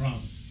 Here's the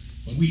problem.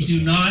 We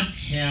do not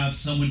have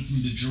someone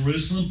from the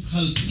Jerusalem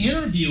Post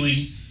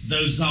interviewing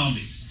those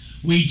zombies.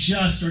 We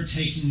just are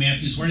taking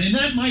Matthew's word, and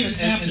that might have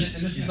happened.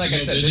 And this is, like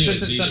I said, this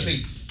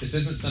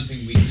isn't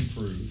something we can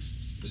prove.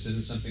 This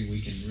isn't something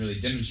we can really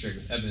demonstrate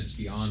with evidence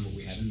beyond what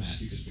we have in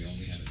Matthew, because we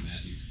only have it in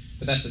Matthew.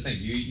 But that's the thing.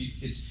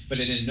 But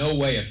it in no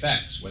way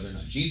affects whether or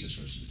not Jesus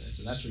rose from the dead.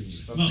 So that's where you need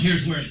to focus. Well,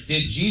 here's where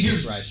did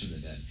Jesus rise from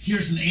the dead?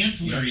 Here's an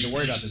ancillary. You don't need to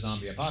worry about the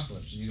zombie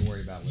apocalypse. You need to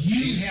worry about whether you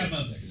Jesus have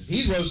rose from the dead. Because if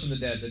he rose from the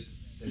dead,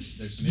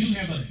 there's some issues. You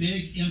have a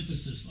big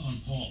emphasis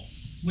on Paul,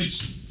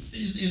 which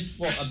is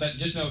well, but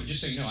just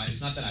so you know,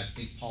 it's not that I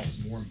think Paul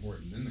is more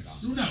important than the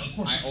gospel. No, of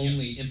course. I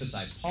only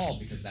emphasize Paul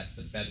because that's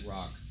the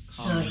bedrock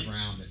common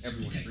ground that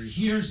everyone agrees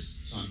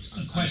on. Here's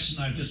a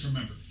question I've just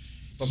remembered.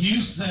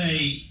 You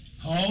say,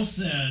 Paul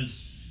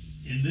says,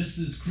 and this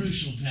is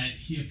crucial, that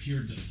he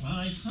appeared to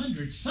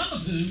 500, some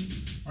of whom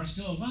are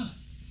still alive.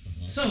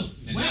 So,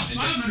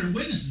 500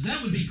 witnesses,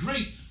 that would be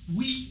great.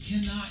 We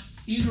cannot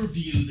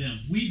interview them.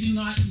 We do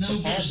not know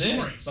their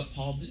stories. But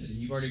Paul did, and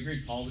you've already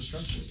agreed Paul was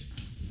trustworthy.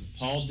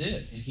 Paul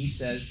did, and he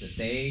says that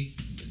the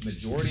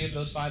majority of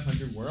those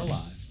 500 were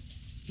alive.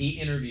 He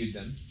interviewed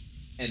them,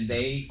 and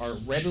they are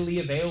readily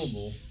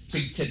available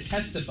to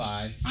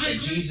testify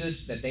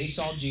that they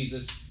saw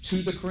Jesus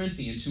to the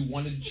Corinthians who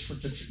wanted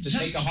to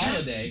take a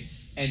holiday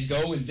and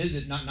go and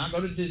visit, not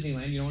go to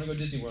Disneyland. You don't want to go to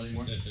Disney World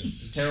anymore.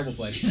 It's a terrible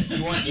place.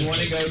 You want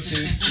to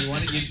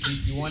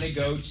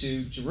go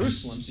to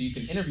Jerusalem so you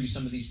can interview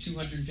some of these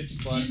 250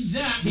 plus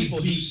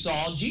people who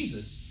saw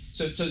Jesus.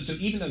 So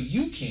even though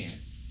you can't,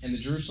 and the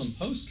Jerusalem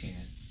Post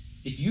can't,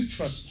 if you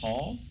trust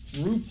Paul,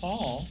 through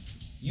Paul,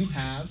 you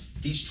have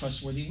these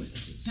trustworthy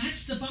witnesses.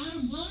 That's the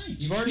bottom line.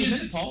 You've already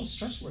admitted Paul is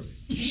trustworthy.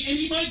 And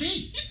he might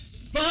be.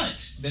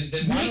 But then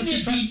why don't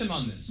you trust him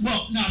on this?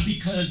 Well, not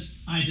because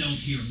I don't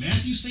hear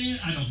Matthew saying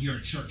it. I don't hear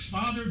a church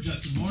father,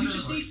 Justin Warner.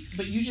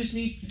 You just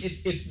need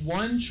if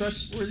one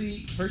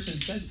trustworthy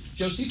person says,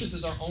 Josephus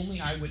is our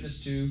only eyewitness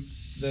to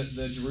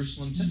the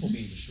Jerusalem temple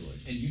being destroyed,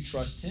 and you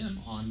trust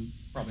him on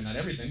probably not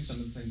everything, some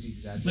of the things he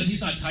exaggerates. But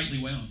he's not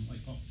tightly wound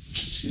like Paul. No,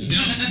 you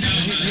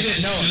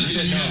didn't know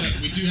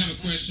him. We do have a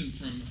question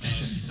from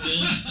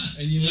Phil.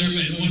 And you learn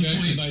at one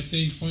point to my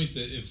same point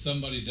that if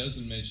somebody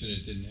doesn't mention it,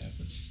 it didn't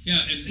happen. Yeah,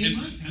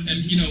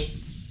 and you know,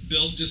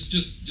 Bill, just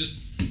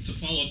to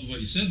follow up with what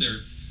you said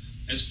there,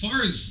 as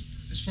far as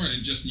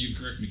and Justin, you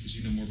can correct me because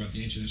you know more about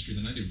the ancient history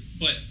than I do,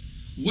 but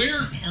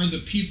where are the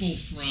people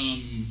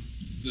from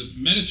the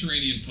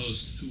Mediterranean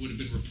Post who would have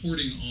been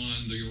reporting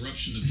on the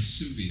eruption of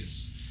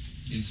Vesuvius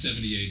in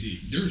 70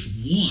 AD? There's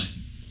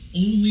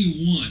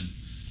only one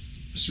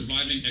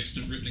surviving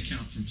extant written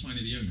account from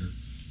Pliny the Younger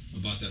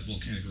about that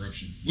volcanic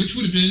eruption, which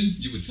would have been,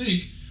 you would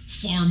think,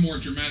 far more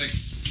dramatic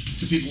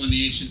to people in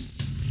the ancient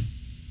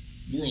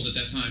world at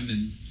that time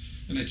than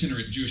an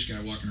itinerant Jewish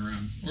guy walking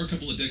around, or a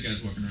couple of dead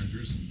guys walking around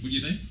Jerusalem. Would you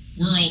think?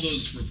 Where are all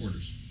those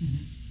reporters?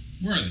 Mm-hmm.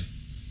 Where are they?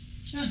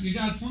 Yeah, you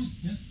got a point.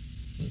 Yeah.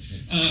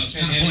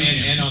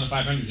 And on the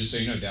 500, just so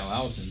you know, Dale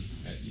Allison,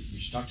 you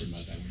should talk to him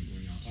about that when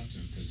you all talk to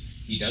him, because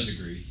he does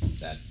agree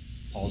that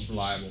Paul's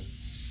reliable.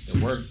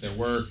 There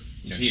were,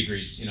 you know, he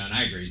agrees, you know, and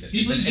I agree that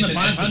he believes in the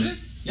 500.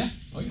 Yeah.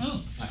 Oh yeah.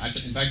 Oh.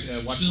 In fact,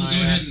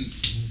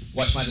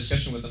 watch my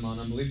discussion with him on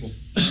Unbelievable.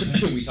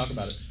 We talk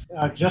about it.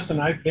 Justin,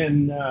 I've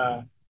been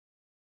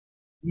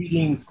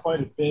reading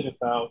quite a bit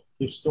about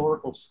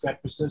historical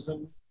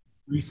skepticism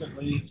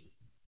recently,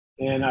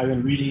 and I've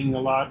been reading a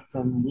lot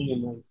from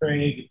William Lane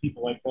Craig and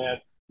people like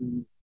that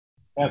who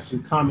have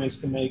some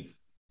comments to make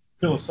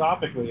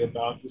philosophically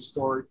about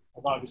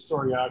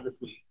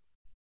historiography.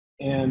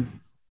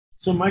 And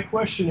so my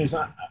question is,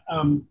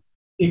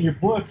 in your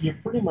book, you're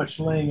pretty much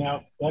laying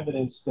out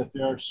evidence that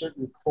there are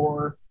certain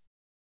core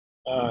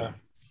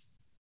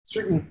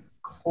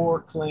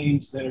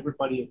claims that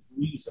everybody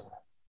agrees on.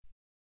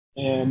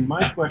 And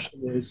my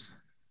question is,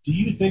 do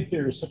you think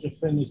there is such a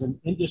thing as an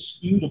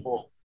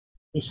indisputable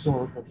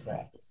historical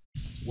fact?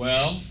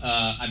 Well,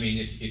 I mean,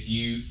 if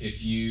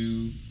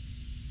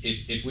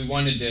we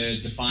wanted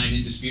to define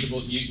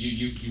indisputable,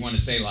 you want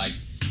to say like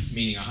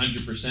meaning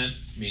 100%,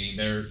 meaning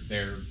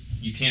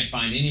you can't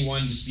find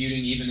anyone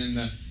disputing even in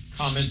the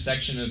comment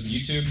section of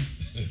YouTube,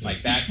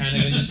 like that kind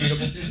of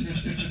indisputable.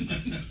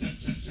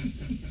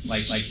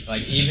 like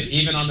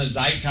even on the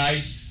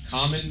Zeitgeist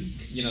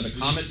the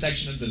comment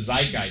section of the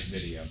Zeitgeist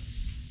video,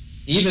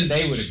 even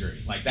they would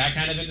agree, like that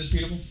kind of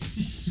indisputable.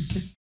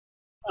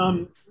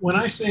 When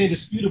I say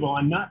indisputable,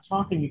 I'm not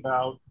talking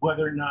about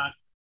whether or not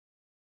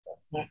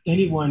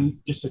anyone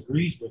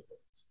disagrees with it.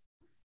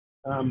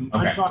 Okay.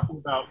 I'm talking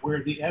about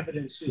where the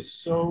evidence is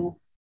so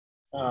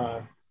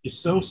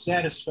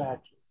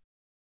satisfactory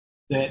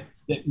that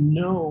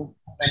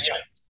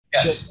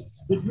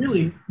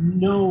really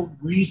no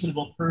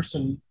reasonable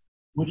person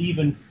would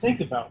even think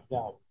about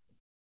doubt.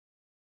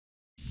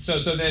 So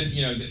then,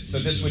 so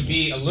this would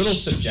be a little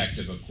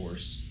subjective, of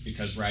course,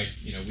 because, right,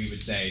 I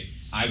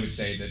would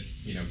say that,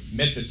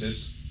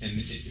 mythicists and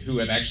who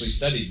have actually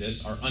studied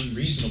this are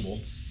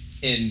unreasonable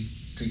in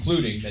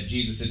concluding that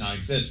Jesus did not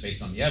exist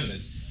based on the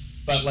evidence.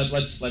 But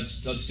let's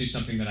do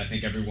something that I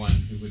think everyone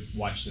who would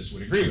watch this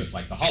would agree with,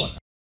 like the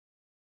Holocaust.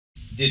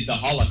 Did the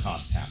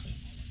Holocaust happen?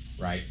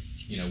 Right?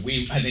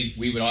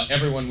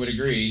 Everyone would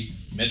agree,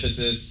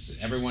 mythicists,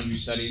 everyone who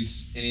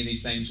studies any of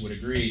these things would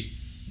agree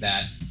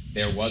that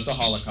there was a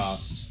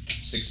Holocaust,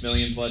 6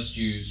 million plus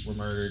Jews were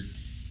murdered,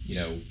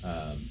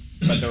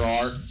 but there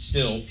are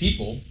still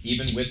people,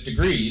 even with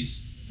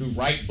degrees, who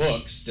write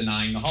books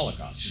denying the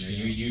Holocaust.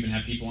 You even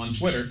have people on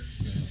Twitter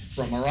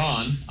from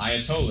Iran,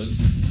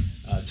 Ayatollahs,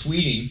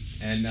 tweeting,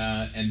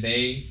 and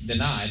they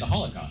deny the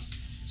Holocaust.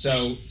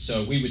 So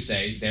we would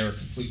say they're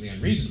completely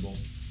unreasonable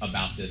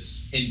about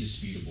this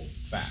indisputable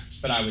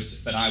fact. But I would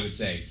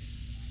say,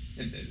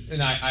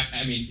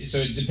 I mean, so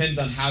it depends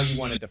on how you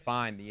want to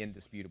define the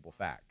indisputable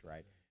fact,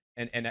 right?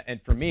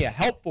 And for me, a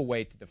helpful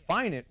way to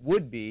define it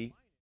would be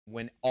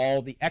when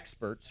all the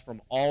experts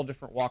from all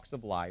different walks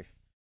of life,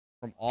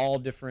 from all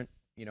different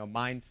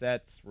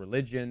mindsets,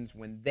 religions,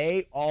 when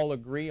they all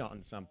agree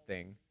on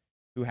something,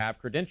 who have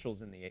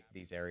credentials in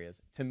these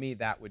areas, to me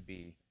that would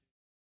be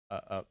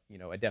a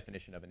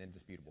definition of an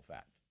indisputable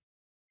fact.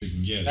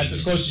 That's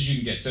as close as you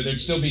can get. So there'd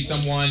still be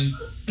someone,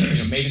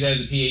 maybe that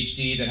has a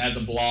PhD, that has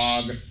a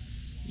blog,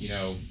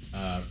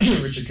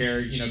 Richard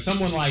Carey,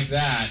 someone like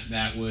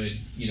that would,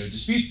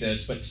 dispute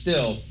this, but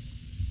still,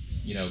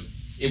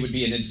 it would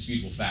be an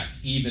indisputable fact,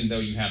 even though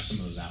you have some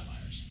of those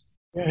outliers.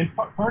 Yeah, and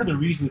part of the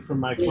reason for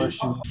my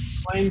question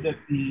is claim that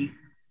the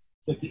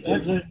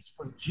evidence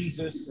for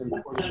Jesus and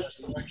for the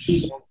resurrection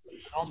and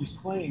all these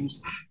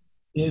claims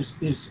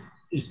is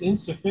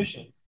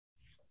insufficient.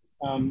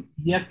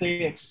 Yet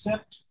they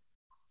accept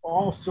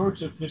all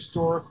sorts of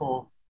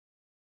historical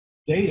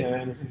data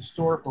and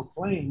historical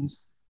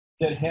claims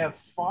that have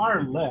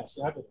far less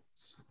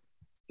evidence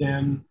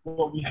than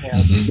what we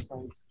have in the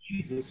claims of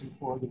Jesus and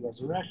for the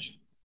resurrection.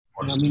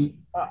 And I mean,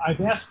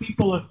 I've asked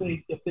people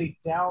if they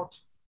doubt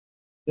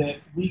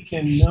that we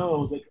can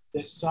know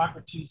that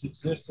Socrates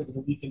existed and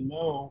that we can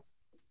know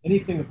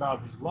anything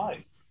about his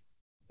life.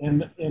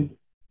 And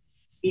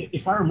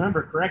if I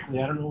remember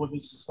correctly, I don't know whether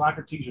this is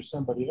Socrates or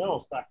somebody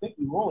else, but I think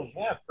we only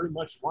have pretty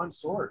much one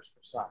source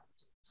for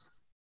Socrates.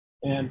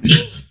 And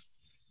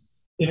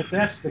if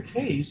that's the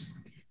case,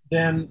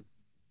 then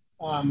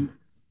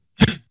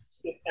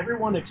if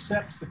everyone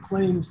accepts the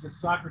claims that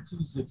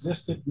Socrates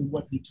existed and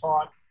what he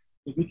taught,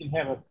 that we can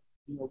have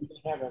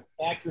an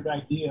accurate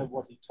idea of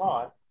what he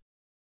taught,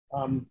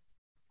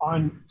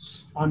 on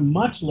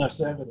much less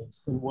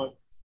evidence than what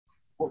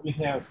we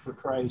have for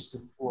Christ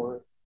and for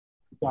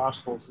the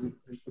Gospels.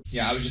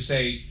 Yeah, I would just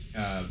say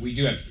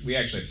we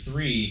actually have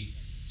three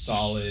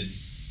solid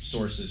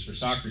sources for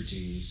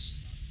Socrates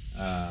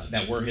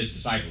that were his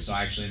disciples. So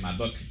actually in my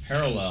book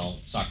parallel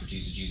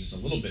Socrates and Jesus a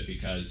little bit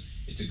because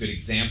it's a good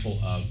example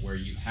of where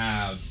you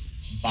have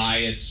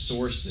biased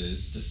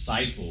sources,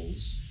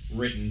 disciples,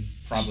 written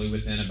probably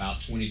within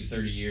about 20 to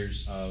 30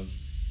 years of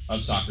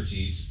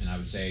Socrates, and I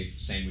would say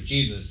same with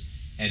Jesus,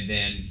 and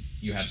then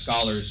you have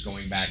scholars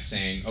going back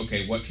saying,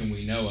 okay, what can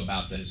we know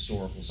about the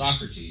historical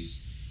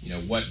Socrates? You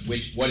know,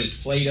 what is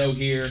Plato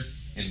here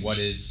and what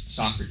is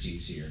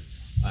Socrates here?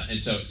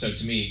 And so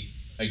to me,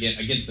 again,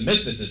 against the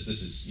mythicists,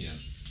 this is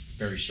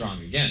very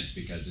strong against,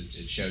 because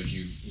it shows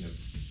you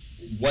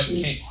what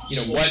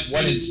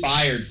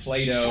inspired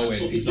Plato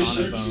and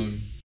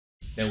Xenophon.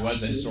 There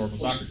was a historical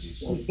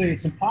Socrates. I would say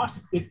it's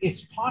impossible.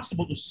 It's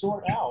possible to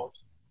sort out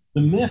the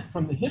myth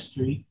from the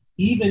history,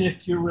 even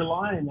if you're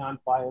relying on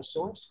biased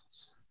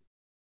sources.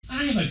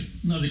 I have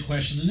another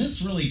question, and this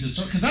really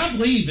disturbs, because I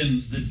believe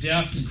in the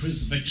death and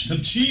crucifixion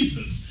of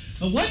Jesus.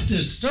 But what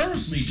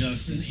disturbs me,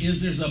 Justin,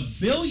 is there's 1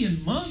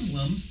 billion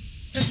Muslims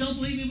that don't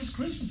believe he was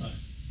crucified.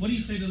 What do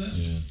you say to that?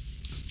 Yeah.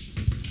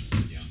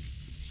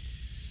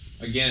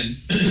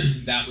 Again,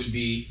 that would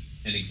be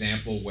an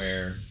example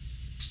where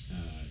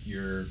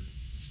your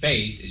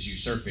faith is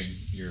usurping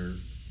your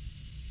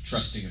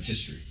trusting of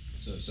history.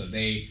 So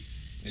they,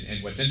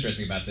 and what's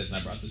interesting about this,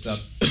 and I brought this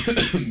up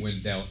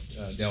when Dale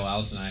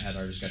Alice and I had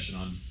our discussion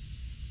on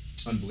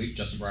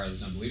Justin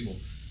Brierley's Unbelievable.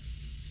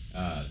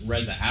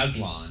 Reza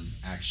Aslan,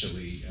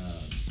 actually,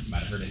 you might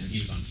have heard of him. He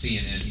was on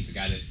CNN. He's the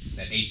guy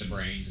that ate the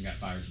brains and got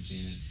fired from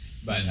CNN.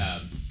 But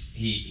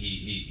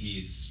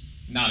he's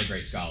not a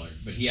great scholar.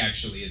 But he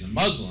actually is a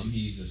Muslim.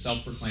 He's a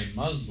self-proclaimed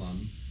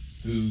Muslim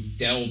who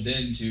delved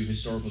into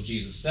historical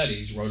Jesus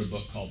studies, wrote a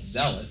book called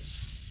Zealot.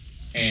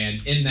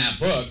 And in that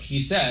book, he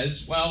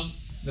says, well,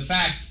 the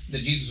fact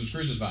that Jesus was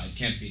crucified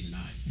can't be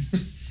denied.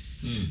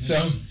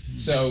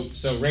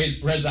 So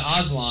Reza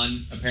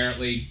Aslan,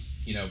 apparently,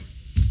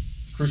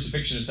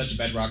 crucifixion is such a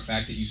bedrock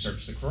fact that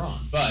usurps the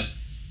Quran. But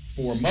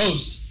for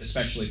most,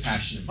 especially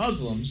passionate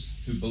Muslims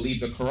who believe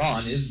the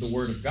Quran is the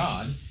word of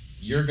God,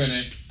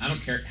 I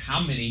don't care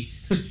how many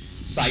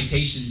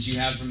citations you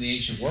have from the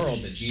ancient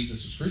world that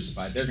Jesus was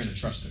crucified, they're going to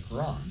trust the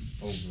Quran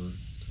over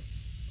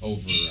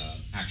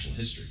actual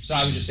history. So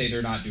I would just say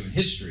they're not doing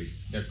history.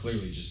 They're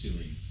clearly just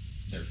doing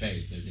their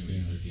faith. They're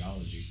doing their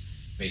theology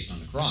based on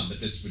the Quran. But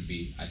this would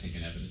be, I think,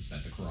 an evidence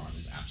that the Quran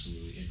is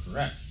absolutely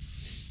incorrect.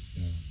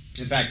 Yeah.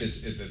 In fact,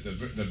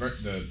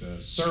 the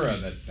surah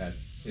that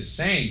is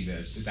saying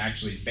this is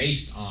actually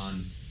based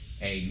on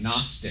a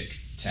Gnostic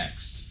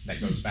text that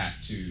goes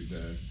back to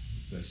the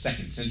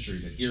 2nd century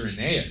that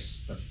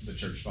Irenaeus, the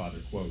church father,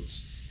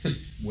 quotes,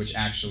 which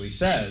actually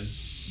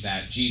says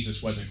that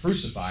Jesus wasn't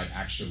crucified.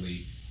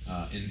 Actually,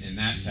 in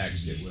that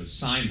text, it was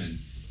Simon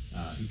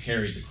who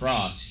carried the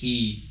cross.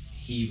 He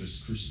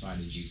was crucified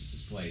in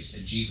Jesus' place,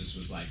 and Jesus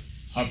was like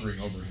hovering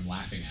over him,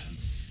 laughing at him.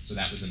 So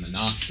that was in the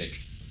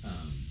Gnostic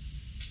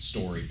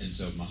story. And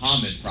so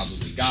Muhammad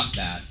probably got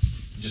that,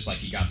 just like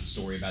he got the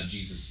story about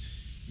Jesus,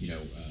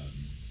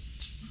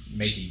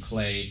 making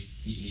clay.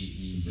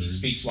 He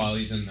speaks while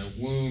he's in the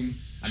womb.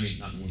 I mean,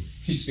 not in the womb.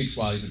 He speaks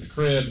while he's in the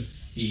crib.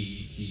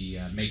 He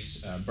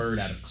makes a bird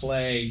out of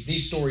clay.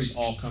 These stories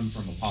all come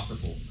from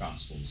apocryphal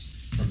gospels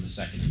from the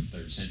 2nd and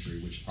 3rd century,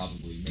 which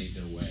probably made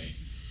their way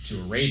to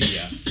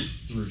Arabia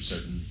through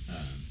certain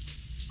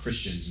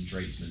Christians and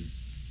tradesmen.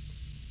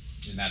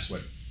 And that's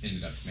what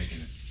ended up making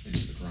it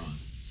into the Quran.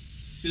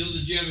 Phil,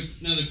 did you have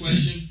another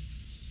question?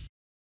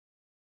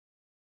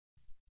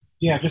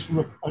 Yeah,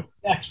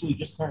 actually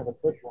just kind of a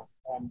quick one.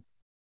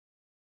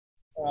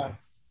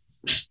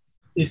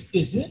 Is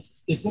it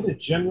a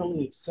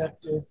generally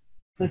accepted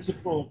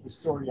principle of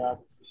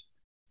historiography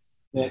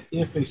that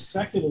if a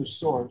secular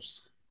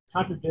source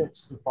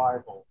contradicts the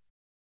Bible,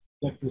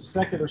 that the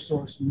secular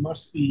source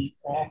must be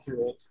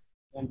accurate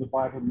and the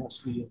Bible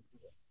must be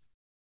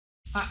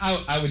incorrect?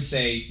 I would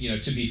say,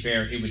 to be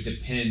fair, it would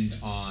depend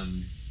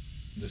on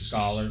the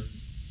scholar.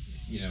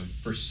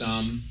 For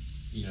some,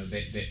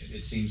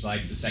 it seems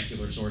like the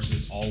secular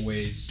sources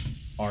always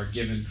are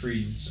given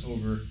credence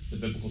over the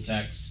biblical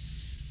text.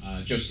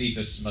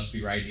 Josephus must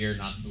be right here,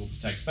 not the biblical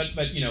text.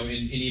 But in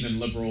even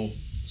liberal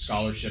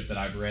scholarship that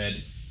I've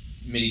read,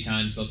 many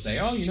times they'll say,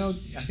 oh,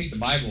 I think the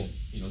Bible,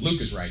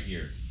 Luke is right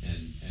here,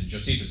 and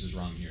Josephus is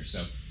wrong here.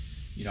 So,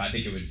 I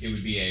think it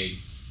would be a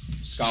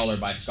scholar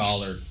by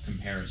scholar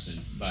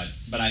comparison. But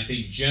I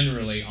think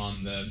generally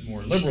on the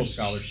more liberal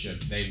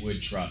scholarship, they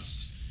would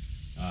trust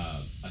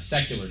a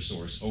secular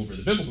source over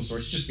the biblical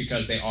source, just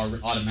because they are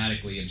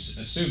automatically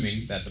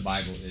assuming that the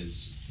Bible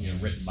is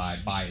written by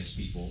biased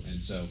people,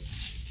 and so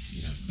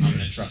I'm going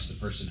to trust the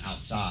person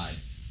outside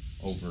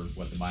over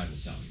what the Bible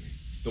is telling me.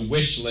 The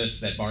wish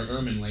list that Bart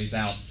Ehrman lays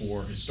out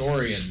for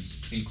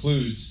historians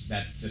includes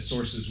that the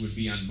sources would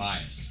be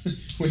unbiased,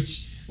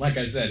 which, like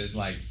I said, is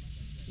like,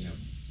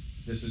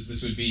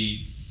 this would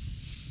be,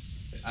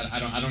 I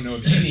don't know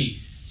of any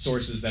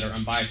sources that are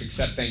unbiased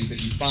except things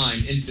that you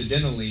find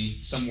incidentally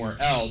somewhere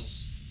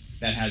else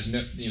that has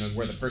no,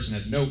 where the person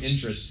has no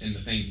interest in the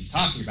thing he's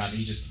talking about, and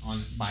he just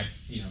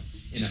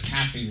in a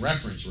passing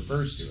reference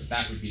refers to it.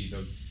 That would be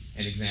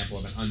an example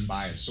of an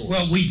unbiased source.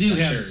 Well, we do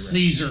have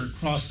Caesar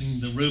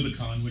crossing the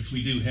Rubicon, which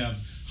we do have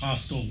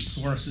hostile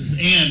sources,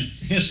 and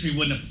history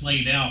wouldn't have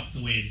played out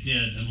the way it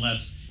did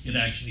unless it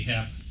actually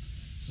happened.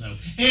 So,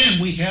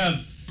 and we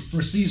have,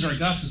 for Caesar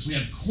Augustus, we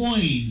have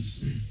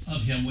coins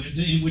of him,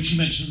 which you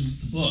mentioned in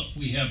the book.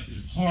 We have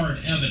hard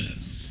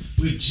evidence.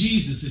 With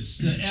Jesus,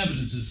 the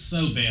evidence is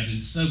so bad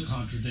and so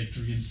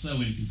contradictory and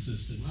so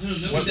inconsistent. I don't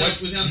know.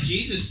 Without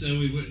Jesus, though,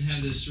 we wouldn't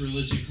have this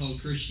religion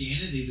called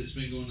Christianity that's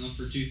been going on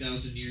for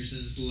 2,000 years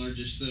and is the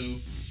largest.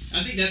 So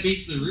I think that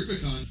beats the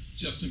Rubicon.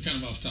 Justin,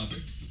 kind of off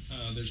topic,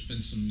 there's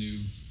been some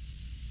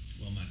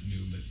not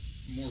new, but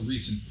more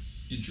recent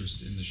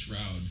interest in the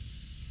Shroud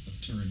of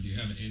Turin. Do you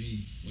have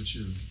what's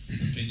your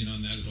opinion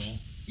on that at all?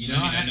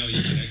 I know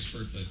you're an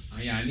expert, but...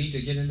 Yeah, I need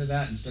to get into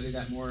that and study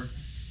that more.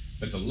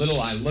 But the little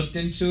I looked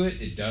into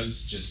it, it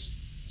does just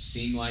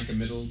seem like a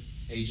Middle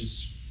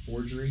Ages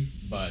forgery.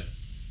 But,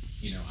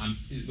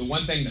 the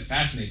one thing that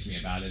fascinates me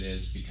about it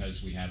is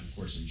because we have, of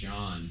course, in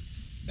John,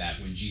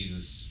 that when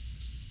Jesus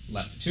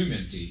left the tomb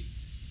empty,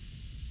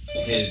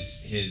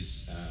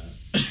 his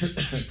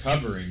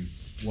covering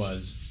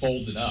was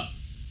folded up.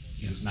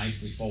 It was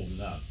nicely folded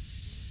up.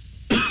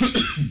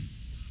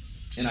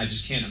 And I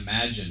just can't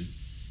imagine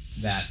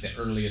that the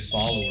earliest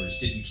followers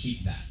didn't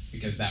keep that,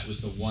 because that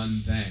was the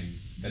one thing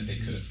that they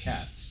could have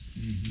kept.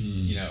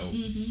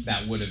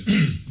 That would have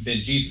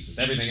been Jesus's.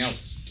 Everything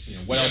else,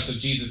 what else of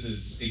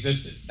Jesus's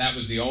existed? That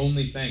was the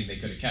only thing they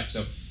could have kept.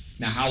 So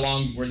now, how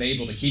long were they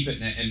able to keep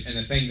it? And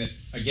the thing that,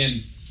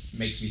 again,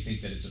 makes me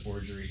think that it's a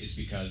forgery is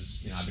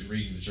because, I've been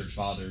reading the Church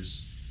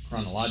Fathers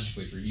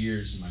chronologically for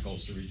years, and my goal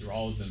is to read through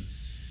all of them.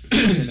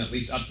 And at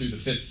least up through the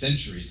 5th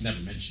century, it's never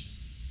mentioned.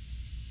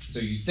 So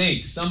you'd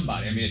think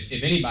somebody,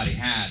 if anybody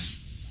had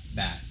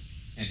that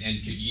and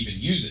could even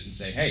use it and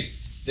say, hey,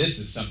 this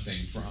is something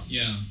from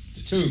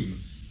the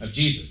tomb of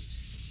Jesus.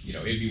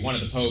 It'd be one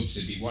of the popes,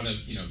 it'd be one of,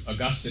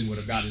 Augustine would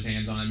have got his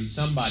hands on it.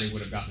 Somebody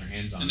would have gotten their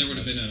hands on it. And there would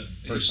have been a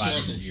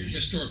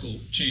historical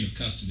chain of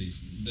custody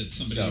that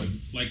somebody would have,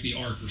 like the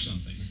Ark or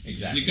something.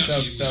 Exactly.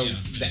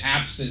 The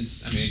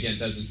absence, again,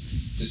 doesn't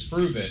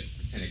disprove it,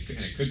 and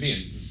it could be,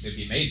 and it'd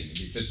be amazing.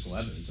 It'd be physical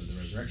evidence of the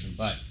resurrection.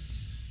 But,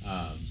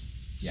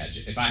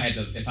 if I had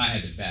to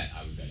bet,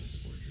 I would bet it's a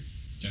forgery.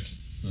 Gotcha.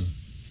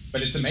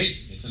 But it's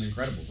amazing. It's an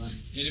incredible thing.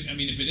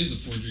 If it is a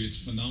forgery, it's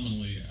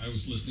phenomenally. I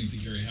was listening to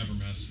Gary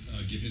Habermas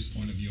give his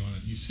point of view on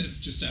it. He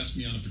says, "Just ask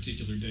me on a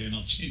particular day, and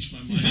I'll change my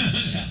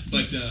mind."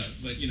 But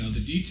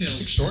the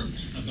details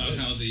about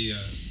how the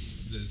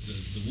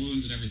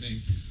wounds and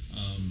everything.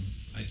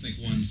 I think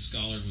one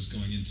scholar was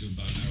going into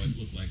about how it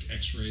looked like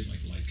X-ray, like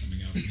light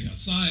coming out from the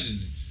outside, and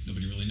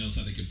nobody really knows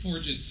how they could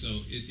forge it.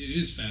 So it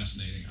is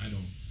fascinating.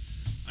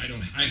 I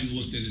haven't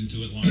looked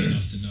into it long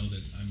enough to know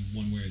that I'm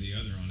one way or the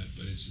other on it,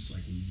 but it's just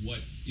like, what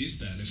is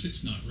that if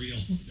it's not real?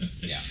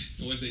 Yeah.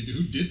 What did they do?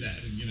 Who did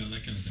that? And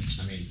that kind of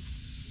thing.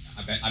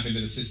 I've been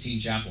to the Sistine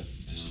Chapel,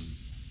 and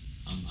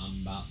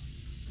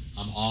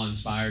I'm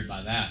awe-inspired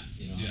by that.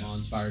 I'm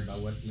awe-inspired by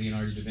what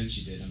Leonardo da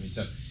Vinci did.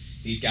 So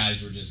these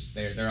guys were just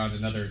they're on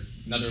another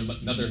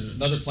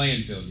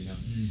playing field.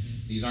 Mm-hmm.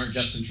 These aren't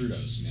Justin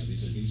Trudeau's.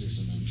 These are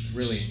some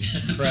really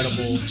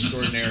incredible,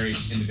 extraordinary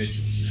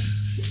individuals.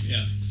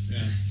 Yeah.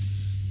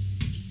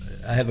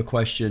 I have a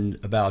question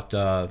about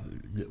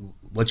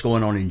what's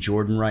going on in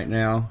Jordan right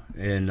now,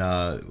 and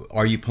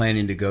are you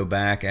planning to go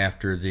back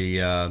after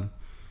the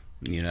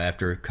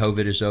after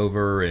COVID is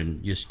over,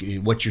 and just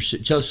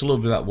tell us a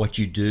little bit about what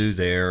you do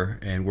there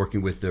and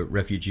working with the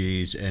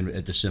refugees and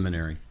at the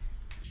seminary.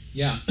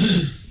 Yeah,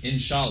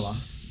 inshallah,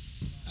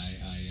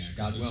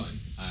 God willing,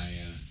 I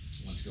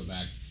want to go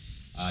back.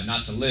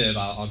 Not to live.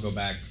 I'll go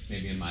back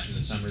maybe in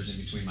the summers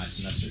in between my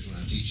semesters when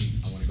I'm teaching.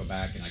 I want to go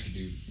back and I could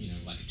do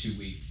like a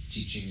 2-week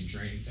teaching and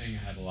training thing. I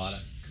have a lot of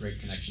great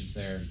connections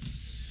there.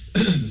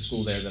 The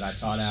school there that I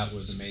taught at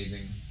was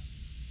amazing.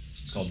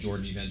 It's called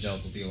Jordan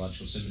Evangelical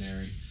Theological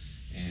Seminary,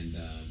 and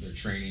they're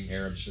training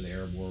Arabs for the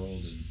Arab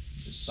world, and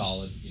just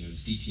solid. You know,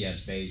 it's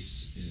DTS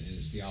based in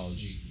its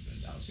theology,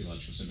 Dallas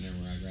Theological Seminary,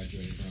 where I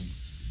graduated from.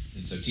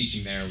 And so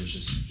teaching there was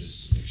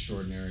just an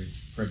extraordinary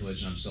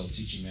privilege, and I'm still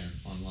teaching there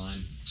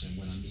online and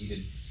when I'm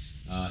needed.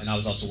 And I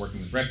was also working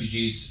with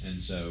refugees,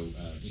 and so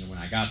you know, when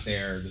I got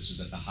there, this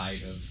was at the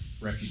height of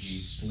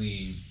refugees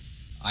fleeing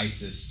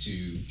ISIS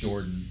to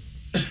Jordan,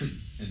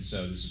 and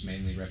so this was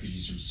mainly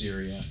refugees from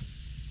Syria,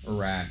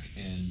 Iraq,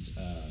 and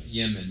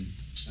Yemen.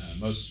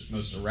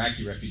 Most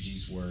Iraqi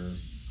refugees were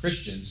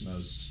Christians,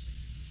 most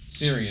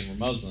Syrian were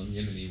Muslim,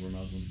 Yemeni were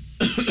Muslim,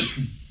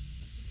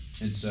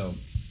 and so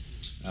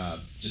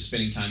just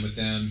spending time with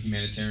them,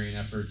 humanitarian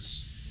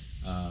efforts.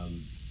 I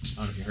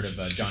don't know if you heard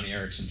of Johnny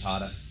Erickson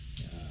Tata.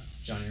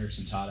 Johnny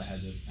Erickson Tata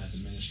has a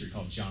ministry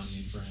called Johnny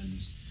and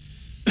Friends,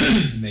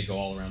 and they go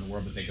all around the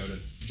world, but they go to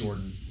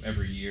Jordan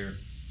every year,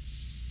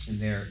 and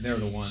they're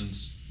the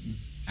ones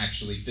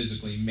actually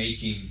physically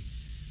making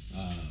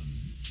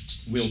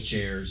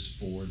wheelchairs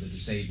for the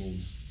disabled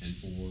and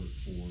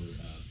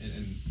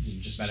and you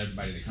know, just about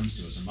everybody that comes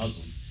to us are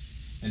Muslim.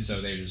 And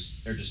so they're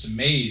just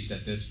amazed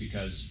at this,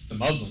 because the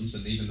Muslims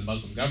and even the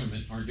Muslim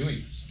government aren't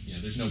doing this. You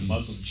know, there's no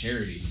Muslim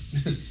charity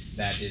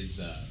that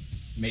is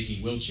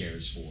making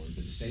wheelchairs for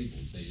the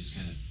disabled. They just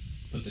kind of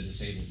put the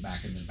disabled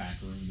back in the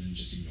back room and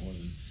just ignore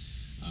them.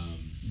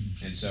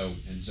 And so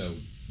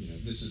you know,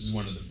 this is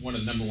one of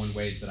the number one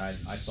ways that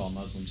I saw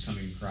Muslims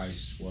coming to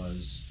Christ,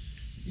 was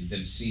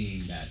them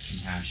seeing that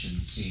compassion,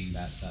 seeing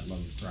that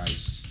love of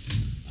Christ.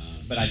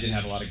 But I did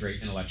have a lot of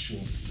great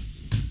intellectual,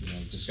 you know,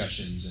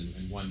 discussions,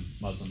 and one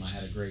Muslim I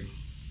had a great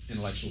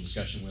intellectual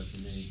discussion with for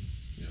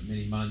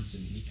many months,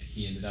 and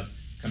he ended up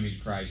coming to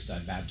Christ. I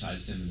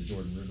baptized him in the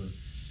Jordan River.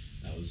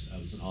 That was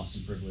an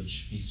awesome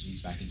privilege.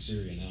 He's back in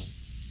Syria now.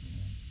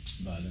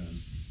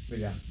 But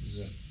yeah, it was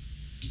an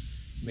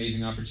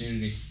amazing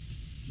opportunity.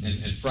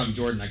 And from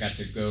Jordan, I got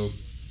to go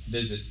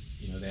visit.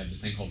 You know, they have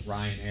this thing called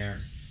Ryanair,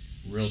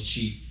 real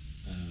cheap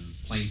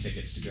plane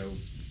tickets to go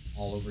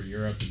all over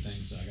Europe and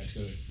things. So I got to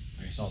go to.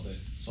 I saw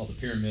the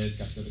pyramids.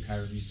 Got to go to the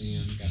Cairo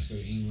Museum. Got to go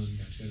to England.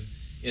 Got to go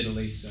to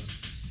Italy. So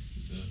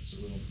it's a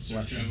real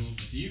blessing. Travel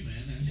with you,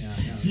 man. Yeah,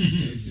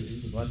 it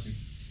was a blessing.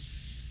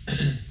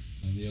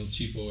 On the old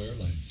cheapo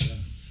airlines, yeah.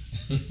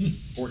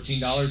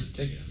 $14 a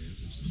ticket. I mean,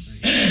 it was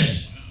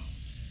insane. Wow.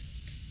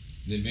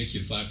 They make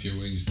you flap your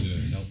wings to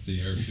help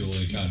the air fuel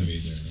economy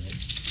there,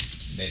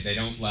 right? They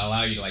don't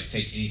allow you to like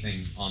take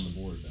anything on the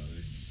board though.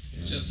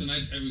 Justin, I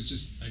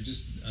just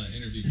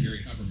interviewed Gary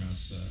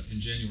Habermas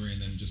in January,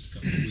 and then just a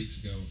couple of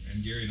weeks ago,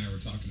 and Gary and I were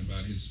talking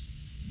about his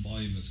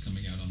volume that's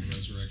coming out on the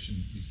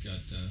resurrection. He's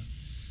got,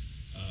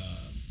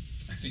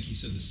 I think he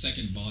said the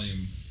second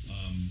volume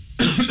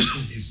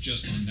is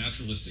just on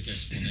naturalistic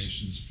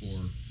explanations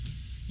for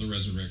the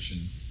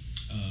resurrection.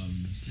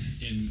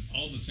 In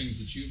all the things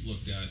that you've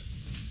looked at,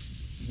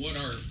 what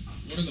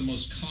are the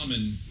most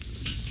common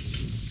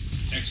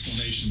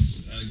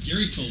explanations?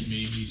 Gary told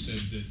me, he said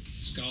that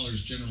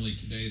scholars generally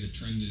today, the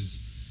trend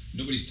is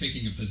nobody's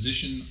taking a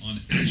position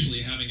on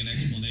actually having an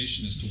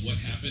explanation as to what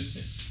happened.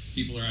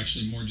 People are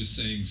actually more just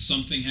saying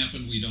something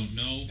happened, we don't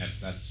know.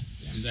 That's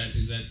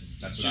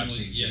That's what I've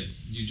seen. Yeah,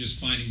 you're just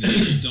finding that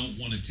people don't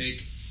want to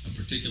take a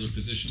particular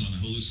position on a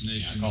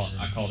hallucination. Yeah,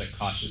 I called it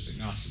cautious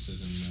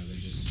agnosticism. You know, they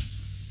just,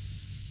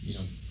 you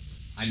know,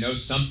 I know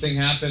something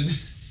happened,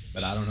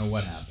 but I don't know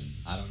what happened.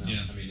 I don't know.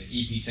 Yeah. I mean,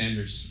 E.P.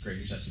 Sanders, great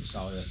New Testament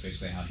scholar, that's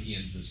basically how he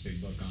ends this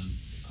big book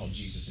called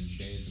Jesus and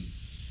Judaism.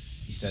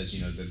 He says,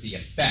 you know, the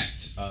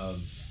effect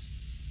of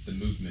the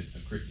movement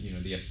of, you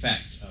know, the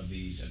effect of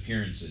these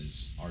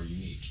appearances are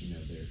unique. You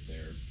know,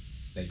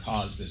 they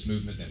caused this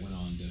movement that went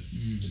on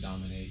to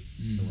dominate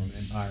the Roman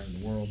Empire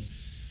and the world.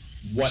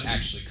 What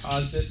actually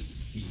caused it?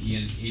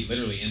 He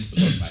literally ends the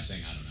book by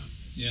saying, I don't know.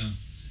 Yeah.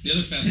 The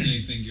other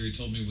fascinating thing Gary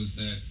told me was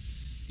that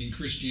in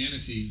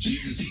Christianity,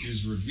 Jesus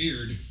is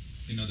revered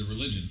in other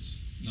religions.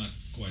 Not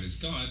quite as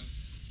God,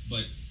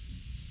 but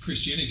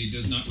Christianity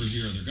does not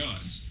revere other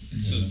gods.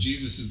 And so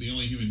Jesus is the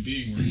only human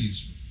being where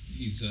he's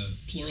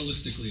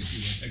pluralistically, if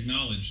you will,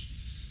 acknowledged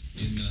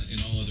in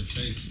all other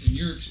faiths. In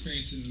your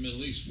experience in the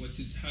Middle East,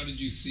 how did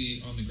you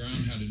see on the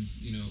ground? How did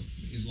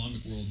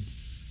Islamic world,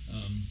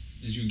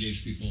 as you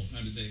engaged people,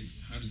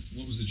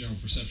 what was the general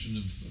perception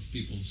of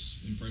people's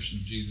impression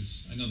of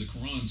Jesus? I know the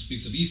Quran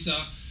speaks of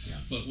Isa,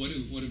 but what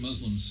do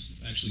Muslims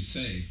actually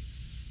say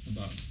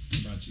about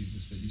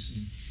Jesus that you've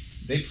seen?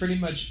 They pretty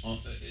much,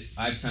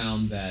 I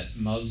found that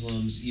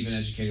Muslims, even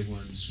educated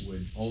ones,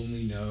 would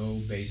only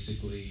know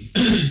basically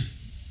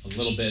a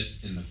little bit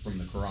from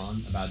the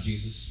Quran about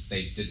Jesus.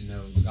 They didn't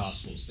know the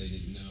Gospels. They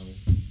didn't know,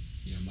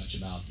 much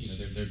about,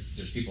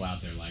 there's people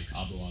out there like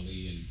Abu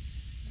Ali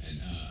and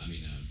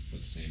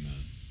what's his name?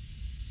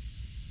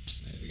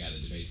 The guy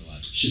that debates a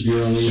lot.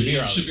 Shabir Ali.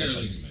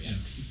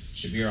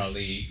 Shabir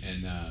Ali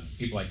and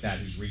people like that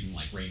who's reading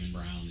like Raymond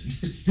Brown and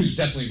who's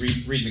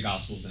definitely reading the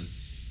Gospels, and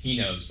he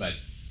knows, but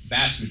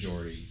vast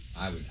majority,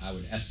 I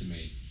would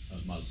estimate,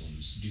 of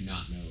Muslims do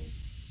not know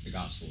the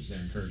Gospels. They're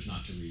encouraged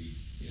not to read,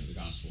 the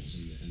Gospels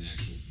and the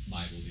actual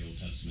Bible, the Old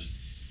Testament.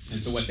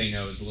 And so what they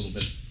know is a little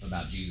bit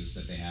about Jesus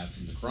that they have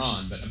from the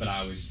Quran. But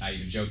I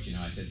even joked,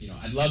 I said,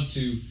 I'd love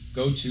to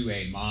go to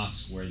a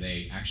mosque where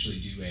they actually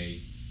do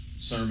a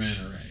sermon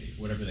or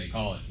whatever they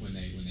call it when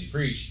they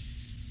preach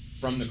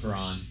from the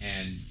Quran,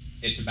 and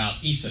it's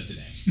about Isa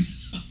today.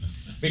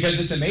 Because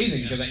it's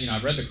amazing, because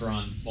I've read the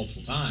Quran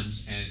multiple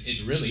times, and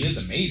it really is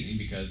amazing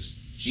because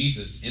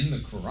Jesus in the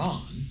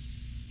Quran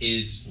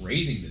is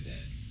raising the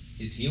dead,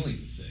 is healing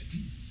the sick,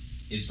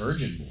 is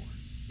virgin born,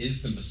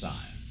 is the Messiah.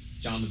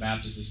 John the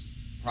Baptist is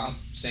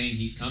saying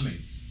he's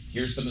coming.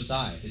 Here's the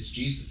Messiah. It's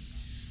Jesus.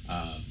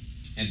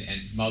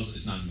 And Muslims,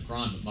 it's not in the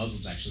Quran, but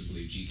Muslims actually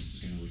believe Jesus is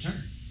going to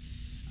return.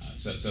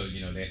 So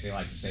they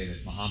like to say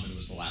that Muhammad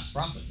was the last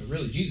prophet, but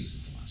really Jesus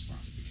is the last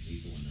prophet because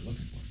he's the one they're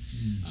looking for.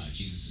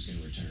 Jesus is going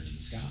to return in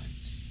the sky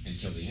and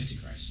kill the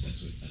Antichrist.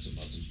 That's what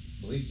Muslims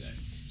believe today.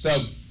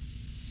 So,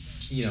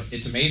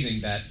 it's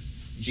amazing that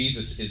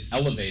Jesus is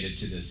elevated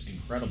to this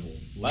incredible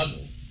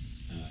level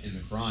in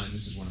the Quran, and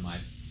this is one of my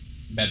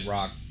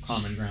bedrock,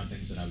 common ground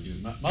things that I would do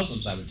with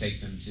Muslims. I would take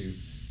them to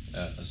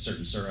a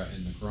certain surah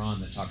in the Quran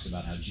that talks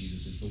about how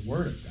Jesus is the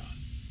Word of God,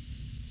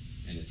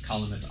 and it's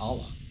kalimat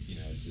Allah.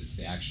 It's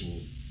the actual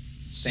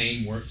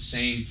same word,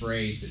 same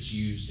phrase that's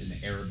used in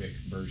the Arabic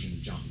version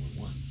of John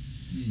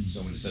 1:1.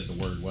 So when it says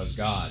the Word was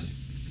God,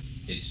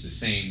 it's the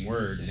same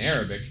word in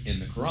Arabic in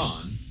the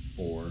Quran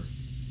for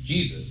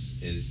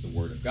Jesus is the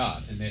Word of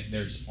God. And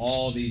there's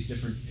all these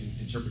different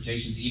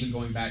interpretations, even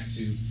going back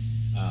to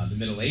the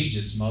Middle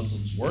Ages.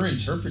 Muslims were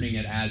interpreting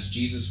it as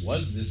Jesus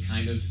was this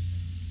kind of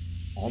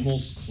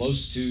almost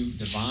close to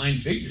divine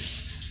figure.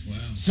 Wow.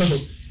 So,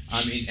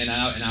 and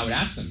I would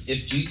ask them,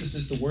 if Jesus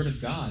is the Word of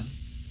God,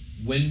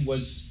 when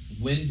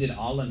did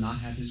Allah not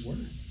have His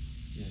Word?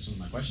 That's one of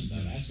my questions I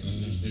would ask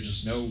them.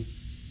 There's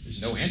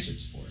no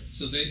answers for it.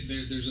 So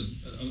there's a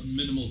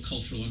minimal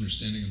cultural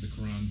understanding of the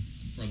Quran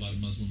for a lot of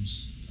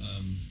Muslims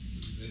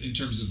in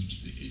terms of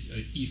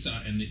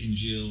Isa and the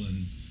Injil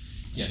and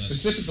yeah,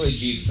 specifically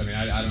Jesus.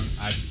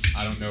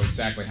 I don't know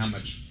exactly how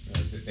much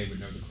that they would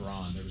know the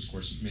Quran. There was, of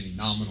course, many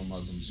nominal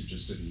Muslims who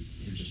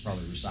just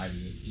probably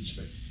recited it each.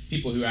 But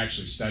people who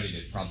actually studied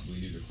it probably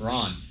knew the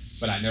Quran.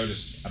 But I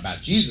noticed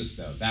about Jesus,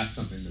 though, that's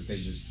something that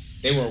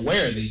they were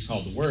aware that he's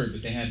called the Word,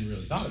 but they hadn't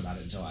really thought about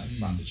it until I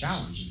brought the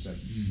challenge and said,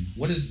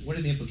 what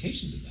are the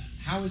implications of that?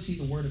 How is he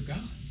the Word of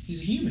God?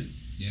 He's a human.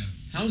 Yeah.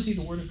 How is he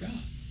the Word of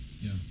God?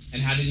 Yeah.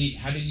 And how did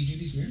he do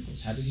these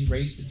miracles? How did he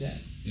raise the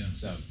dead? Yeah.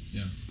 So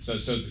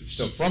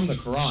from the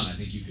Quran, I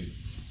think you could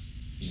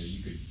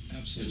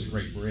absolutely. There's a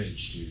great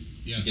bridge to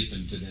get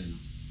them to then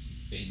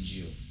the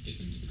Injil, get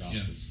them to the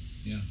Gospels.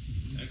 Yeah.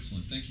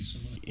 Excellent. Thank you so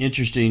much.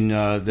 Interesting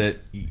that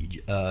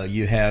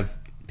you have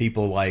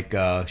people like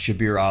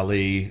Shabir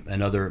Ali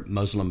and other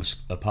Muslim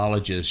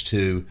apologists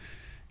who,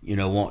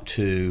 want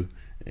to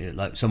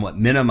somewhat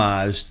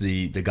minimize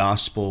the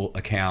gospel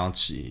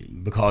accounts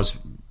because,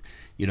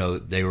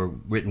 they were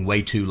written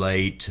way too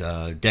late,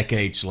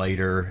 decades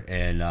later,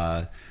 and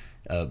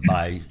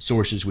by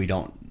sources we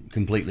don't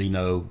completely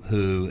know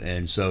who,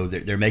 and so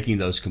they're making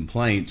those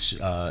complaints.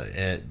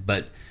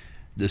 But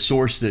the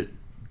source that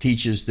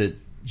teaches that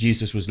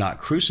Jesus was not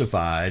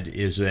crucified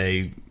is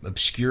a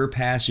obscure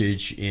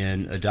passage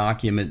in a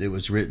document that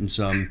was written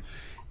some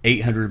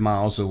 800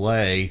 miles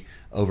away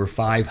over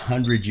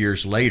 500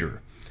 years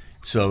later.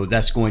 So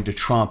that's going to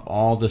trump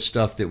all the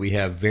stuff that we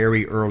have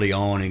very early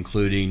on,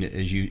 including,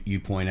 as you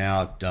point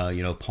out,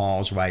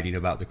 Paul's writing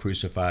about the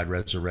crucified,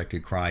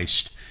 resurrected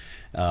Christ,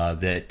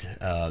 that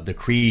the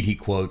creed he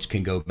quotes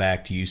can go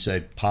back to, you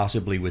said,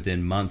 possibly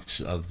within months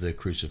of the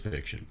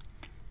crucifixion.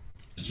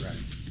 That's right.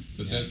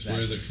 But that's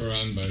where the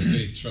Quran by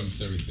faith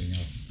trumps everything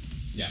else.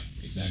 Yeah,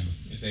 exactly.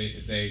 If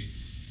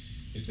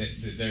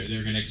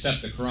they're going to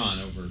accept the Quran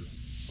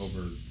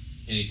over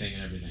anything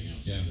and everything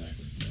else. Yeah.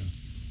 Exactly. Yeah.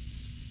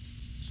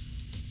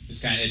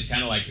 It's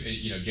kind of like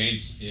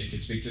James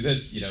could speak to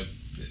this.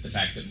 The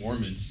fact that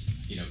Mormons,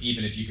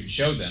 even if you can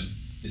show them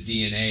the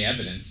DNA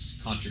evidence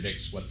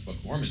contradicts what the Book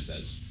of Mormon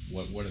says,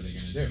 what are they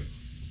going to do?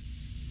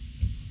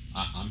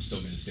 I'm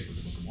still going to stick with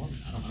the Book of Mormon.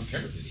 I don't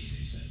care what the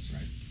DNA says,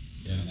 right?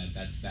 Yeah. And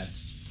that's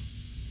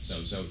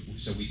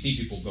so we see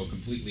people go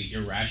completely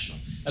irrational.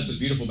 That's what's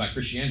beautiful about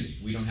Christianity.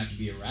 We don't have to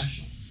be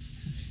irrational.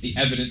 The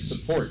evidence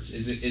supports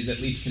is at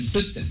least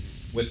consistent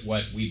with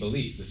what we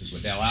believe. This is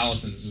what Dale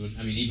Allison. This is what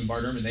even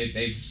Bart Ehrman.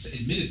 They've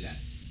admitted that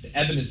the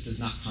evidence does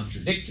not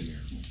contradict the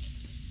miracle.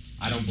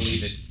 I don't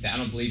believe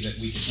that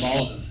we can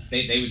follow.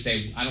 They would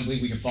say I don't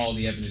believe we can follow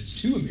the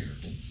evidence to a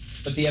miracle,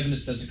 but the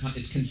evidence doesn't.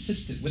 It's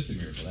consistent with the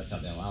miracle. That's how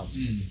Dale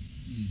Allison puts it.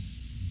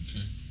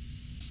 Okay.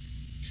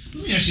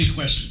 Let me ask you a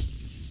question.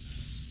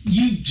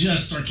 You've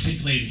just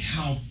articulated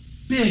how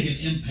big an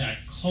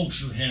impact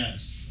culture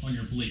has on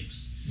your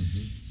beliefs.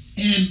 Mm-hmm.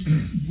 And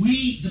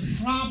the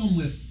problem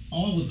with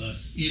all of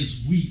us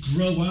is we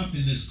grow up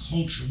in this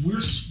culture. We're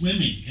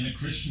swimming in a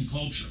Christian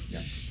culture.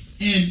 Yeah.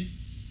 And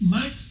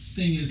my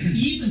thing is,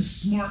 even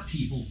smart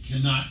people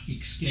cannot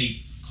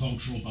escape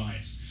cultural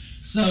bias.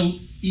 So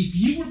if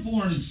you were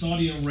born in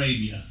Saudi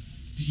Arabia,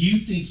 do you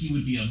think you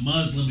would be a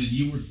Muslim and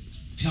you would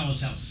tell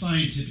us how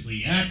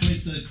scientifically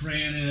accurate the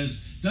Quran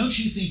is? Don't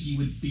you think you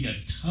would be have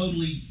a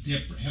totally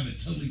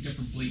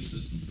different belief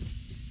system?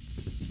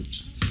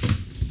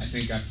 I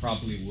think I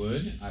probably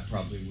would. I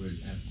probably would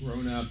have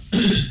grown up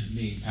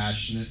being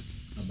passionate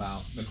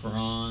about the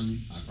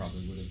Quran. I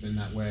probably would have been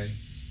that way.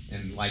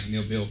 And like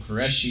Nabil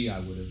Qureshi, I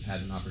would have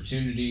had an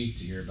opportunity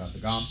to hear about the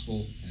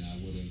gospel, and I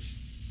would have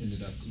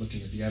ended up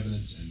looking at the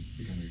evidence and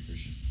becoming a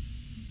Christian.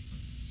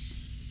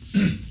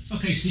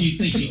 Okay, so you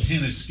think you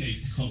can escape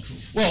cultural?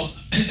 Well,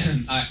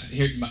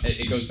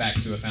 it goes back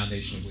to a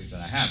foundational belief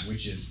that I have,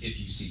 which is, if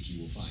you seek,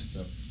 you will find.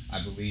 So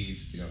I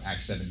believe,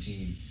 Acts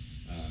 17,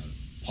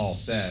 Paul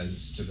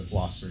says to the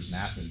philosophers in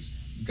Athens,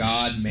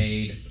 God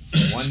made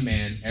for one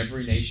man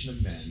every nation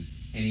of men,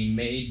 and he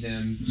made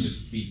them to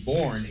be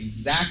born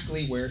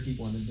exactly where he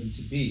wanted them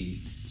to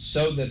be,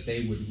 so that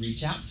they would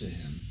reach out to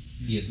him.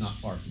 He is not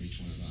far from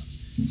each one of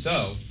us.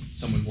 So,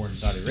 someone born in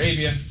Saudi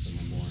Arabia,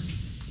 someone born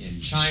in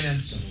China,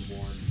 someone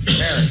born in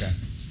America,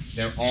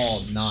 they're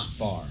all not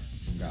far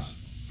from God.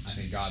 I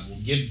think God will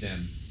give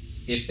them,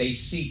 if they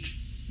seek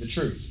the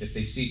truth, if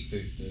they seek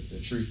the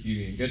truth,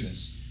 beauty, and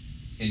goodness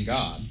in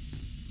God,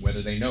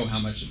 whether they know how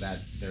much of that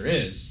there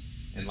is.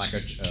 And like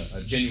a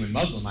genuine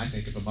Muslim, I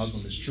think if a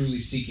Muslim is truly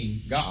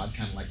seeking God,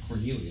 kind of like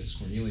Cornelius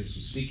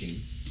was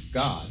seeking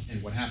God,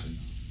 and what happened?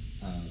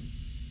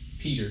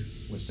 Peter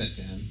was sent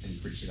to him, and he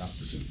preached the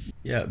gospel to him.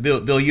 Yeah,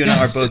 Bill, you and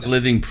I are both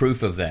living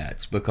proof of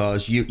that,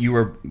 because you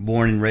were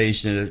born and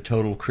raised in a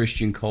total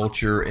Christian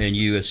culture, and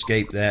you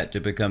escaped that to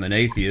become an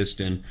atheist,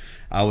 and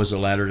I was a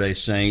Latter-day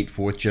Saint,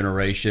 4th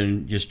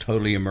generation, just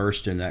totally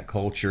immersed in that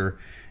culture,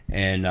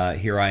 and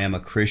here I am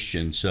a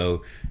Christian.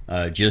 So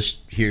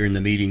just here in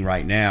the meeting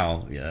right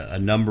now, a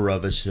number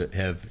of us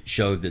have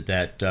showed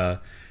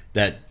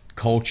that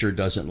culture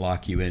doesn't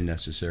lock you in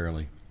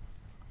necessarily.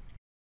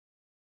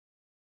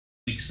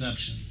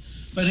 Exception.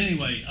 But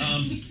anyway,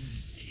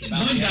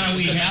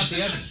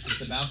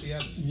 It's about the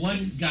evidence.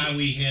 One guy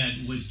we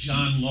had was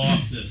John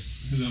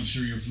Loftus, who I'm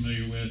sure you're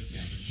familiar with.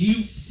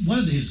 Yeah. One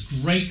of his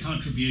great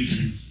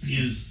contributions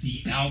is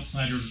the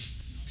outsider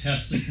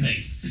test of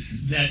faith.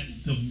 That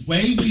the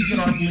way we get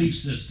our belief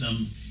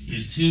system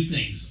is two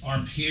things: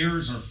 our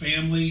peers, our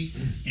family,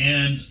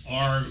 and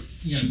our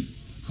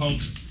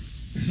culture.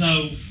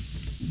 So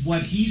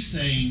what he's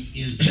saying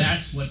is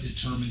that's what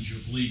determines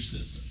your belief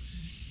system.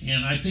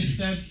 And I think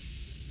that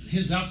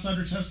his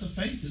outsider test of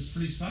faith is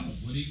pretty solid.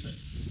 What do you think?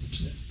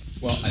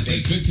 Well, I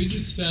think could you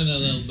expand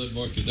on that a little bit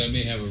more, because I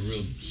may have a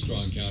real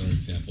strong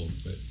counterexample.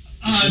 But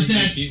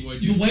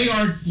the way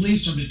our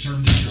beliefs are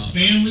determined is your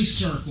family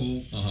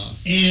circle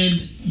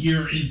and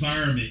your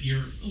environment.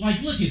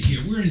 Look at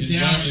here, we're in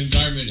Dallas.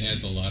 Environment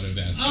has a lot of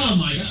aspects. Oh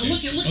my God!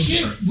 Look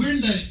here. We're in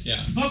the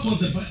buckle of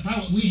the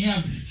Bible. We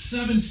have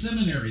 7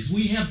 seminaries.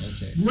 We have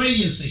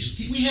radio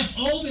stations. We have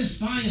all this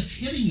bias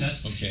hitting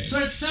us. Okay. So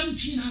at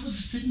 17, I was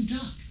a sitting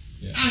duck.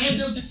 Yeah. I had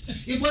no.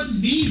 It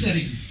wasn't me that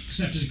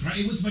accepted Christ.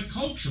 It was my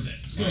culture that.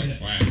 Go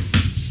ahead. Right.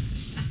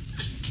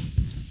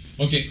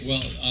 Okay.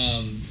 Well,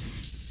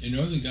 in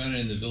northern Ghana,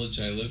 in the village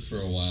I lived for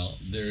a while,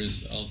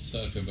 I'll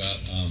talk about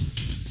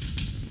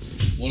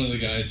one of the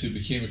guys who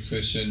became a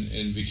Christian,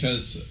 and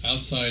because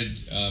outside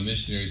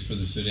missionaries for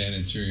the Sudan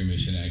Interior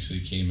Mission actually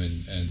came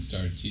in and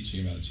started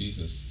teaching about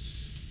Jesus,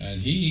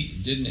 and he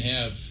didn't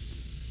have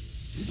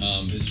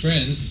his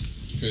friends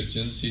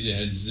Christians. He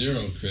had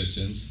 0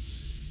 Christians.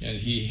 And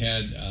he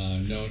had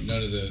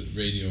none of the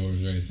radio or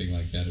anything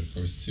like that, of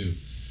course, too.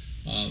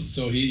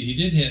 So he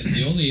did have,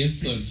 the only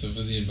influence of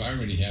the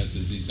environment he has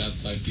is these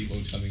outside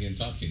people coming and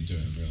talking to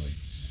him, really.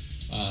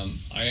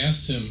 I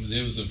asked him,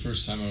 it was the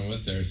first time I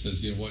went there, he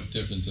says, what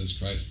difference has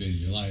Christ made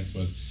in your life?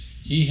 But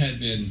he had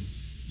been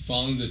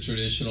following the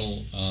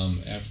traditional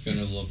African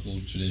or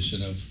local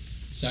tradition of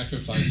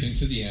sacrificing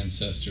to the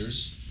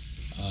ancestors.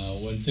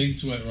 When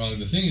things went wrong,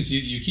 the thing is,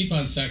 you keep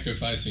on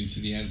sacrificing to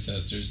the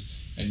ancestors,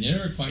 and you're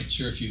never quite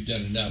sure if you've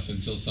done enough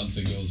until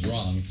something goes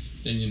wrong.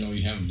 Then you know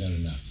you haven't done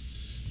enough.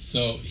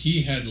 So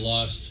he had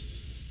lost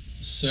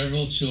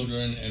several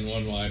children and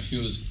 1 wife. He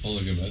was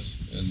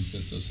polygamous in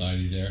the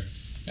society there,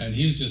 and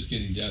he was just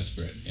getting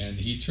desperate. And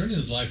he turned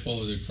his life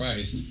over to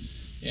Christ,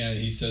 and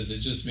he says it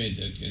just made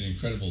an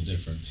incredible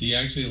difference. He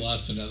actually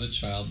lost another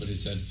child, but he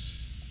said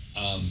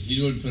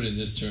he wouldn't put it in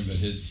this term, but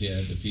he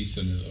had the peace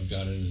of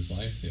God in his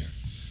life there.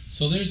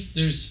 So there's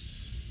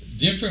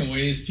different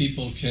ways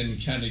people can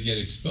kind of get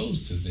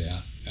exposed to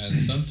that, and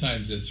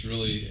sometimes it's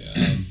really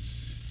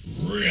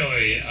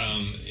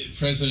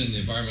present in the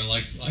environment,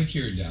 like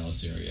here in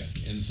Dallas area,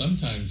 and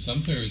sometimes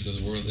some areas of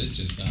the world it's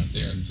just not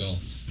there until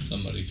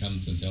somebody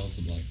comes and tells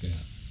them like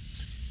that.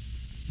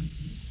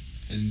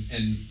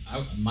 And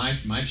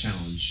my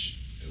challenge,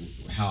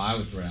 how I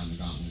would throw down the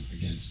gauntlet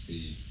against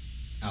the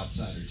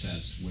outsider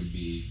test would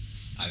be,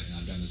 and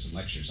I've done this in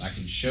lectures, I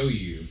can show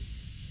you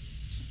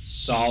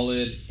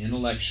solid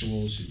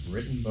intellectuals who've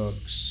written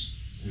books,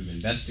 who've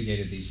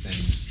investigated these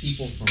things,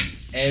 people from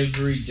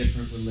every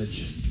different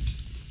religion,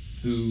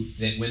 who,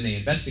 that when they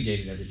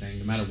investigated everything,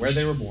 no matter where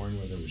they were born,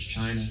 whether it was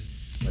China,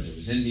 whether it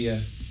was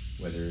India,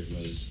 whether it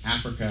was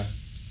Africa,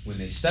 when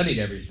they studied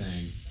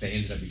everything, they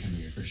ended up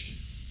becoming a Christian.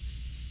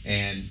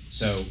 And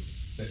so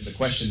the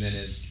question then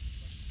is,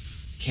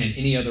 can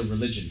any other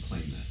religion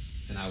claim that?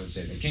 And I would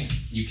say they can't.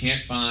 You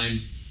can't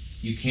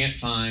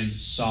find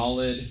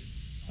solid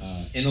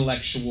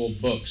intellectual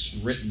books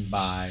written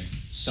by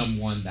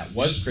someone that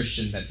was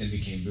Christian that then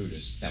became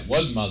Buddhist, that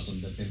was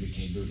Muslim that then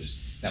became Buddhist,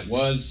 that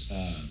was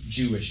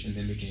Jewish and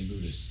then became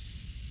Buddhist.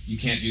 You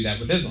can't do that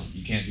with Islam.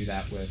 You can't do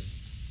that with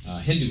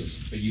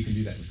Hinduism, but you can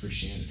do that with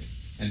Christianity.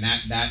 And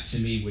that to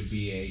me would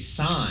be a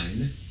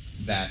sign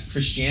that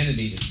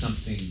Christianity is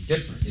something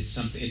different. It's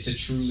a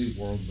truly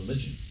world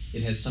religion.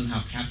 It has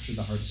somehow captured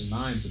the hearts and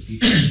minds of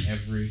people in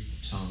every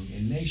tongue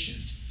and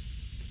nation.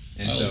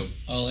 And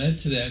I'll add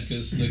to that,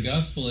 because the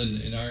gospel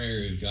in our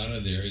area of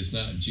Ghana there is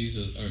not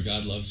Jesus or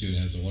God loves you and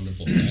has a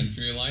wonderful plan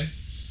for your life.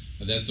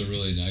 That's a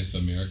really nice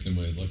American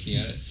way of looking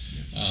at it.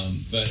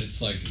 But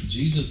it's like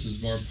Jesus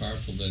is more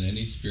powerful than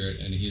any spirit,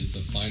 and he is the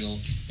final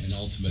and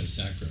ultimate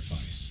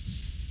sacrifice.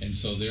 And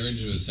so they're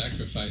into a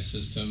sacrifice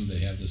system. They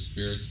have the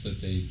spirits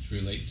that they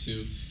relate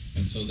to.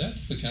 And so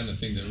that's the kind of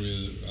thing that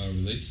really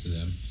relates to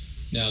them.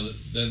 Now,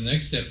 the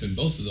next step in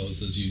both of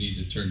those is you need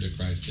to turn to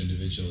Christ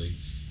individually.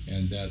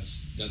 And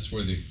that's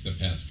where the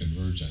paths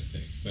converge, I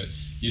think. But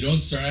you don't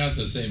start out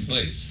the same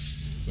place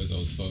with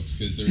those folks,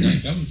 because they're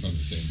not coming from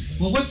the same place.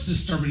 Well, what's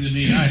disturbing to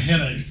me, I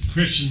had a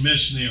Christian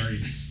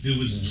missionary who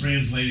was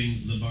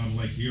translating the Bible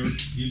like you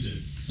do.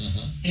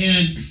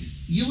 And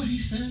you know what he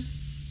said?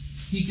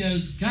 He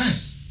goes,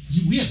 guys,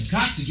 we have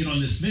got to get on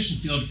this mission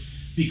field,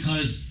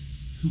 because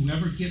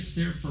whoever gets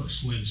there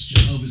first, whether it's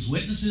Jehovah's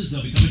Witnesses,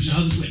 they'll become a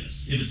Jehovah's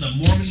Witness. If it's a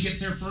Mormon who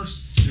gets there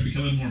first, they're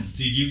becoming a Mormon.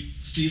 Did you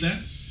see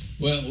that?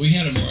 Well, we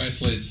had a more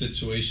isolated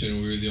situation,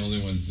 and we were the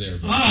only ones there.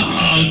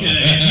 Oh, okay.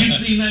 Have you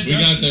seen that, We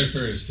got there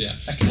first, yeah.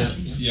 That can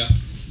happen, yeah.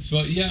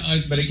 So,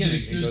 yeah, but again,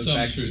 there's some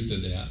truth to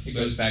that. It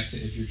goes back to,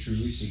 if you're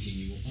truly seeking,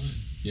 you will find.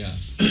 Yeah.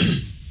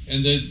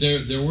 And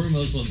there were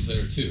Muslims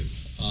there, too.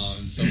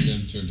 And some of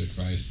them turned to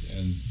Christ,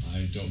 and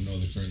I don't know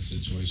the current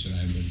situation. I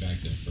haven't been back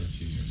there for a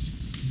few years.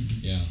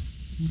 Yeah.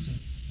 Okay.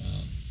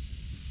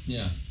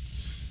 Yeah.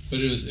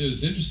 But it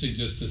was interesting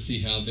just to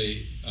see how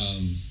they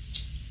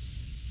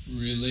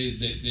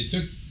they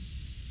took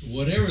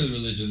whatever the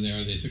religion they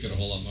are, they took it a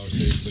whole lot more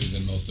seriously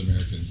than most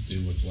Americans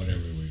do with whatever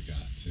we've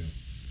got too.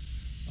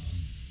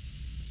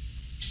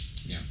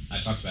 Yeah, I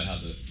talked about how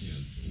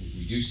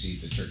we do see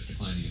the church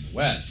declining in the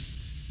West,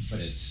 but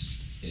it's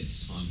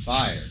on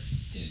fire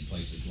in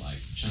places like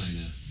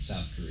China,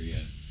 South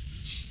Korea.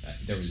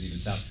 There was even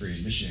South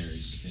Korean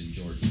missionaries in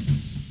Jordan,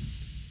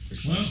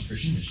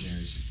 Christian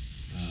missionaries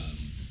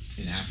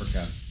in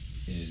Africa,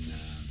 in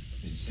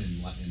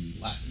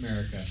Latin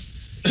America,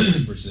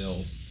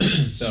 Brazil.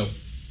 So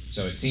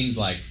it seems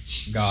like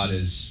God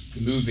is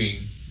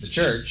moving the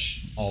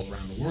church all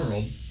around the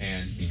world,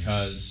 and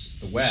because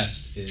the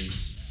West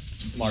is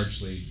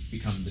largely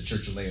become the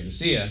Church of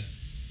Laodicea,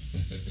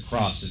 the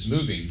cross is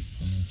moving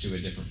to a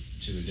different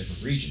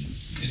region,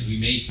 and we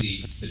may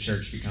see the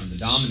church become the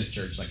dominant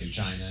church, like in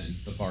China and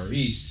the Far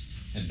East,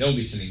 and they'll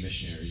be sending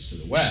missionaries to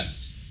the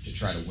West to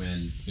try to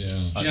win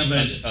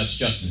us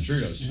Justin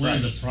Trudeau's. One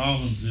of the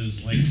problems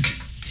is, like,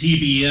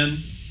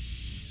 TBN,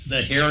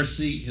 the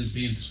heresy is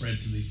being spread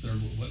to these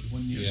third world. Of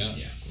course. Yeah.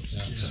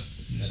 So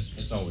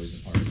that's always a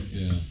part of it.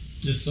 Yeah.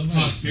 This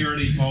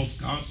prosperity false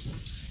gospel,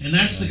 and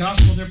that's the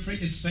gospel they're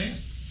preaching. It's sad.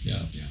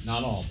 Yeah.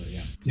 Not all, but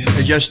yeah.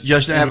 Hey, just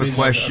to have a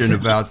question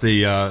about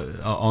the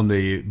on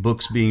the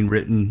books being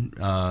written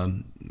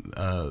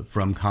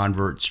from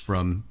converts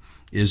from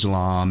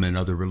Islam and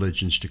other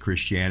religions to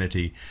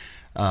Christianity.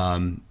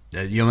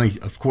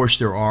 Of course,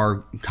 there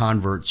are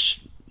converts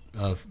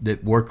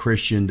that were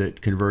Christian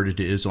that converted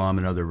to Islam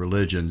and other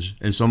religions,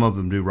 and some of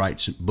them do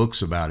write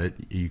books about it.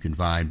 You can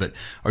find. But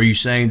are you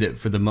saying that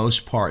for the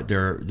most part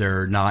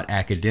they're not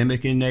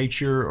academic in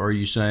nature, or are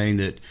you saying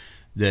that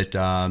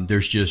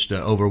there's just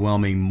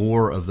overwhelming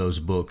more of those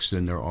books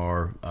than there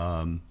are,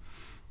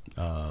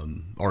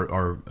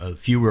 or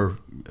fewer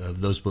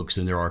of those books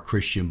than there are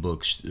Christian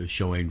books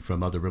showing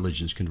from other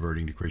religions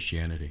converting to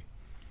Christianity?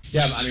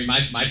 Yeah, I mean,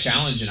 my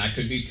challenge, and I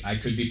could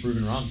be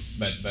proven wrong,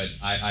 but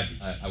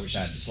I wish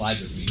I had the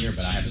slide with me here,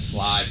 but I have a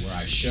slide where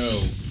I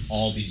show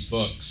all these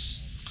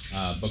books,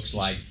 books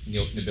like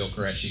Nabil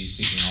Qureshi's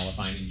Seeking Allah,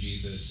 Finding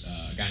Jesus,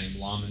 a guy named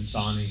Laman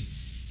Sani.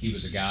 He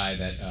was a guy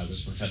that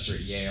was a professor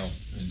at Yale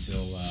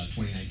until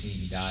 2019.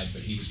 He died,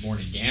 but he was born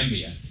in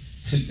Gambia,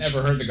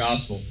 never heard the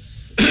gospel,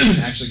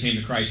 actually came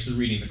to Christ through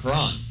reading the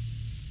Quran,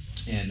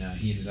 and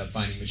he ended up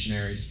finding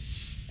missionaries.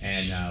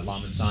 And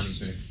Laman Sani's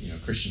been a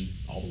Christian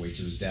all the way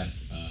to his death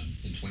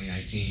in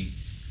 2019.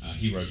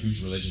 He wrote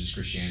Whose Religion is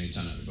Christianity, a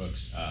ton of other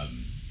books.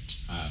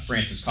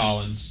 Francis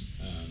Collins,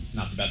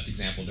 not the best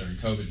example during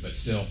COVID, but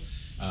still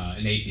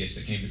an atheist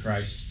that came to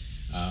Christ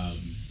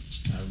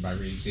by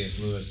reading C.S.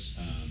 Lewis.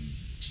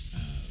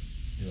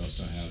 Who else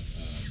do I have?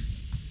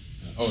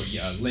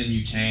 Lin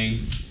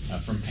Yutang,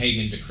 From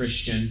Pagan to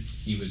Christian.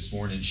 He was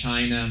born in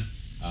China,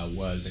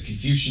 was a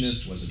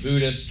Confucianist, was a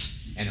Buddhist,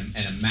 and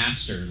a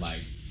master,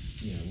 like,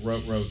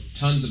 wrote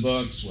tons of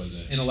books, was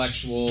an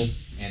intellectual,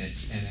 and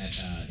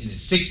in his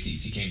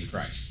 60s he came to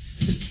Christ.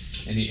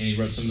 and he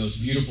wrote some of those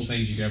beautiful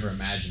things you could ever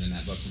imagine in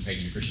that book, From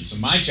Pagan to Christian. So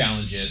my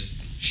challenge is,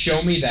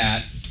 show me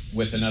that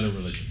with another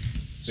religion.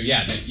 So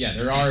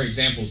there are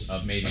examples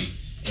of maybe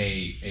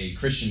a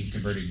Christian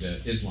converting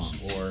to Islam,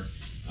 or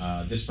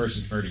this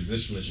person converting to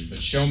this religion, but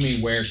show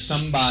me where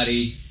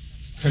somebody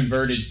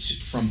converted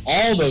from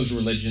all those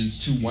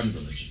religions to one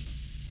religion.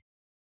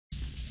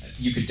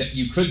 You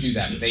could do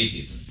that with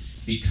atheism,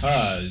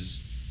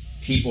 because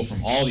people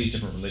from all these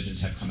different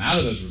religions have come out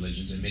of those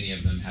religions, and many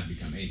of them have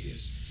become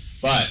atheists.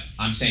 But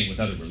I'm saying with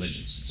other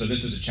religions. So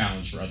this is a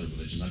challenge for other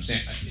religions. I'm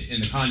saying,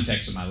 in the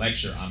context of my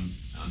lecture, I'm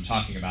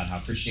talking about how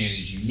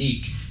Christianity is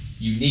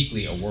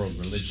uniquely a world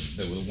religion,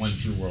 the one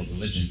true world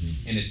religion,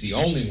 and it's the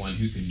only one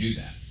who can do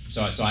that.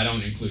 So I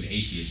don't include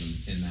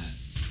atheism in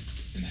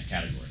that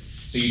category.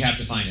 So you'd have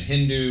to find a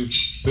Hindu,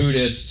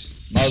 Buddhist,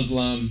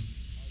 Muslim.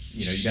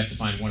 You'd have to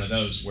find one of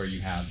those where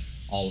you have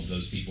all of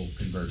those people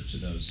convert to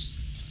those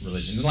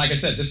religions. And like I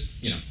said,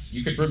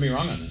 you could prove me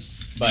wrong on this,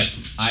 but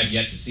I've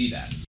yet to see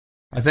that.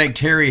 I think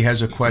Terry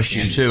has a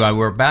question too.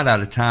 We're about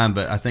out of time,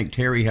 but I think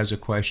Terry has a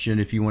question.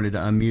 If you wanted to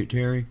unmute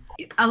Terry.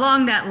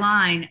 Along that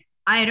line,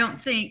 I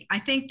think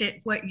that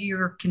what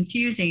you're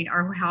confusing,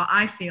 or how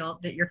I feel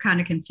that you're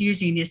kind of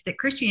confusing, is that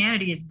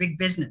Christianity is big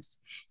business.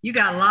 You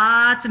got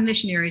lots of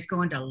missionaries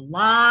going to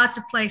lots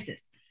of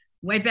places.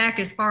 Way back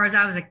as far as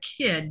I was a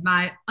kid,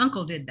 my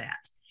uncle did that.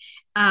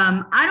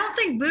 I don't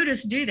think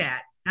Buddhists do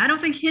that. I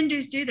don't think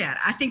Hindus do that.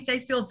 I think they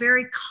feel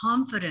very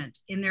confident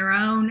in their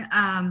own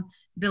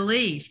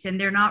beliefs, and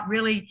they're not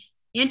really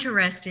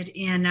interested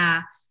in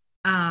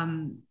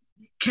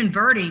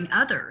converting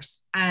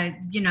others.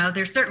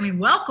 They're certainly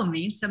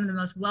welcoming, some of the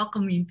most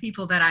welcoming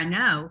people that I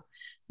know,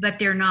 but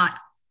they're not.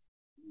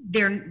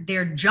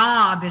 Their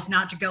job is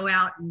not to go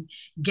out and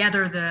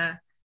gather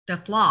the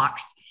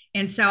flocks.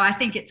 And so I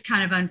think it's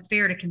kind of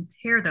unfair to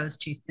compare those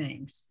two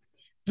things.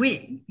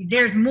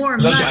 There's more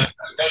money.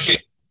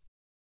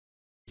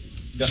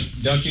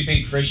 Don't you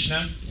think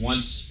Krishna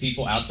wants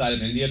people outside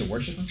of India to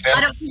worship him?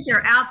 I don't think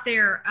they're out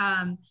there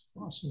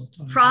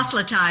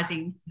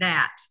proselytizing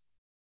that.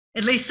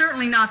 At least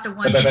certainly not the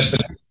ones.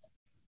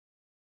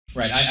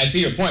 Right, I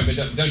see your point, but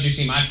don't you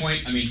see my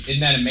point? I mean, isn't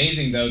that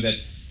amazing, though, that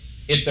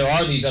if there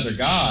are these other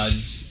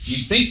gods,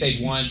 you'd think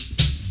they'd want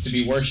to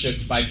be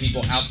worshipped by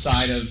people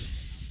outside of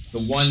the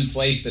one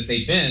place that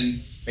they've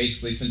been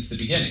basically since the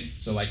beginning.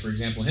 So, like, for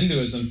example,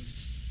 Hinduism,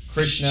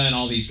 Krishna and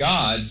all these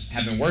gods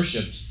have been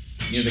worshipped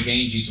near the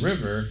Ganges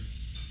River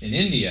in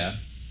India.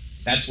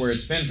 That's where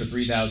it's been for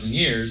 3,000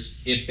 years.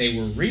 If they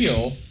were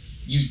real,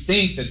 you'd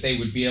think that they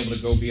would be able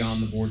to go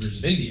beyond the borders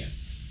of India.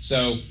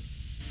 So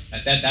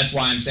that's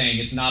why I'm saying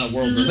it's not a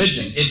world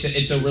religion.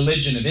 It's a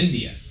religion of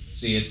India.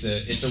 See, it's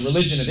a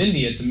religion of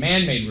India. It's a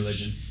man-made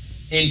religion.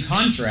 In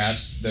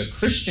contrast, the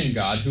Christian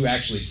God, who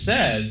actually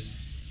says,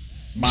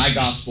 my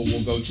gospel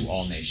will go to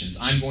all nations,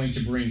 I'm going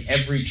to bring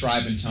every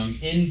tribe and tongue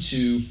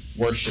into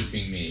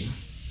worshiping me,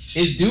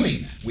 is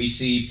doing that. We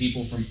see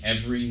people from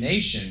every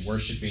nation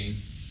worshiping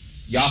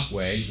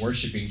Yahweh,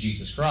 worshiping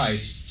Jesus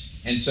Christ.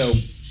 And so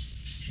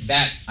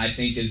that, I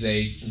think, is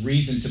a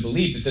reason to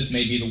believe that this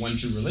may be the one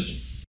true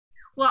religion.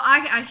 Well,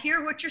 I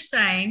hear what you're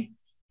saying.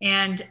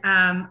 And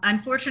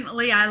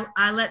unfortunately,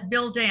 I let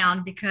Bill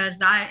down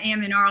because I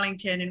am in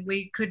Arlington and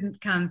we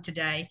couldn't come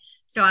today.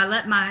 So I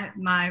let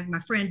my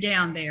friend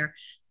down there.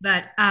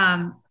 But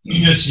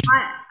Yes.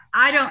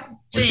 I don't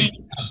think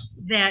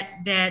that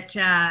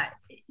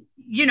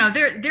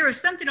there was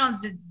something on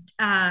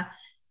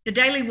the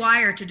Daily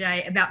Wire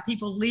today about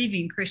people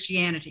leaving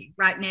Christianity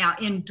right now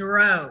in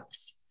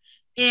droves.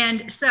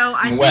 And so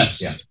I think,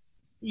 West,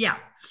 yeah.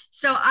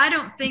 So I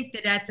don't think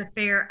that's a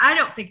fair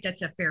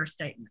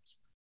statement.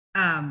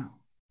 And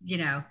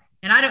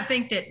I don't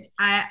think that,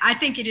 I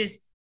think it is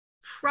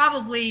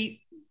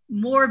probably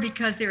more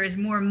because there is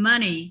more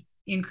money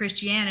in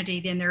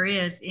Christianity than there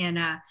is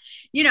in,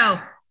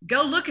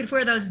 go look at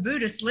where those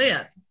Buddhists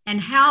live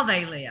and how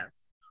they live,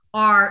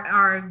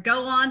 or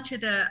go on to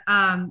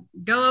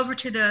go over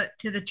to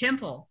the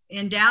temple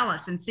in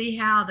Dallas and see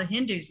how the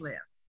Hindus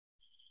live.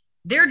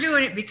 They're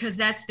doing it because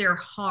that's their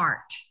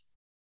heart.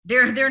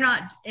 They're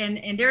not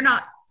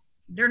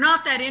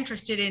that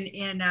interested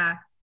in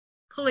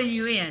pulling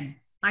you in.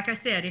 Like I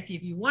said, if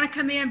you want to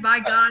come in, by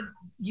God,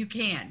 you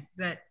can.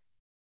 But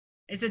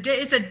it's a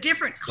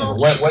different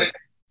culture.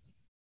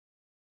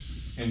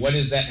 And what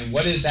is that? And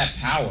what is that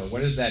power?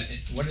 What is that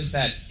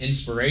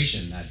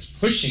inspiration that's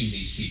pushing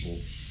these people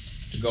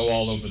to go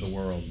all over the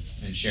world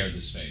and share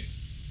this faith?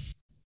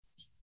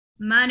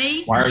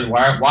 Money. Why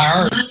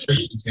are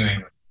Christians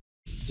doing it?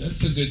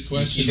 That's a good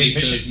question. You think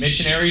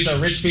missionaries are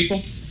rich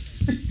people?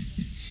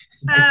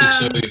 I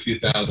can show you a few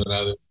thousand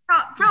others.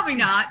 Probably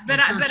not, but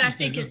I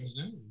think it's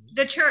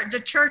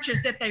the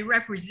churches that they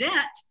represent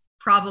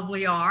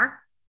probably are.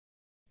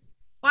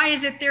 Why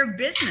is it their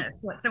business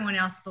what someone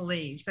else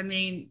believes? I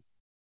mean,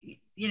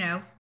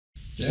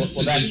 That's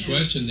Well, a that's- good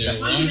question there.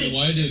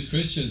 Why do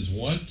Christians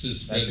want to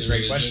spread That's a their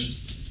great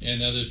religions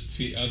and other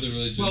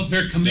religions? Well,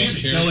 they're don't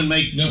commanded, care? go and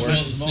make No, well,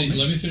 disciples of all see, men.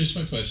 let me finish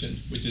my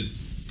question, which is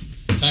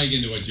tying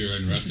into what you're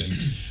interrupting.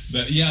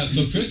 But yeah,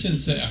 so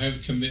Christians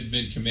have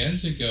been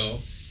commanded to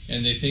go,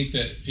 and they think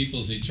that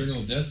people's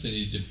eternal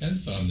destiny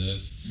depends on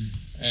this,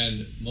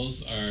 and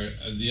most are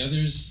the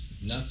others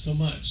not so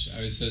much.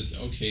 I would says,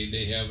 okay,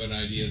 they have an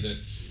idea that,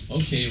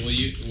 okay,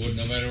 well,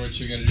 no matter what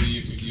you're going to do,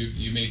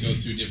 you may go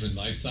through different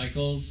life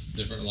cycles,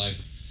 different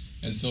life,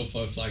 and so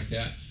forth like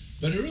that.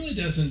 But it really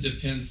doesn't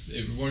depend.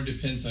 It more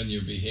depends on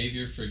your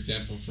behavior, for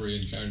example, for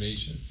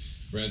reincarnation,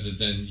 rather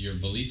than your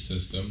belief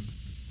system.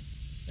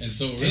 And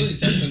so it really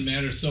doesn't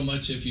matter so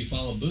much if you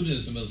follow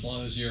Buddhism, as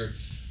long as you're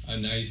a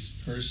nice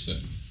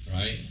person,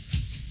 right?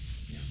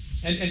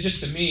 And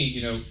just to me,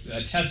 you know,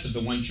 a test of the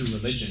one true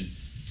religion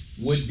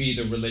would be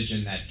the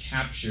religion that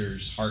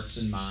captures hearts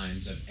and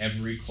minds of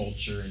every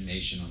culture and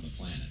nation on the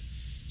planet.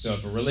 So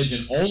if a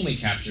religion only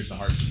captures the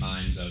hearts and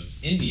minds of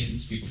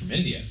Indians, people from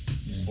India,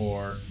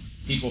 or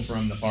people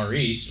from the Far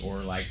East, or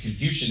like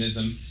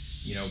Confucianism,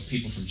 you know,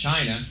 people from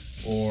China,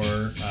 or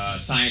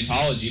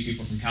Scientology,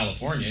 people from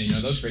California, you know,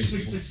 those crazy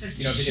people.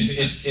 You know,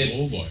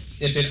 Oh boy.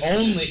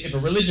 if a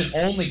religion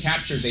only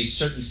captures a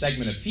certain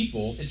segment of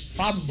people, it's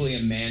probably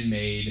a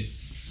man-made,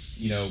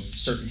 you know,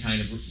 certain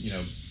kind of, you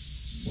know,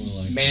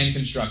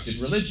 man-constructed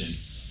religion.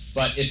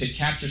 But if it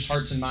captures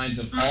hearts and minds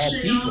of all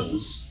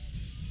peoples,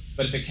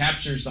 but if it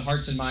captures the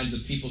hearts and minds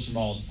of peoples from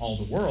all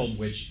the world,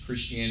 which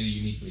Christianity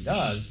uniquely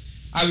does,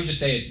 I would just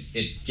say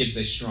it gives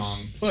a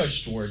strong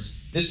push towards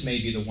this may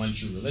be the one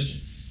true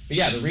religion. But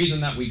yeah, the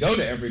reason that we go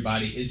to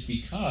everybody is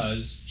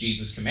because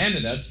Jesus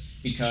commanded us,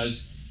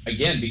 because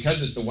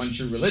it's the one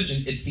true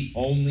religion, it's the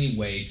only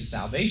way to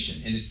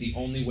salvation, and it's the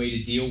only way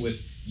to deal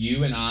with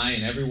you and I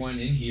and everyone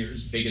in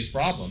here's biggest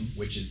problem,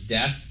 which is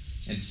death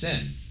and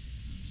sin.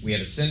 We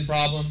have a sin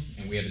problem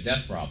and we have a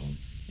death problem.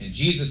 And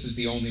Jesus is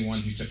the only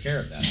one who took care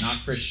of that.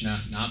 Not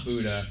Krishna, not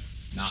Buddha,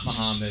 not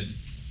Muhammad,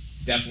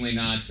 definitely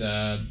not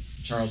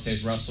Charles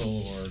Taze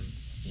Russell or,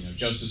 you know,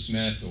 Joseph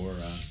Smith or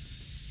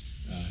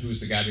who was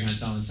the guy behind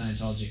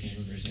Scientology? I can't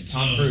remember his name.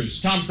 Tom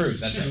Cruise. Tom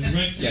Cruise, that's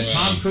right. Yeah,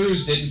 Tom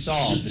Cruise didn't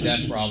solve the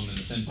death problem and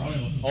the sin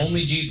problem.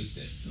 Only Jesus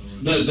did.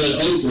 But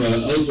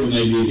Oprah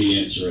may be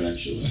the answer,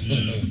 actually.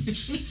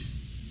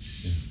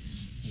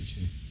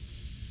 Okay.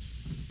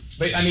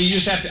 But I mean, you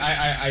just have to.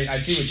 I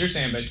see what you're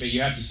saying, but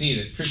you have to see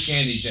that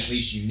Christianity is at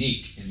least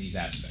unique in these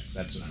aspects.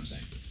 That's what I'm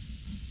saying.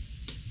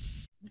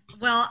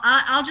 Well,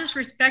 I'll just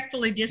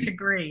respectfully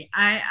disagree.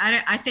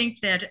 I think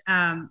that,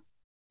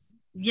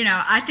 you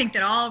know, I think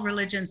that all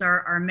religions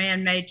are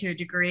man-made to a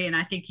degree, and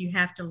I think you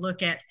have to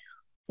look at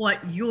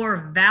what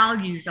your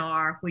values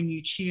are when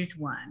you choose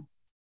one.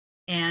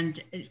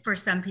 And for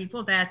some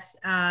people, that's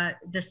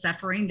the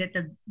suffering that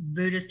the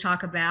Buddhists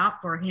talk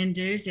about. For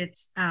Hindus,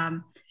 it's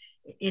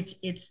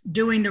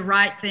doing the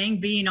right thing,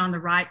 being on the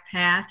right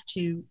path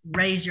to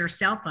raise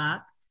yourself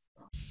up.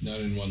 Not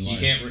in one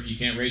life. You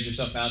can't raise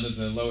yourself out of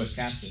the lowest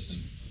caste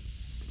system.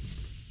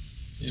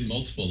 In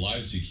multiple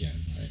lives you can,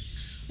 right?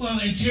 Well,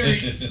 and Terry,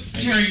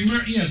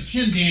 you know,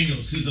 Ken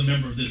Daniels, who's a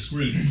member of this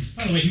group,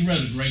 by the way, he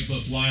wrote a great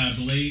book, Why I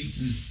Believe,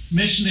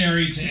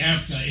 missionary to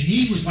Africa, and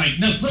he was like,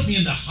 no, put me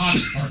in the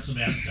hottest parts of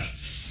Africa.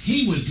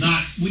 He was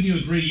not, wouldn't you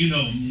agree, you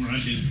know him more than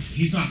I do,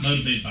 he's not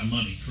motivated by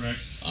money, correct?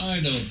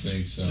 I don't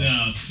think so.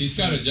 No. He's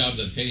got a job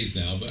that pays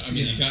now, but I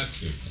mean, you got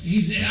to.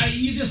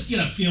 You just get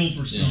a feel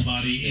for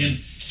somebody, and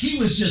he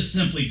was just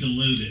simply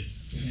deluded.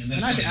 And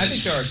I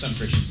think there are some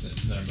Christians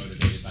that are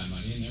motivated by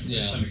money, and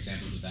there are some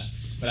examples of that.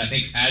 But I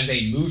think as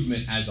a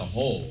movement as a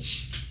whole,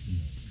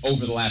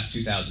 over the last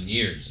 2,000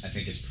 years, I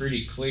think it's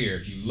pretty clear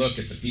if you look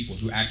at the people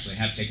who actually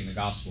have taken the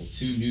gospel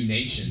to new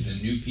nations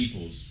and new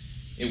peoples,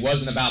 it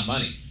wasn't about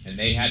money. And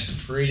they had some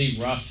pretty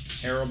rough,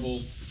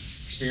 terrible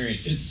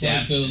experiences. It's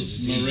like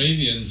those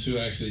Moravians who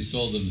actually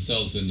sold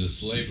themselves into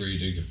slavery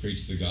to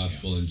preach the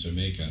gospel in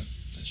Jamaica.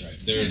 That's right.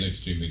 They're an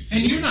extreme example.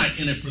 And you're not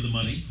in it for the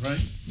money, right?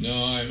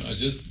 No, I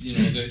just, you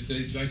know,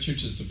 my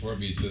churches support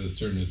me to the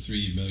tune of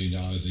 $3 million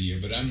a year,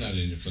 but I'm not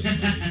in it for the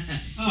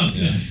money.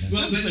 Yeah.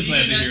 Well, but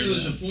even that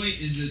was the point,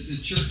 is that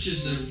the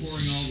churches that are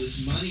pouring all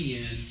this money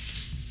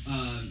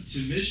in to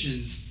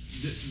missions,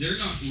 they're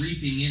not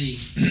reaping any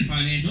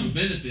financial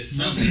benefit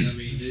from it.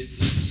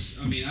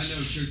 I mean, I know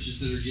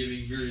churches that are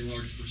giving very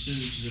large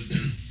percentages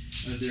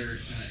of their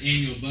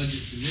annual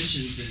budget to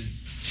missions, and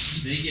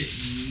they get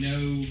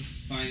no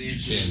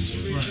financial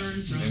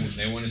return from it.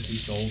 They want to see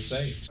souls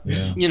saved.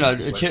 Yeah. You know,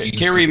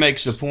 Terry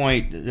makes the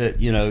point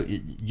that, you know,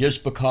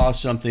 just because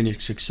something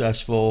is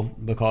successful,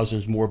 because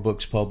there's more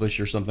books published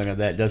or something like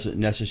that, doesn't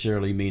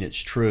necessarily mean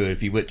it's true.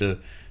 If you went to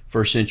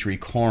first century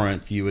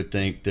Corinth, you would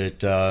think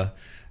that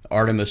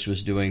Artemis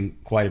was doing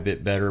quite a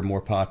bit better,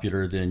 more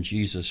popular than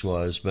Jesus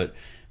was. But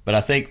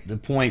I think the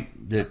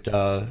point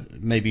that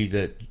maybe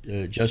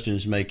that Justin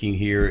is making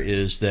here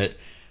is that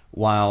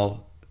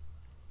while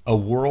a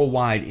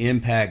worldwide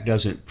impact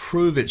doesn't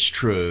prove it's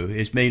true,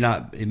 it may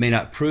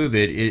not prove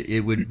it.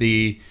 It would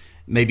be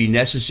maybe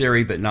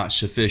necessary but not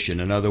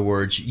sufficient. In other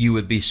words, you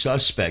would be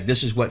suspect.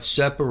 This is what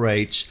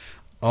separates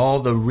all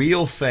the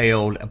real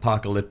failed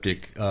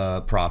apocalyptic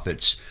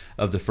prophets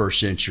of the first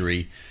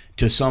century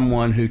to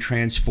someone who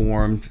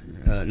transformed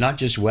not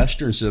just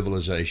Western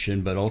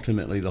civilization, but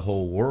ultimately the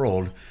whole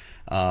world.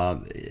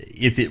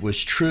 If it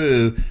was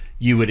true,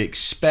 you would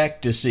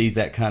expect to see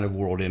that kind of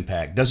world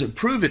impact. Doesn't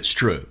prove it's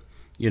true.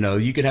 You know,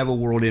 you could have a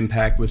world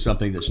impact with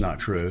something that's not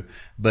true.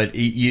 But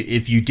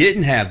if you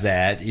didn't have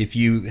that, if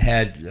you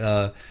had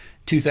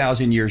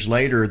 2,000 years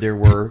later, there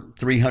were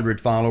 300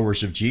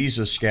 followers of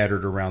Jesus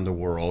scattered around the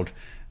world,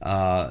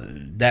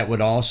 that would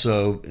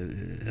also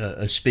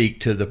speak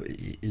to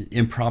the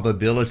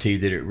improbability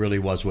that it really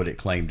was what it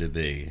claimed to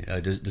be.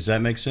 Does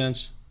that make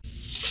sense?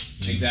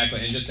 Exactly.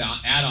 And just to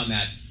add on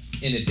that,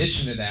 in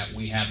addition to that,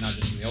 we have not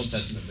just from the Old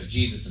Testament, but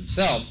Jesus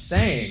himself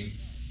saying,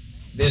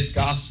 this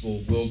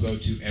gospel will go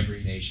to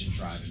every nation,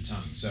 tribe, and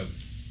tongue. So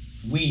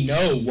we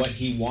know what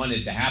he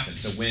wanted to happen.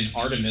 So when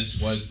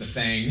Artemis was the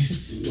thing,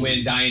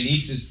 when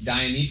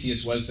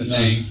Dionysius was the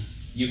thing,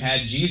 you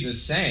had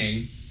Jesus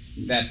saying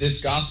that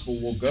this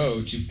gospel will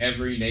go to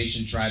every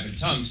nation, tribe, and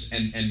tongues.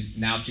 And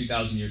now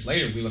 2,000 years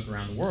later, we look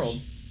around the world,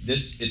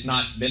 it's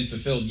not been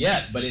fulfilled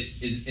yet, but it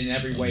is in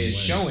every way is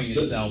showing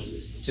itself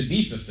to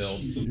be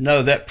fulfilled.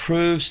 No, that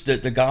proves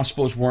that the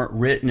Gospels weren't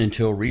written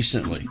until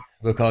recently,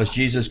 because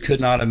Jesus could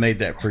not have made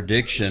that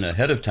prediction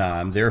ahead of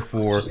time.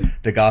 Therefore,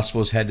 the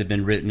Gospels had to have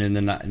been written in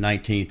the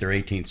 19th or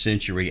 18th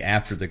century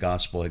after the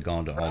Gospel had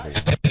gone to all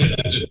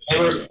the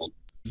world.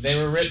 They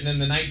were written in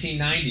the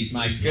 1990s.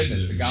 My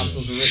goodness, the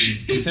Gospels were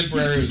written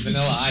contemporary with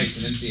Vanilla Ice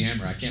and MC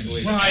Hammer. I can't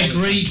believe it. Well, I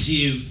agree to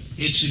you.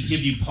 It should give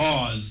you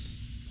pause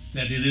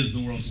that it is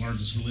the world's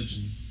largest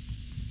religion.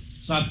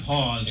 It's not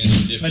pause. And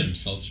in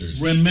different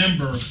cultures.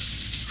 Remember,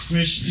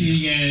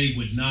 Christianity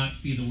would not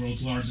be the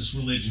world's largest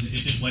religion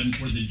if it wasn't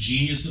for the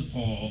genius of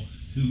Paul,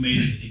 who made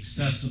it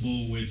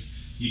accessible with,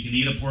 you can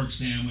eat a pork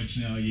sandwich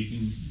now, you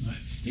can...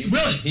 It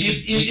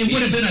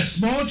would have been a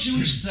small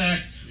Jewish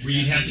sect where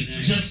you had to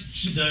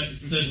just,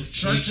 the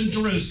church in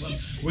Jerusalem,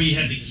 where you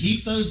had to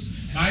keep those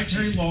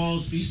dietary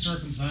laws, be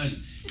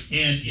circumcised,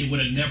 and it would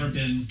have never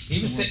been...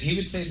 He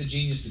would say the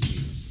genius of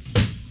Jesus.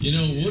 You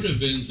know,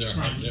 would-have-beens are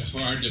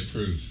hard to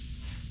prove.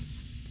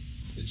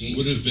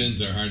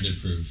 Would-have-beens are hard to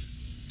prove.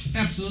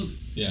 Absolutely.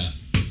 Yeah.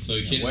 So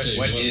you can't say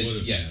what would is,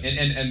 have yeah. been.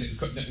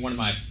 And one of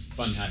my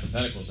fun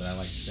hypotheticals that I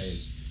like to say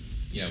is,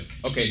 you know,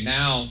 okay,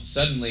 now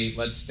suddenly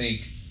let's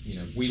think, you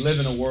know, we live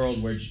in a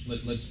world where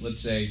let's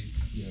say,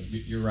 you know,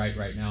 you're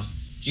right now,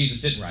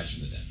 Jesus didn't rise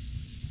from the dead.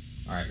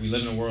 All right, we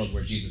live in a world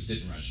where Jesus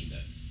didn't rise from the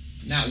dead.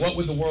 Now, what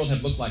would the world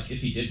have looked like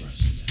if he did rise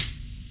from the dead?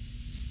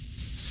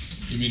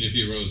 You mean if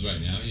he rose right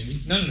now? You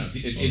mean? No.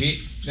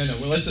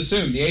 Well, let's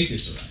assume the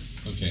atheists are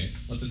right. Okay.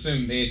 Let's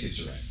assume the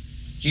atheists are right.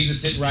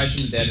 Jesus didn't rise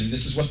from the dead, and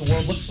this is what the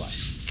world looks like.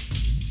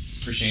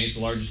 Christianity is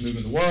the largest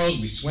movement in the world.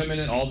 We swim in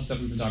it. All the stuff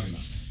we've been talking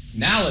about.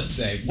 Now, let's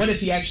say, what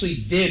if he actually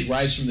did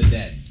rise from the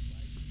dead?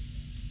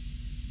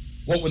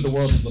 What would the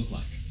world have looked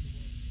like?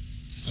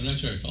 I'm not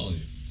sure I follow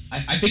you.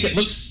 I think it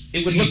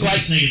would look like.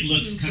 It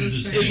looks kind of the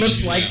same. It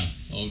looks like. Yeah.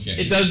 Okay.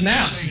 It does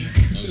now.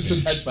 Okay. So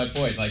that's my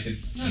point. Like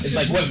it's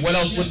like what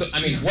else would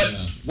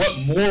what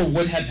more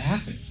would have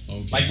happened?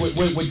 Okay. Like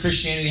would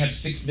Christianity have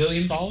 6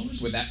 billion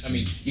followers? Would that? I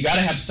mean, you got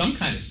to have some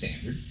kind of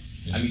standard.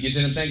 Yeah. I mean, you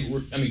see what I'm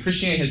saying?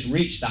 Christianity has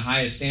reached the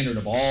highest standard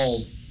of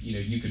all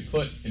you could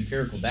put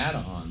empirical data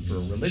on for a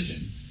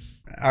religion.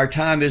 Our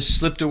time has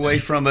slipped away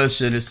from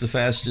us, and it's the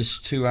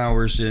fastest 2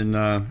 hours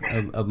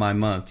of my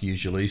month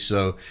usually.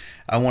 So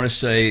I want to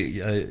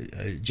say,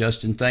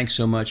 Justin, thanks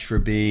so much for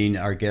being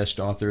our guest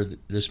author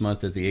this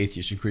month at the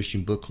Atheist and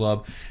Christian Book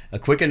Club. A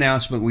quick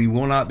announcement, we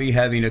will not be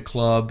having a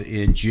club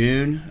in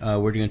June.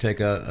 We're going to take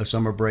a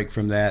summer break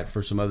from that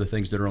for some other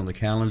things that are on the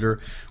calendar.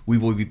 We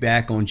will be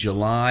back on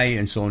July,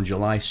 and so on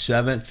July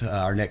 7th,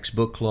 our next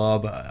book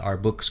club, our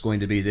book's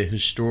going to be The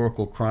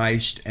Historical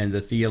Christ and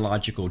the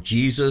Theological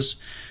Jesus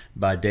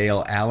by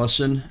Dale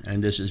Allison,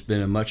 and this has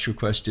been a much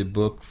requested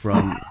book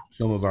from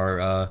some of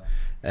our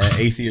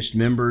atheist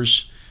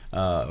members,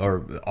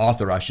 or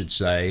author I should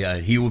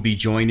say. He will be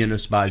joining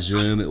us by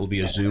Zoom. It will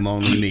be a Zoom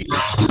only meeting.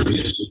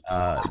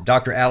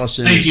 Dr.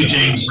 Allison Thank you,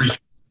 James.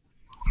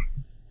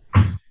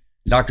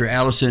 Dr.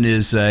 Allison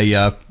is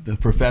a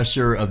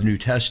professor of New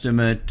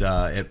Testament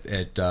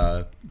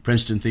at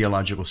Princeton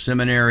Theological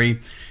Seminary.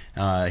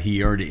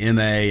 He earned an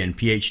MA and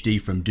PhD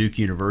from Duke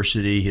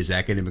University. His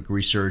academic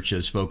research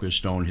has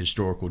focused on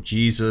historical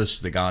Jesus,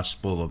 the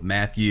Gospel of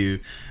Matthew,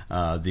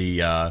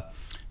 the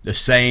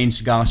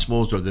Saints'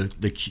 Gospels, or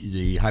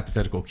the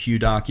hypothetical Q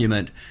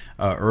document,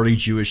 early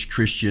Jewish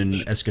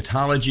Christian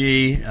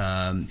eschatology.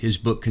 His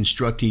book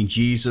Constructing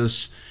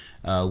Jesus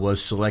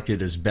was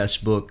selected as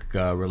best book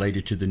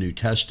related to the New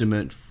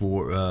Testament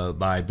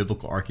by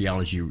Biblical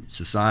Archaeology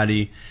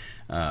Society.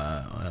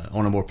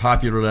 On a more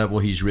popular level,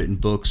 he's written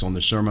books on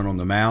the Sermon on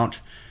the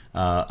Mount,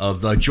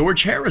 of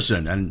George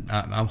Harrison, and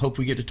I hope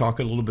we get to talk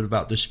a little bit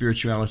about the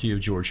spirituality of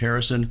George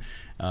Harrison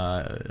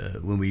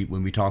when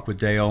we talk with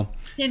Dale.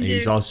 Hindu.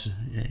 He's also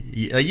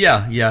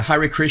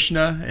Hare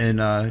Krishna and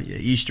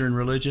Eastern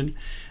religion,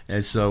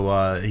 and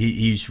so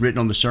he's written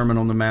on the Sermon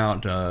on the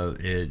Mount,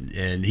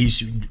 and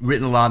he's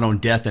written a lot on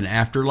death and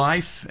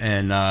afterlife,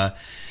 and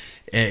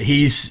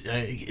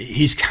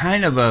he's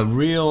kind of a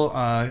real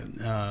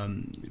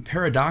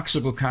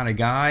paradoxical kind of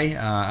guy.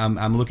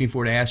 I'm looking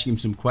forward to asking him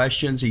some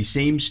questions. He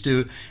seems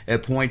to,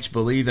 at points,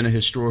 believe in a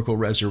historical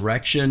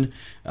resurrection.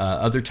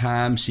 Other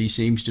times, he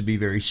seems to be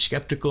very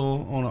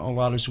skeptical on a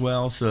lot as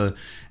well. So,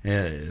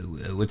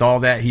 with all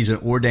that, he's an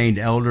ordained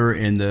elder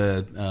in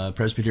the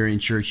Presbyterian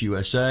Church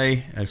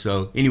USA.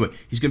 So, anyway,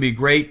 he's going to be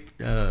great.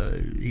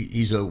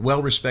 He's a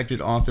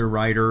well-respected author,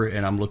 writer,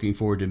 and I'm looking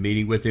forward to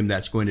meeting with him.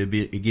 That's going to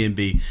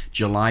be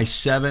July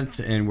 7th,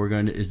 and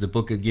the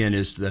book again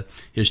is The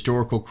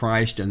Historical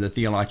Christ and the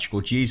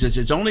Theological Jesus.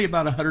 It's only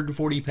about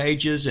 140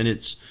 pages, and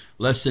it's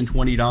less than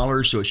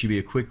 $20, so it should be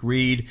a quick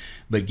read,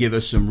 but give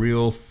us some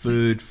real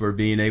food for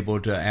being able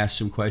to ask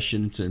some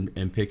questions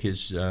and pick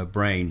his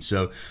brain.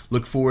 So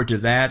look forward to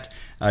that.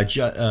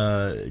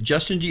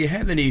 Justin, do you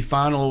have any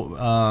final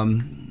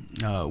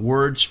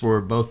words for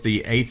both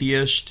the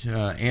atheist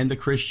and the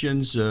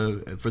Christians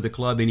for the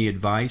club? Any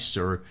advice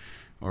or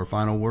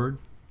final word?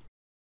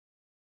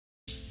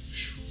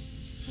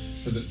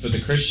 For the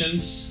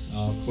Christians,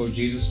 I'll quote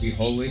Jesus: "Be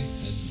holy,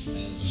 as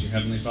your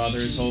heavenly Father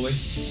is holy."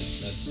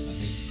 That's I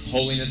think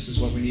holiness is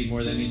what we need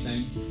more than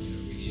anything.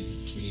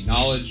 We need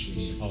knowledge, we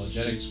need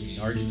apologetics, we need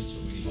arguments,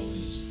 but we need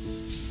holiness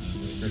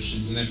for the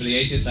Christians. And then for the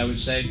atheists, I would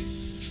say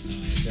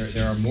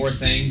there are more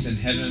things in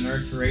heaven and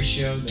earth,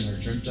 Horatio, than are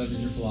dreamt of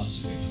in your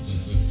philosophy. So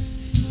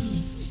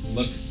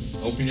look,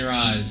 open your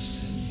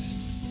eyes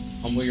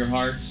and humble your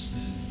hearts,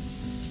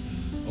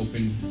 and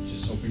open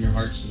your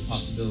hearts to the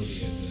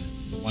possibility of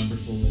the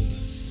wonderful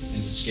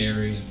and the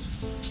scary and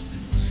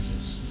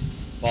miraculous.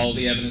 Follow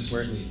the evidence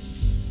where it leads.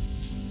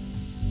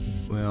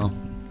 Well,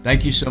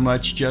 thank you so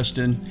much,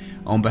 Justin.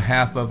 On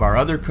behalf of our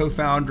other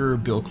co-founder,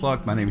 Bill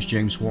Cluck, my name is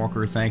James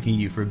Walker, thanking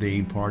you for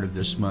being part of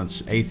this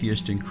month's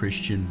Atheist and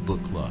Christian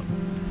Book Club.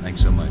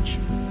 Thanks so much.